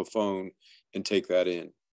pick up a phone and take that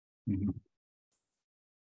in. Mm-hmm.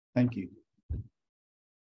 Thank you.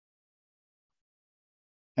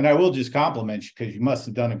 And I will just compliment you, because you must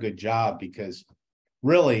have done a good job, because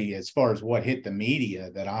really, as far as what hit the media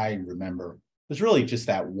that I remember, was really just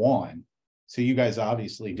that one. So you guys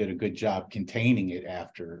obviously did a good job containing it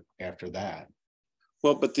after that.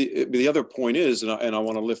 Well, but the other point is, and I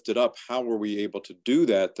want to lift it up, how were we able to do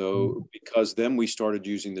that, though? Because then we started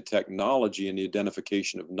using the technology and the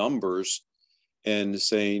identification of numbers, and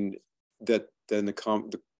saying that then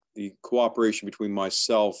the cooperation between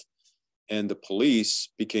myself and the police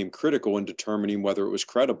became critical in determining whether it was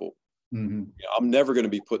credible. Mm-hmm. I'm never going to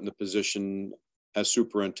be put in the position as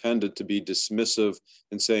superintendent to be dismissive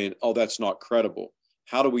and saying, oh, that's not credible.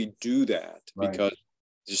 How do we do that? Right. Because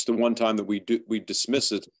just the one time that we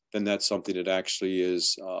dismiss it, then that's something that actually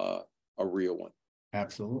is a real one.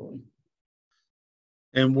 Absolutely.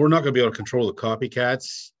 And we're not going to be able to control the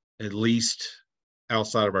copycats, at least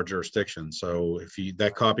outside of our jurisdiction. So if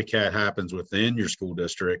that copycat happens within your school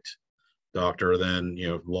district, doctor, then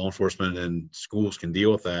law enforcement and schools can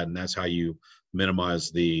deal with that, and that's how you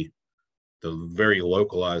minimize the very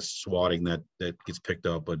localized swatting that gets picked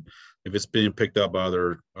up. But if it's being picked up by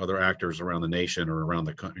other actors around the nation or around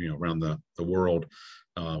the world,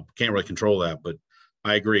 can't really control that. But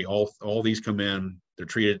I agree, all these come in, they're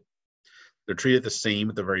treated the same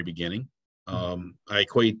at the very beginning. I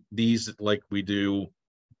equate these like we do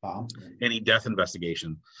any death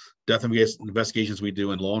investigation. Death investigations we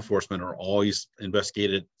do in law enforcement are always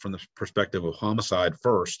investigated from the perspective of homicide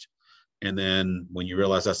first. And then when you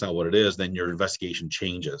realize that's not what it is, then your investigation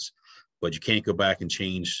changes. But you can't go back and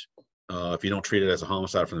change. If you don't treat it as a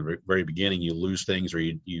homicide from the very beginning, you lose things, or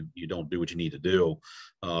you don't do what you need to do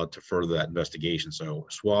to further that investigation. So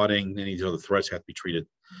swatting, any of these other threats have to be treated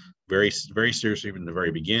very, very seriously from the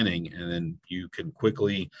very beginning. And then you can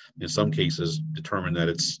quickly, in some cases, determine that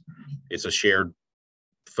it's a shared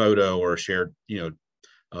photo or a shared,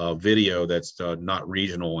 video that's not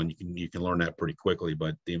regional, and you can learn that pretty quickly.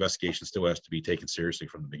 But the investigation still has to be taken seriously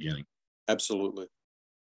from the beginning. Absolutely.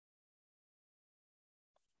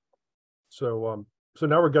 So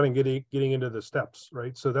now we're getting into the steps,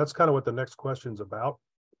 right? So that's kind of what the next question's about,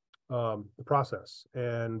 the process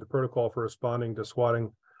and the protocol for responding to swatting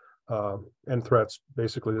and threats.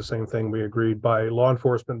 Basically the same thing we agreed by law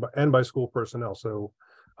enforcement and by school personnel. So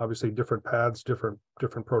obviously different paths, different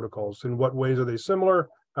protocols. In what ways are they similar?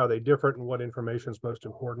 How are they different? And what information is most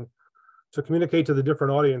important to communicate to the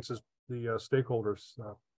different audiences, the stakeholders,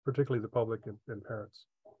 particularly the public and parents?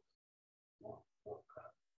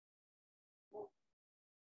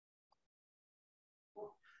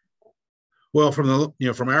 Well,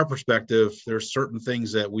 from our perspective, there's certain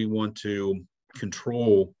things that we want to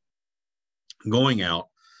control going out.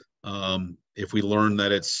 If we learn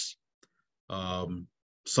that it's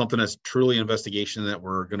something that's truly an investigation that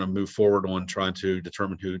we're going to move forward on trying to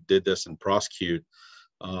determine who did this and prosecute,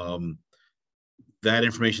 that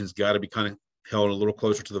information's got to be kind of held a little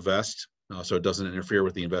closer to the vest, so it doesn't interfere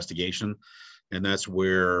with the investigation. And that's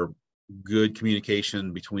where good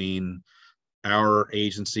communication between our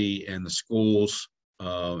agency and the schools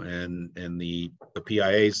and the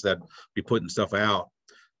PIAs that be putting stuff out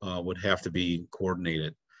would have to be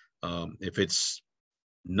coordinated. If it's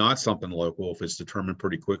not something local, if it's determined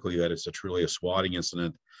pretty quickly that it's truly a swatting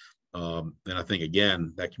incident, then I think,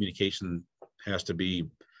 again, that communication has to be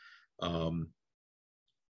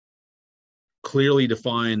clearly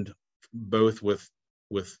defined, both with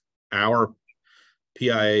our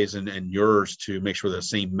PIAs and yours, to make sure the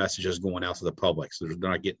same message is going out to the public. So they're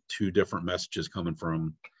not getting two different messages coming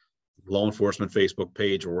from law enforcement Facebook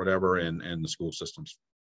page or whatever, and the school systems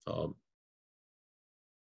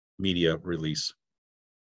media release.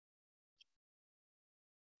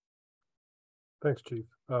 Thanks, Chief.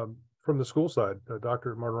 From the school side,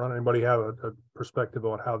 Dr. Martirano, anybody have a perspective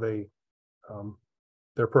on how they,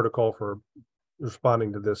 their protocol for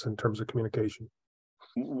responding to this in terms of communication?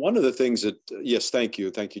 One of the things that, yes, thank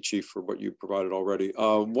you, Chief, for what you provided already.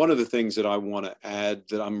 One of the things that I want to add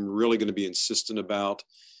that I'm really going to be insistent about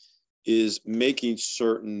is making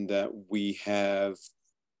certain that we have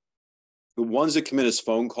the ones that come in as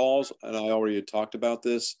phone calls, and I already had talked about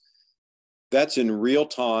this, that's in real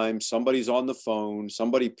time. Somebody's on the phone,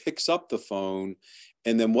 somebody picks up the phone,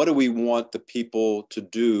 and then what do we want the people to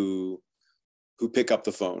do who pick up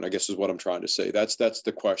the phone, I guess is what I'm trying to say. That's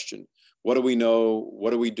the question. What do we know?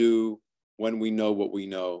 What do we do when we know what we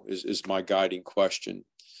know is my guiding question.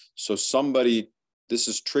 So somebody, this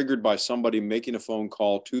is triggered by somebody making a phone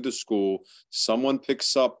call to the school, someone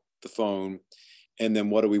picks up the phone, and then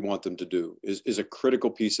what do we want them to do is a critical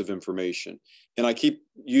piece of information. And I keep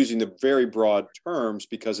using the very broad terms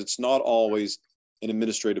because it's not always an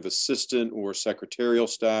administrative assistant or secretarial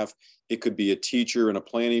staff. It could be a teacher in a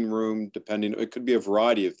planning room, depending, it could be a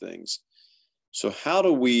variety of things. So how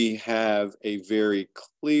do we have a very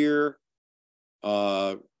clear,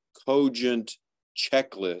 cogent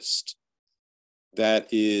checklist that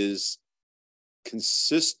is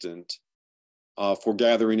consistent for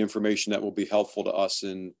gathering information that will be helpful to us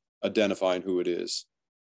in identifying who it is?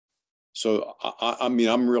 So, I mean,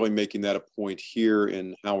 I'm really making that a point here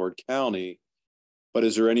in Howard County, but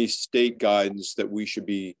is there any state guidance that we should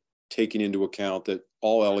be taking into account that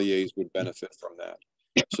all LEAs would benefit from that?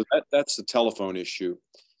 So that's the telephone issue.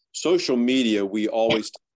 Social media, we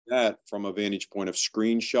always take that from a vantage point of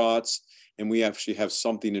screenshots, and we actually have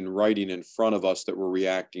something in writing in front of us that we're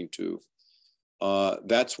reacting to.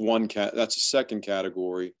 That's that's a second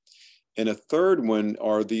category. And a third one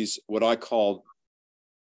are these, what I call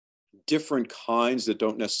different kinds that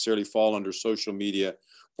don't necessarily fall under social media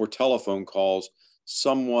or telephone calls.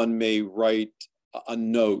 Someone may write a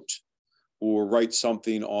note or write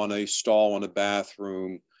something on a stall in a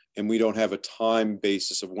bathroom, and we don't have a time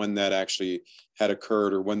basis of when that actually had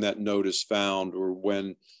occurred or when that note is found or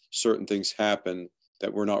when certain things happen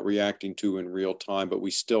that we're not reacting to in real time, but we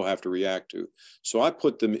still have to react to. So I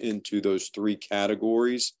put them into those three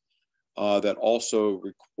categories that also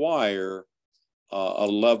require a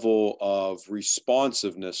level of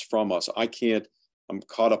responsiveness from us. I'm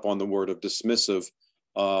caught up on the word of dismissive.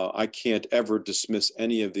 I can't ever dismiss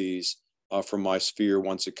any of these from my sphere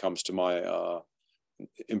once it comes to my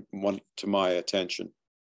attention.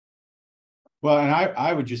 Well, and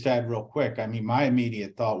I would just add real quick, I mean, my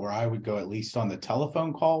immediate thought where I would go, at least on the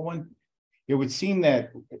telephone call one, it would seem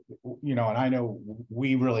that, you know, and I know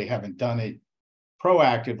we really haven't done it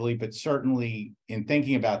proactively, but certainly in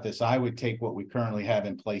thinking about this, I would take what we currently have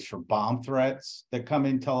in place for bomb threats that come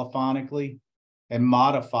in telephonically and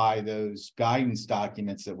modify those guidance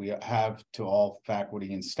documents that we have to all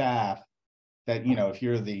faculty and staff that, you know, if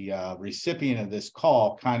you're the recipient of this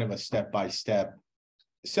call, kind of a step-by-step,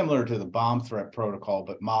 similar to the bomb threat protocol,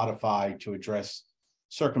 but modified to address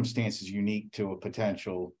circumstances unique to a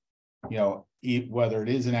potential, you know, whether it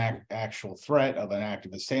is an actual threat of an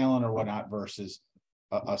active assailant or whatnot versus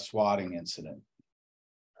a swatting incident.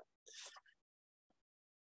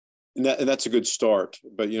 And that's a good start.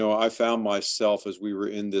 But, you know, I found myself as we were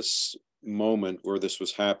in this moment where this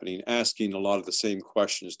was happening, asking a lot of the same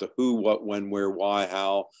questions: the who, what, when, where, why,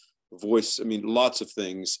 how, voice. I mean, lots of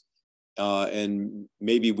things. And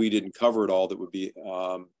maybe we didn't cover it all that would be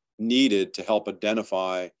needed to help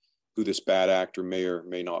identify who this bad actor may or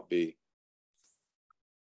may not be.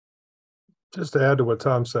 Just to add to what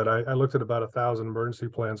Tom said, I looked at about 1,000 emergency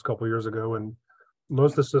plans a couple of years ago, and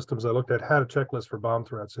most of the systems I looked at had a checklist for bomb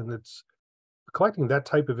threats, and it's collecting that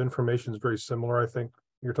type of information is very similar. I think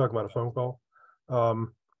you're talking about a phone call.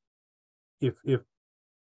 It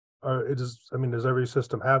is, I mean, does every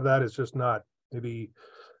system have that? It's just not, maybe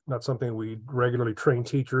not something we regularly train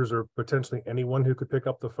teachers or potentially anyone who could pick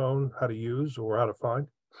up the phone how to use or how to find.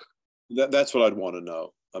 That's what I'd want to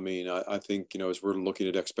know. I mean, I think, you know, as we're looking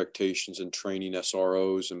at expectations and training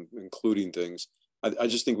SROs and including things, I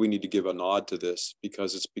just think we need to give a nod to this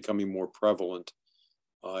because it's becoming more prevalent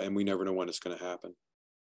and we never know when it's going to happen.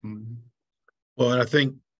 Mm-hmm. Well, and I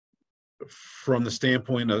think from the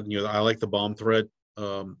standpoint of, you know, I like the bomb threat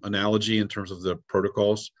analogy in terms of the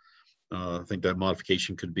protocols. I think that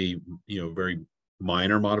modification could be, you know, very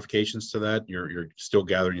minor modifications to that. You're still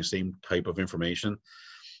gathering the same type of information.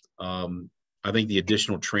 I think the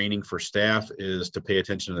additional training for staff is to pay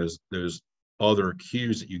attention to those other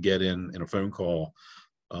cues that you get in a phone call.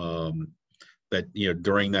 That, you know,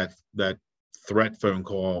 during that threat phone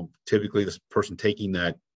call, typically this person taking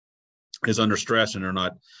that is under stress and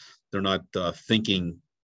they're not thinking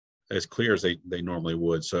as clear as they normally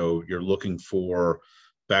would. So you're looking for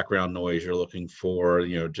background noise. You're looking for,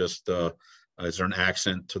 you know, just Is there an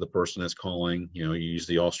accent to the person that's calling? You use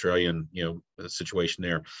the Australian, situation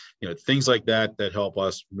there. Things like that that help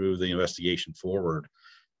us move the investigation forward.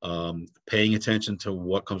 Paying attention to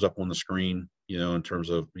what comes up on the screen, in terms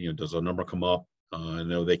of, does a number come up? I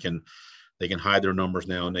know they can hide their numbers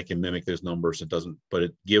now and they can mimic those numbers. But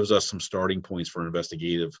it gives us some starting points for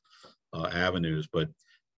investigative avenues. But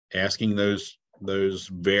asking those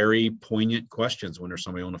very poignant questions when there's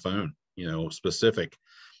somebody on the phone, specific.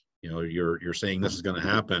 You're saying this is going to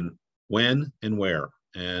happen, when and where,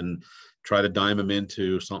 and try to dime them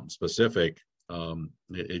into something specific. And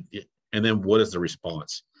then what is the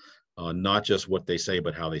response? Not just what they say,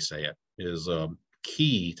 but how they say it is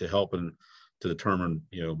key to helping to determine,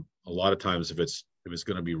 a lot of times if it's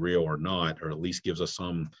going to be real or not, or at least gives us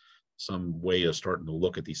some way of starting to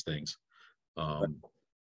look at these things.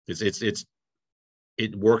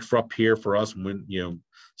 It worked up here for us when,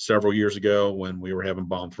 several years ago when we were having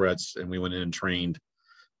bomb threats, and we went in and trained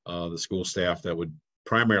the school staff that would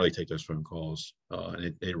primarily take those phone calls.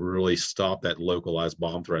 And it really stopped that localized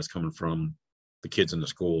bomb threats coming from the kids in the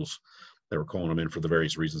schools that were calling them in for the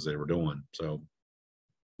various reasons they were doing. So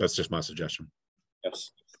that's just my suggestion.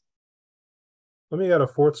 Yes. Let me add a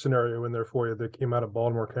fourth scenario in there for you that came out of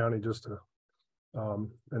Baltimore County just to,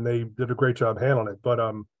 and they did a great job handling it. But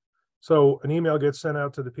so an email gets sent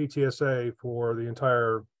out to the PTSA for the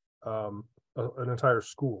entire, an entire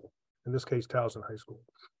school, in this case, Towson High School.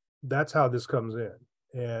 That's how this comes in.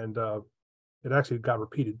 And it actually got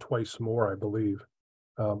repeated twice more, I believe.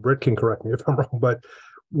 Britt can correct me if I'm wrong, but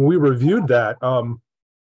when we reviewed that,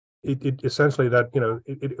 it essentially that,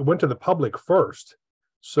 it went to the public first.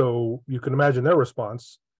 So you can imagine their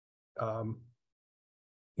response.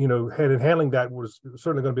 Handling that was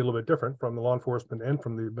certainly going to be a little bit different from the law enforcement and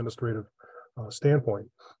from the administrative standpoint.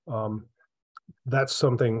 That's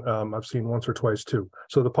something I've seen once or twice too.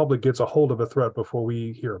 So the public gets a hold of a threat before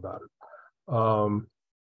we hear about it.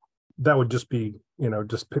 That would just be,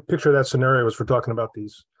 just picture that scenario as we're talking about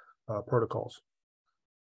these protocols.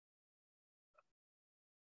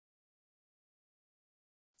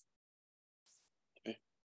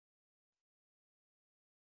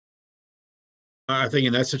 I think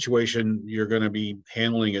in that situation, you're going to be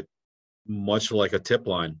handling it much like a tip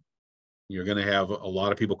line. You're going to have a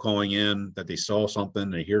lot of people calling in that they saw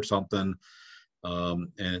something, they hear something,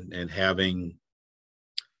 and having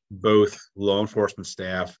both law enforcement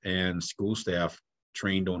staff and school staff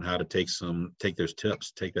trained on how to take those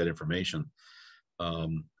tips, take that information.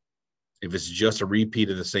 If it's just a repeat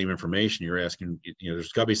of the same information, you're asking,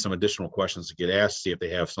 there's got to be some additional questions to get asked, see if they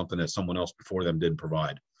have something that someone else before them didn't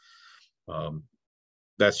provide.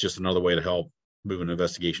 That's just another way to help move an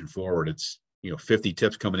investigation forward. It's 50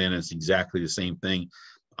 tips coming in and it's exactly the same thing.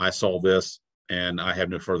 I saw this and I have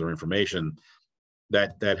no further information.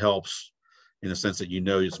 That helps in the sense that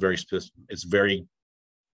it's very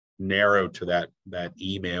narrow to that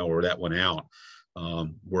email or that went out,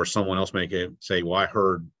 where someone else may say, well, I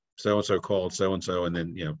heard so-and-so called so-and-so, and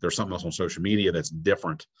then there's something else on social media that's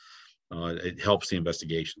different. It helps the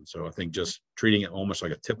investigation. So I think just treating it almost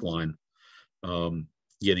like a tip line,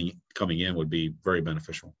 coming in would be very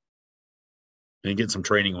beneficial, and get some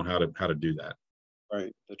training on how to do that.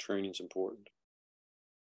 Right, the training's important.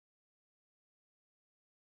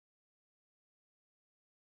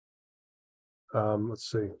 Let's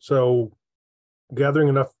see. So gathering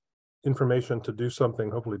enough information to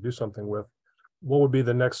hopefully do something with, what would be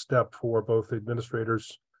the next step for both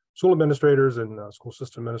administrators, school administrators and school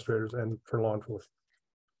system administrators, and for law enforcement?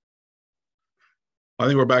 I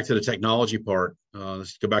think we're back to the technology part.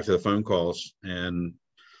 Let's go back to the phone calls and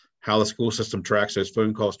how the school system tracks those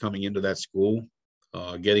phone calls coming into that school.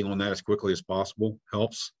 Getting on that as quickly as possible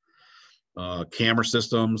helps. Camera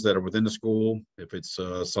systems that are within the school, if it's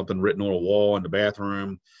something written on a wall in the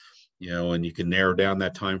bathroom, and you can narrow down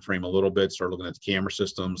that time frame a little bit, start looking at the camera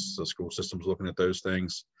systems, the school system's looking at those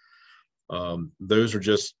things. Those are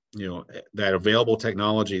just, that available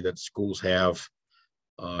technology that schools have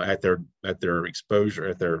at their exposure,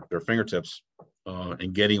 at their fingertips,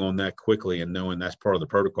 and getting on that quickly and knowing that's part of the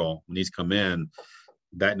protocol. When these come in,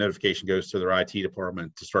 that notification goes to their IT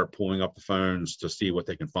department to start pulling up the phones to see what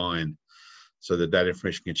they can find, so that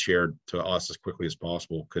information gets shared to us as quickly as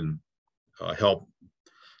possible, can help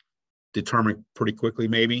determine pretty quickly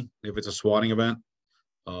maybe if it's a swatting event,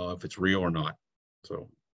 if it's real or not. So.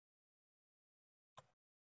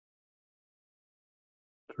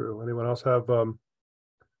 True. Anyone else have,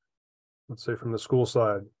 let's say from the school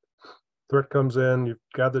side, threat comes in, you've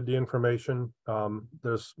gathered the information.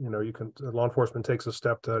 There's, law enforcement takes a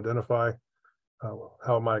step to identify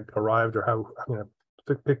how it might arrived, or how,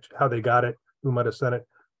 how they got it, who might have sent it.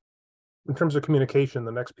 in terms of communication,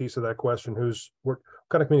 the next piece of that question, what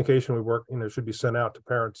kind of communication we work, should be sent out to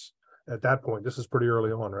parents at that point? This is pretty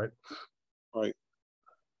early on, right? Right.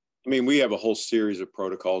 I mean, we have a whole series of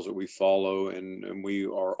protocols that we follow, and we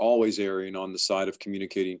are always erring on the side of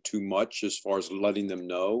communicating too much as far as letting them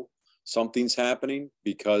know something's happening,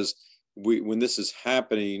 because when this is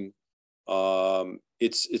happening,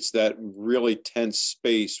 it's that really tense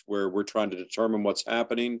space where we're trying to determine what's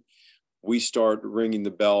happening. We start ringing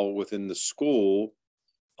the bell within the school,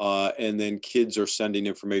 and then kids are sending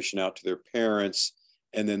information out to their parents,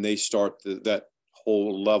 and then they start that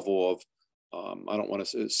whole level of I don't want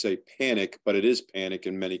to say panic, but it is panic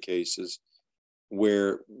in many cases,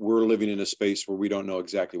 where we're living in a space where we don't know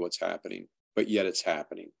exactly what's happening, but yet it's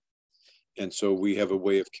happening. And so we have a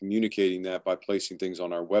way of communicating that by placing things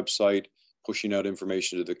on our website, pushing out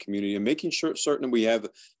information to the community, and making certain we have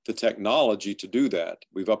the technology to do that.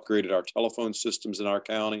 We've upgraded our telephone systems in our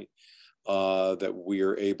county, that we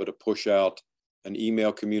are able to push out an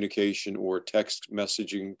email communication or text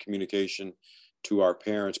messaging communication to our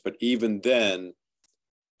parents. But even then,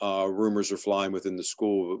 rumors are flying within the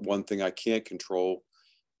school. But one thing I can't control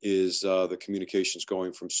is the communications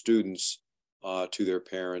going from students to their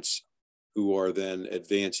parents, who are then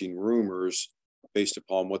advancing rumors based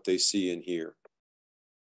upon what they see and hear.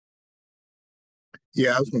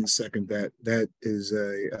 Yeah, I was going to second that. That is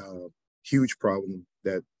a huge problem,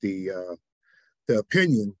 that the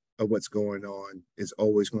opinion of what's going on is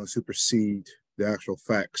always going to supersede the actual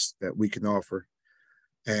facts that we can offer.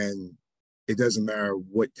 And it doesn't matter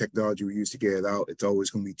what technology we use to get it out, it's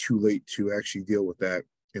always going to be too late to actually deal with that.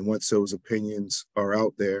 And once those opinions are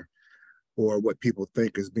out there, or what people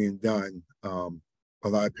think is being done, a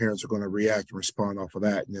lot of parents are going to react and respond off of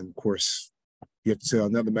that. And then, of course, you have to send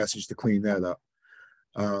another message to clean that up.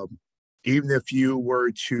 Even if you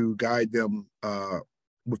were to guide them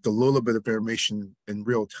with a little bit of information in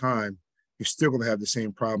real time, you're still going to have the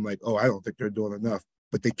same problem. Like, oh, I don't think they're doing enough,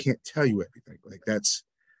 but they can't tell you everything. Like that's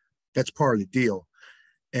part of the deal.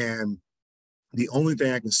 And the only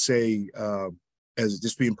thing I can say, as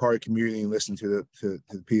just being part of the community and listening to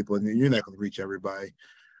the people, and you're not going to reach everybody,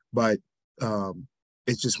 but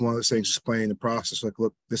it's just one of those things, explaining the process. Like,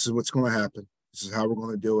 look, this is what's going to happen. This is how we're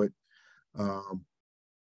going to do it.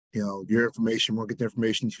 Your information, we'll get the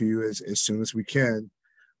information to you as soon as we can,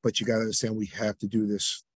 but you got to understand we have to do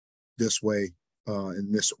this way,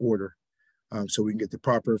 in this order, so we can get the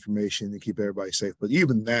proper information and keep everybody safe. But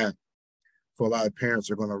even that, for a lot of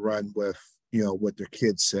parents, are going to run with, what their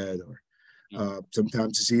kids said, or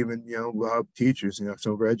sometimes it's even, teachers,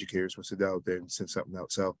 some of our educators will sit out there and send something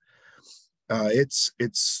out. So it's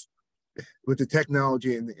with the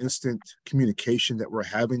technology and the instant communication that we're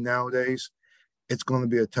having nowadays, it's going to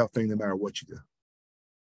be a tough thing no matter what you do.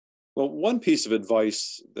 Well, one piece of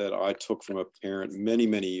advice that I took from a parent many,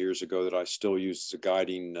 many years ago that I still use as a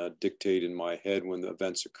guiding dictate in my head when the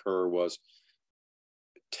events occur was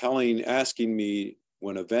asking me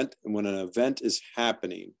when an event is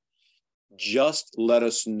happening, just let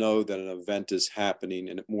us know that an event is happening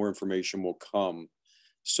and more information will come,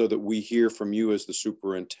 so that we hear from you as the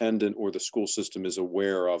superintendent or the school system is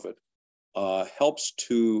aware of it. Helps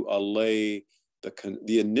to allay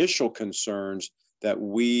the initial concerns that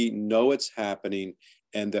we know it's happening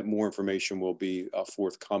and that more information will be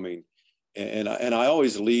forthcoming. And I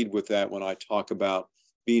always lead with that when I talk about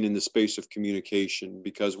being in the space of communication,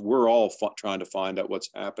 because we're all trying to find out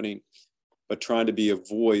what's happening, but trying to be a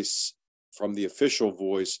voice from the official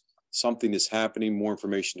voice. Something is happening, more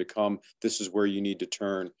information to come, this is where you need to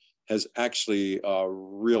turn, has actually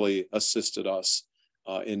really assisted us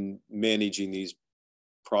in managing these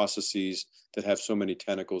processes that have so many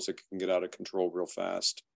tentacles that can get out of control real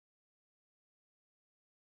fast.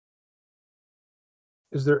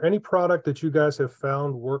 Is there any product that you guys have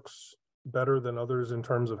found works better than others in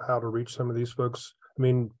terms of how to reach some of these folks? I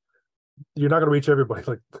mean, you're not going to reach everybody,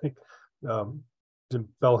 like Jim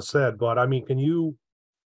Bell said, but I mean,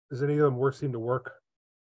 does any of them seem to work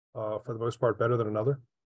for the most part better than another?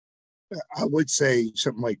 I would say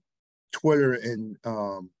something like Twitter and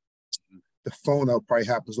the phone out probably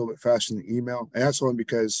happens a little bit faster than email. And that's only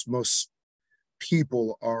because most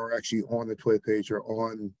people are actually on the Twitter page or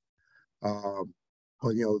on,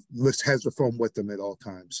 list has their phone with them at all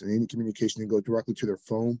times. And any communication can go directly to their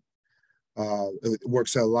phone. It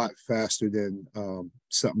works out a lot faster than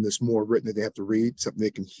something that's more written that they have to read, something they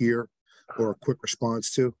can hear or a quick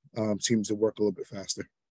response to. Seems to work a little bit faster.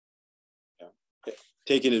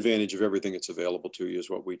 Taking advantage of everything that's available to you is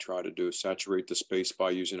what we try to do. Saturate the space by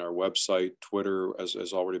using our website, Twitter, as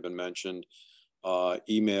already been mentioned,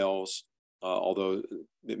 emails, although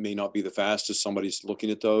it may not be the fastest, somebody's looking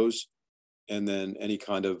at those. and then any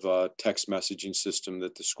kind of text messaging system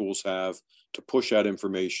that the schools have to push out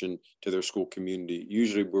information to their school community.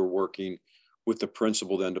 Usually we're working with the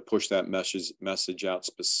principal then to push that message out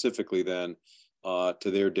specifically then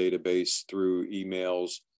to their database through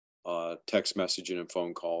emails, text messaging, and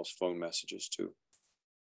phone messages too.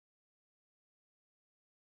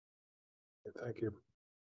 Thank you.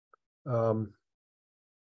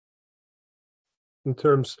 In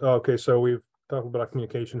terms, okay, so we've talked about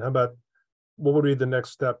communication. How about what would be the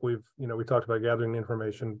next step? We talked about gathering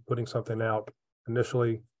information, putting something out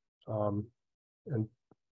initially, and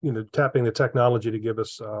tapping the technology to give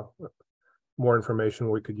us more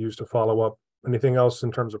information we could use to follow up. Anything else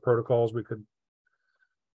in terms of protocols we could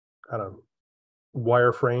kind of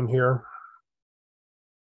wireframe here?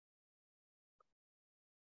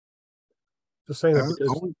 Just saying that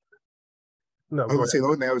because no, I would say the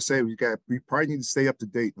only thing I would say we probably need to stay up to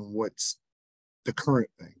date on what's the current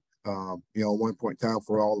thing. One point in time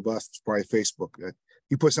for all of us, it's probably Facebook.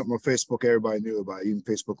 You put something on Facebook, everybody knew about it, even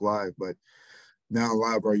Facebook Live. But now a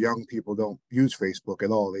lot of our young people don't use Facebook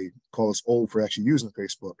at all. They call us old for actually using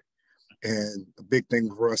Facebook. And a big thing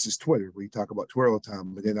for us is Twitter. We talk about Twitter all the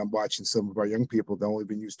time, but then I'm watching some of our young people that only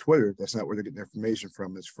been use Twitter. That's not where they're getting their information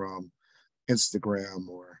from. It's from Instagram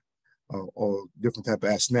or different type of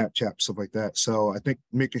Snapchat, stuff like that. So I think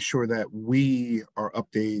making sure that we are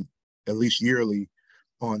updated at least yearly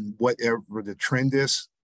on whatever the trend is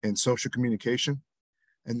in social communication.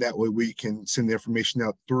 And that way we can send the information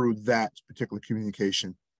out through that particular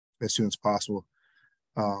communication as soon as possible.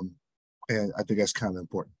 And I think that's kind of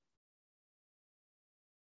important.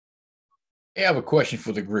 I have a question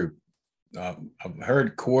for the group. I've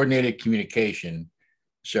heard coordinated communication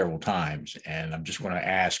several times, and I'm just going to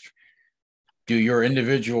ask, do your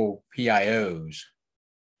individual PIOs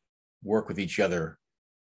work with each other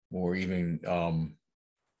or even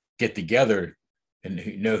get together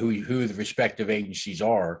and know who the respective agencies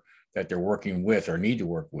are that they're working with or need to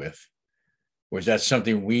work with? Or is that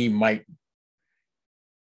something we might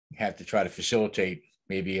have to try to facilitate,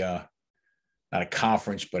 maybe not a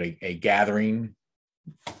conference, but a gathering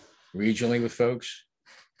regionally with folks?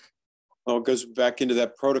 Well, it goes back into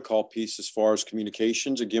that protocol piece as far as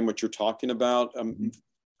communications. Again, what you're talking about,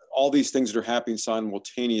 all these things that are happening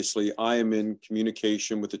simultaneously. I am in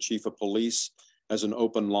communication with the chief of police as an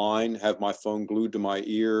open line, have my phone glued to my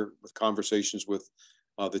ear with conversations with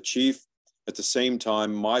the chief. At the same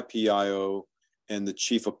time, my PIO and the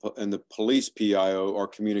chief of and the police PIO are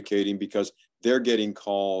communicating because they're getting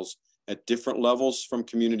calls at different levels from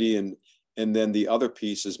community, and then the other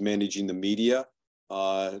piece is managing the media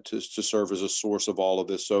to serve as a source of all of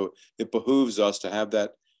this. So it behooves us to have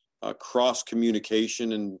that cross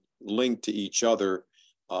communication and link to each other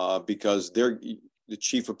because the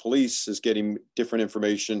chief of police is getting different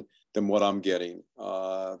information than what I'm getting.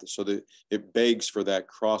 So that it begs for that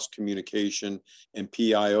cross communication and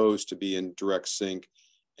PIOs to be in direct sync,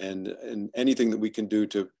 and anything that we can do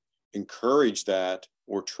to encourage that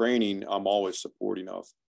or training, I'm always supporting of.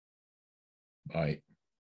 Right.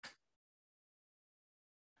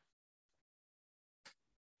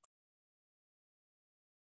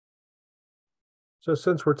 So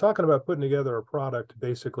since we're talking about putting together a product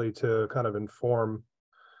basically to kind of inform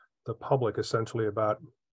the public essentially about,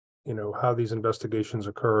 how these investigations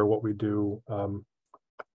occur, what we do,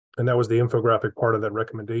 and that was the infographic part of that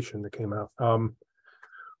recommendation that came out.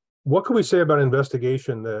 What can we say about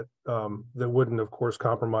investigation that wouldn't, of course,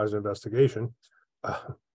 compromise an investigation,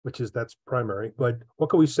 that's primary, but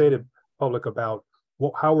what can we say to public about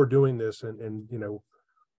how we're doing this and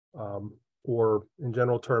or in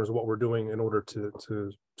general terms, what we're doing in order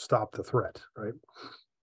to stop the threat, right?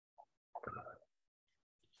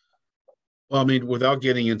 Well, I mean, without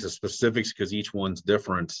getting into specifics, because each one's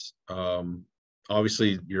different,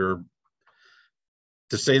 obviously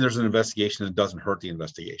to say there's an investigation that doesn't hurt the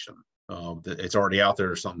investigation. It's already out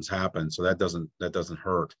there, something's happened, so that doesn't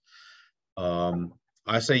hurt.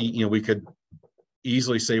 I say, we could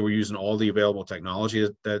easily say we're using all the available technology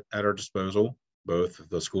that at our disposal, both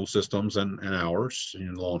the school systems and ours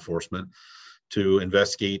in law enforcement, to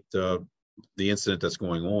investigate the incident that's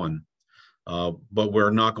going on. But we're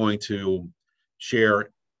not going to share,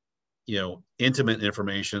 intimate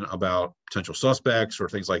information about potential suspects or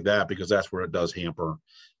things like that, because that's where it does hamper.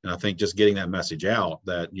 And I think just getting that message out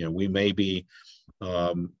that, we may be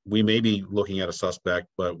looking at a suspect,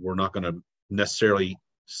 but we're not going to necessarily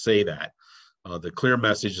say that. The clear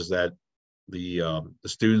message is that the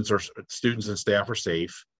students and staff are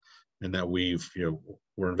safe, and that we're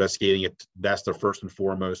investigating it. That's the first and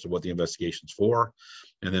foremost of what the investigation's for.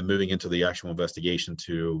 And then moving into the actual investigation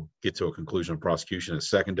to get to a conclusion of prosecution is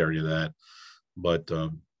secondary to that. But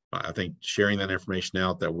I think sharing that information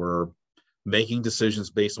out, that we're making decisions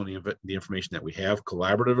based on the information that we have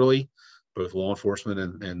collaboratively, both law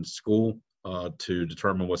enforcement and school, to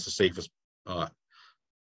determine what's the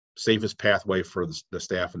safest pathway for the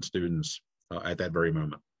staff and students at that very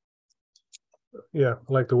moment. Yeah,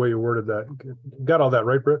 I like the way you worded that. Got all that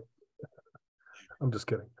right, Britt? I'm just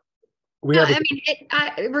kidding.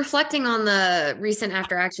 Reflecting on the recent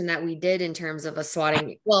after action that we did in terms of a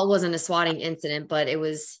swatting, well, it wasn't a swatting incident, but it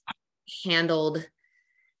was handled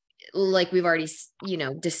like we've already,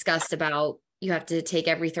 discussed about. You have to take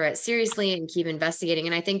every threat seriously and keep investigating.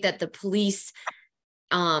 And I think that the police,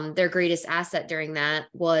 their greatest asset during that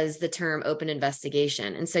was the term open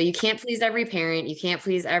investigation. And so you can't please every parent, you can't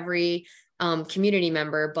please every community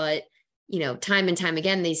member, but time and time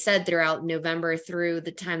again, they said throughout November through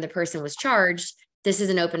the time the person was charged, this is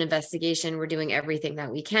an open investigation. We're doing everything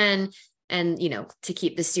that we can. And, to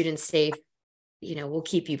keep the students safe, we'll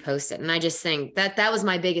keep you posted. And I just think that was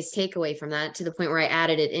my biggest takeaway from that, to the point where I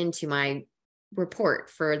added it into my report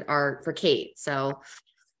for Kate. So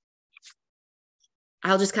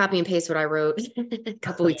I'll just copy and paste what I wrote a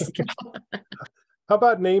couple weeks ago. How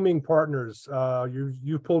about naming partners?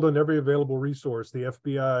 You've pulled in every available resource, the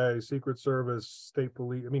FBI, Secret Service, state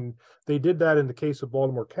police. I mean, they did that in the case of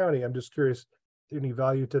Baltimore County. I'm just curious, any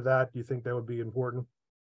value to that? Do you think that would be important?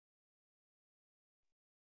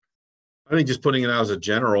 I think just putting it out as a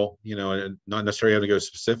general, and not necessarily having to go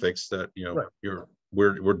specifics, that, right,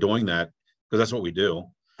 we're doing that because that's what we do.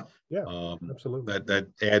 Yeah, absolutely. That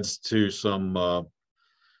adds to some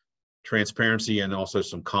transparency and also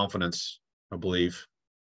some confidence, I believe,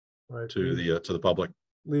 right, to the public.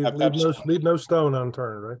 Leave no stone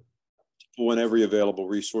unturned, right? Pull in every available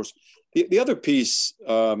resource. The other piece,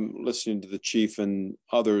 listening to the chief and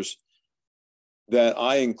others, that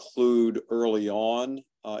I include early on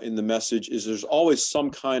in the message is there's always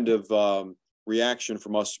some kind of reaction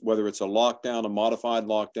from us, whether it's a lockdown, a modified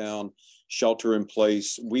lockdown, shelter in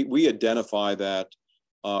place. We identify that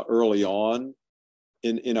early on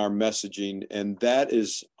in our messaging, and that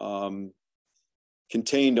is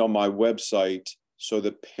contained on my website so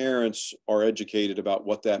that parents are educated about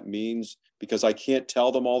what that means, because I can't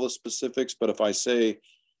tell them all the specifics. But if I say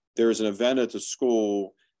there's an event at the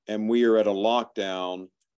school and we are at a lockdown,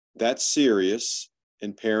 that's serious,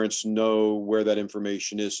 and parents know where that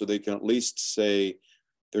information is, so they can at least say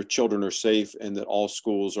their children are safe and that all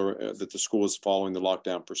schools are, that the school is following the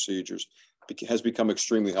lockdown procedures. It has become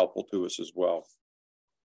extremely helpful to us as well.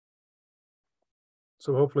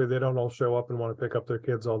 So hopefully they don't all show up and want to pick up their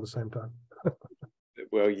kids all at the same time.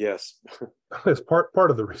 Well, yes. It's part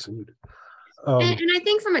of the reason. And I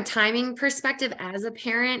think from a timing perspective, as a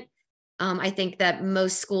parent, I think that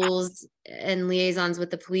most schools and liaisons with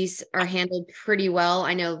the police are handled pretty well.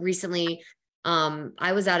 I know recently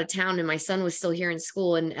I was out of town and my son was still here in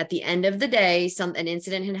school. And at the end of the day, an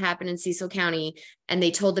incident had happened in Cecil County, and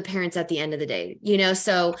they told the parents at the end of the day,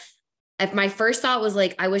 so if my first thought was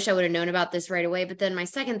like, I wish I would have known about this right away. But then my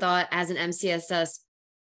second thought as an MCSS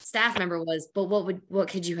staff member was, but what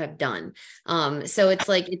could you have done? So it's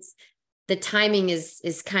like, the timing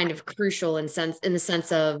is kind of crucial in the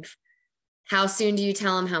sense of how soon do you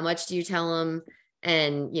tell them, how much do you tell them,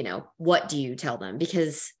 and what do you tell them?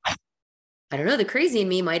 Because I don't know, the crazy in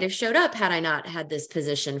me might have showed up had I not had this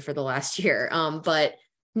position for the last year. But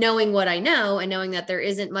knowing what I know and knowing that there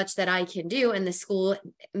isn't much that I can do, and the school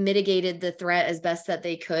mitigated the threat as best that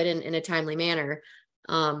they could in a timely manner,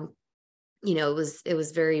 it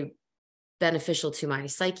was very beneficial to my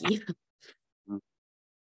psyche.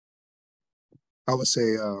 I would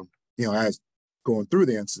say, as going through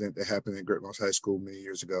the incident that happened in Great Moss High School many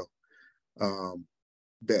years ago,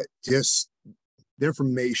 that just the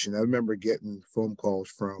information, I remember getting phone calls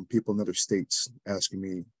from people in other states asking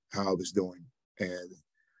me how I was doing, and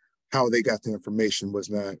how they got the information was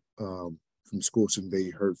not from schools, and they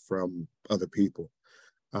heard from other people.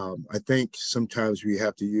 I think sometimes we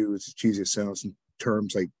have to use, as cheesy as it sounds, in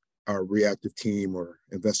terms like our reactive team or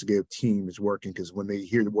investigative team is working, because when they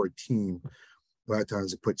hear the word team, a lot of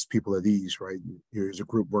times it puts people at ease, right? Here's a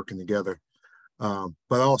group working together. But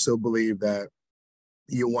I also believe that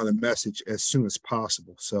you want a message as soon as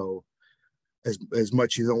possible. So as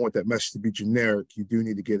much as you don't want that message to be generic, you do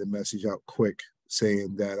need to get a message out quick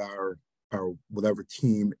saying that our whatever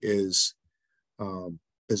team is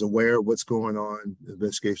aware of what's going on, the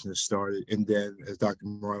investigation has started. And then, as Dr.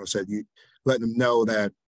 Martirano said, you let them know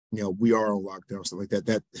that, we are on lockdown, something like that.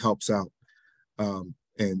 That helps out.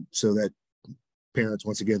 And so that parents,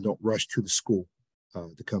 once again, don't rush to the school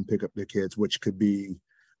to come pick up their kids, which could be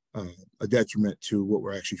a detriment to what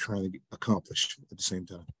we're actually trying to accomplish at the same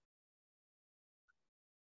time.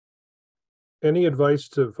 Any advice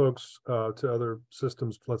to folks, to other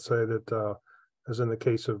systems, let's say that, as in the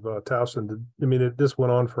case of Towson, I mean, this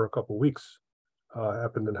went on for a couple of weeks,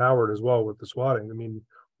 happened in Howard as well with the swatting. I mean,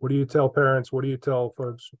 what do you tell parents? What do you tell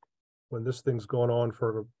folks when this thing's going on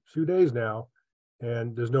for a few days now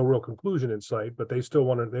and there's no real conclusion in sight, but they still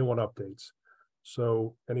want updates?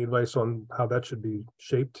 So any advice on how that should be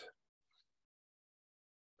shaped?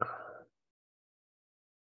 I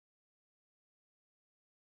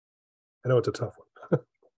know it's a tough one.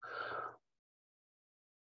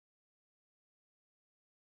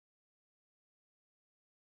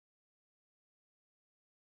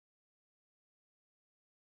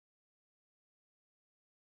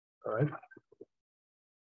 All right.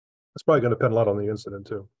 It's probably going to depend a lot on the incident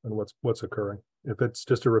too, and what's occurring. If it's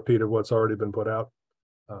just a repeat of what's already been put out,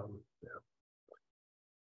 yeah.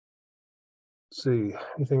 Let's see,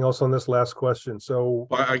 anything else on this last question? So,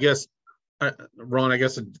 well, I guess, Ron, I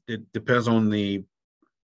guess it depends on the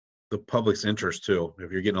public's interest too.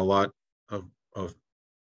 If you're getting a lot of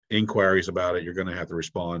inquiries about it, you're going to have to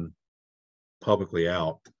respond publicly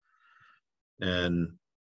out. And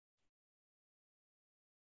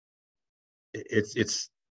it's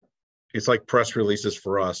like press releases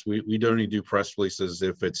for us. We don't only do press releases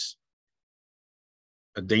if it's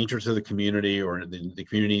a danger to the community, or the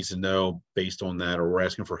community needs to know based on that, or we're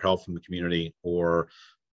asking for help from the community, or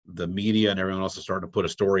the media and everyone else is starting to put a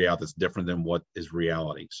story out that's different than what is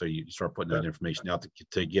reality. So you start putting that information out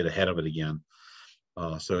to get ahead of it again.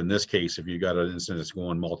 So in this case, if you got an incident that's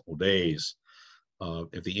going multiple days,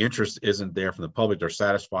 if the interest isn't there from the public, they're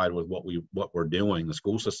satisfied with what we're doing, the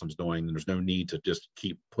school system's doing, and there's no need to just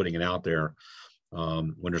keep putting it out there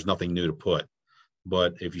when there's nothing new to put.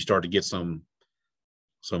 But if you start to get some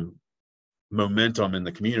momentum in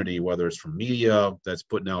the community, whether it's from media that's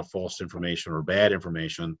putting out false information or bad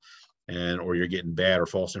information, or you're getting bad or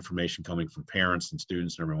false information coming from parents and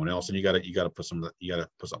students and everyone else, and you got to put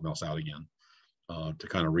something else out again to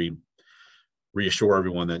kind of reassure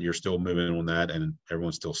everyone that you're still moving on that and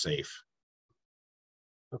everyone's still safe.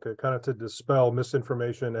 Okay, kind of to dispel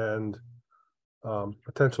misinformation and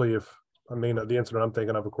potentially, the incident I'm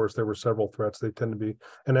thinking of course, there were several threats. They tend to be,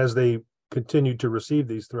 and as they continued to receive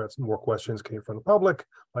these threats, more questions came from the public,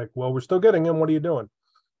 like, well, we're still getting them, what are you doing?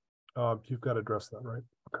 You've got to address that, right?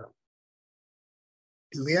 Okay.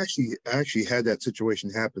 We actually had that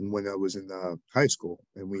situation happen when I was in high school,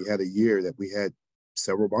 and we had a year that we had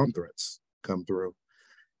several bomb threats come through.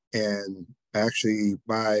 And actually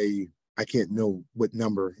I can't know what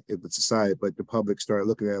number it was decided, but the public started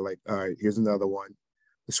looking at it like, all right, here's another one.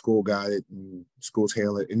 The school got it and schools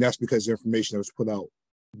handle it. And that's because the information that was put out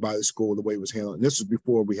by the school, the way it was handled. And this was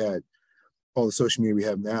before we had all the social media we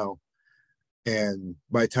have now. And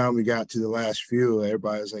by the time we got to the last few,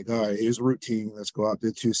 everybody was like, all right, here's a routine. Let's go out to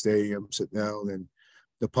the 2 stadium, sit down. And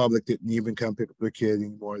the public didn't even come pick up their kid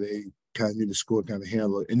anymore. They kind of knew the school kind of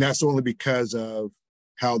handle it. And that's only because of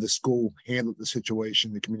how the school handled the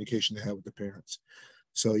situation, the communication they had with the parents.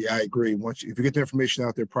 So yeah, I agree. If you get the information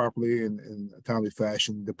out there properly and in a timely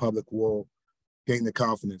fashion, the public will gain the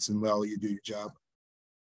confidence and allow you to do your job.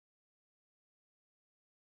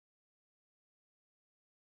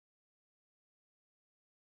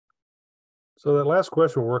 So that last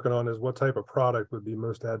question we're working on is what type of product would be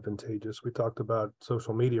most advantageous? We talked about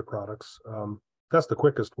social media products. That's the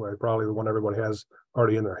quickest way, probably the one everybody has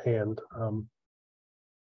already in their hand.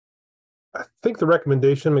 I think the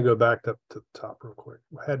recommendation, let me go back to the top real quick,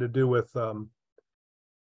 had to do with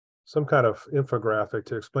some kind of infographic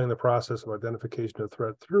to explain the process of identification of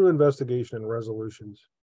threat through investigation and resolutions.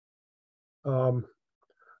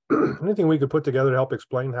 Anything we could put together to help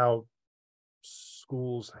explain how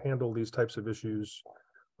schools handle these types of issues,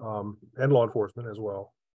 and law enforcement as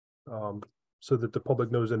well, so that the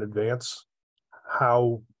public knows in advance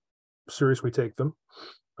how serious we take them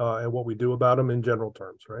and what we do about them in general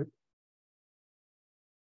terms, right?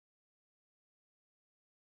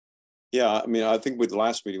 Yeah, I mean, I think with the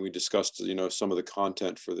last meeting, we discussed, some of the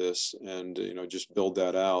content for this and, just build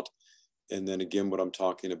that out. And then again, what I'm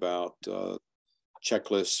talking about,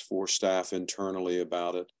 checklists for staff internally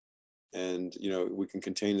about it. And, we can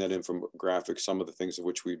contain that infographic, some of the things of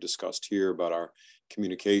which we've discussed here about our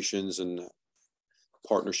communications and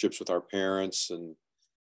partnerships with our parents and,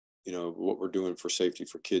 what we're doing for safety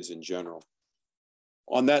for kids in general.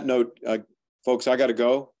 On that note, folks, I got to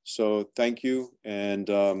go. So thank you. And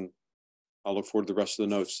I'll look forward to the rest of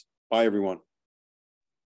the notes. Bye, everyone.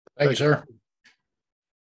 Thank you, sir.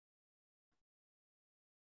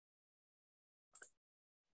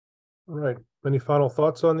 All right. Any final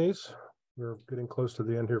thoughts on these? We're getting close to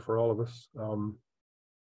the end here for all of us.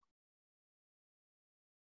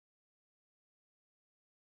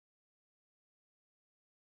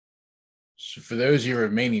 So for those of you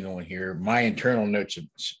remaining on here, my internal notes,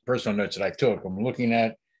 personal notes that I took, I'm looking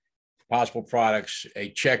at possible products,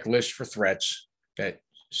 a checklist for threats that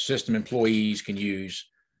system employees can use,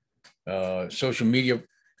 social media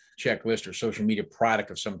checklist or social media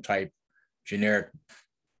product of some type, generic,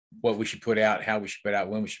 what we should put out, how we should put out,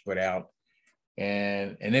 when we should put out,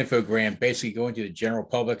 and an infogram basically going to the general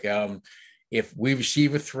public. If we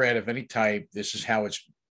receive a threat of any type, this is how it's,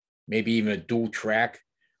 maybe even a dual track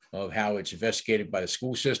of how it's investigated by the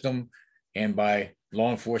school system and by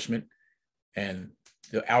law enforcement. And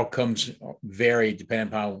the outcomes vary depending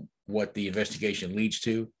upon what the investigation leads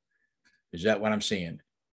to. Is that what I'm seeing?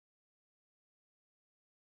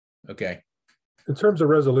 Okay. In terms of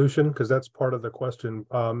resolution, because that's part of the question,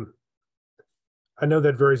 I know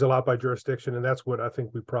that varies a lot by jurisdiction, and that's what I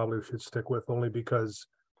think we probably should stick with, only because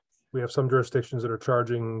we have some jurisdictions that are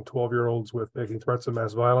charging 12-year-olds with making threats of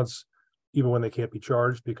mass violence, even when they can't be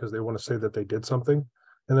charged because they want to say that they did something.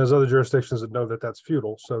 And there's other jurisdictions that know that that's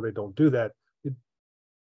futile, so they don't do that.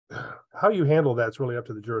 How you handle that's really up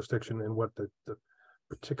to the jurisdiction and what the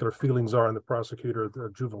particular feelings are in the prosecutor,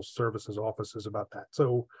 the juvenile services offices about that.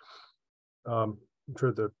 So I'm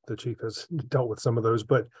sure the chief has dealt with some of those,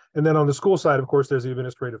 and then on the school side, of course, there's the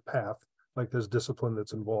administrative path, like there's discipline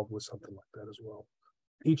that's involved with something like that as well.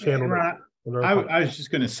 Each handle. I was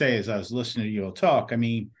just going to say, as I was listening to you all talk, I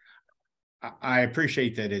mean, I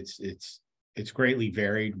appreciate that it's greatly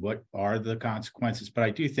varied. What are the consequences? But I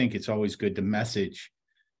do think it's always good to message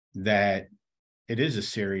that it is a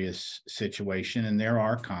serious situation and there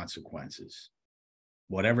are consequences,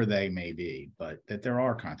 whatever they may be, but that there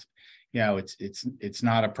are consequences. You know, it's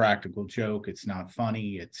not a practical joke. It's not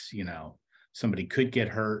funny. It's, you know, somebody could get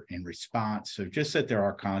hurt in response. So just that there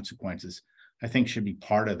are consequences, I think should be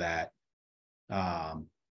part of that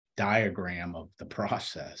diagram of the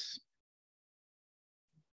process.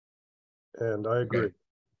 And I agree. Okay.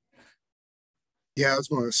 Yeah, I was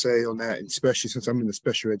going to say on that, and especially since I'm in the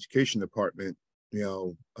special education department, you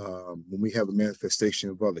know, when we have a manifestation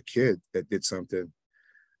of a kid that did something,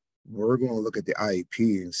 we're going to look at the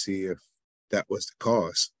IEP and see if that was the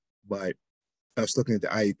cause. But us looking at the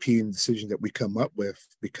IEP and the decision that we come up with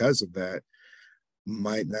because of that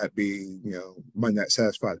might not be, you know, might not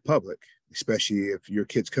satisfy the public, especially if your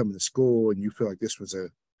kid's coming to school and you feel like this was an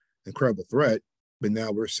incredible threat. But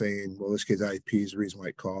now we're saying, well, this kid's IEP is the reason why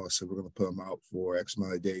it caused, so we're going to put them out for X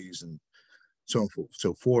amount of days and so on and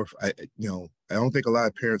so forth. I don't think a lot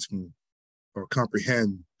of parents can or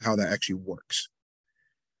comprehend how that actually works.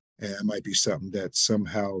 And it might be something that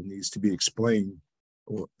somehow needs to be explained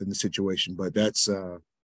or in the situation, but that's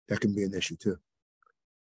that can be an issue too.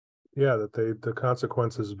 Yeah, that the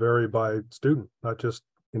consequences vary by student, not just,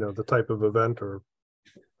 you know, the type of event or.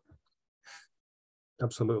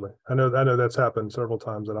 Absolutely. I know that's happened several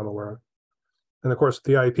times that I'm aware of. And of course,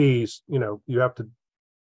 the IEPs, you know, you have to,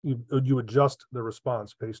 you adjust the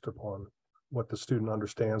response based upon what the student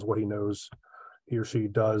understands, what he knows he or she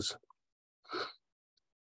does.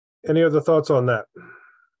 Any other thoughts on that?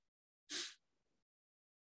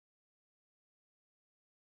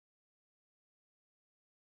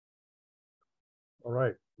 All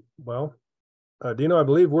right. Well, Dino, I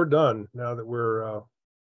believe we're done now that we're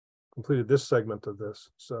completed this segment of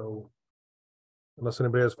this. So unless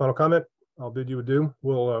anybody has final comment, I'll bid you adieu.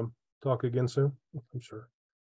 We'll talk again soon, I'm sure.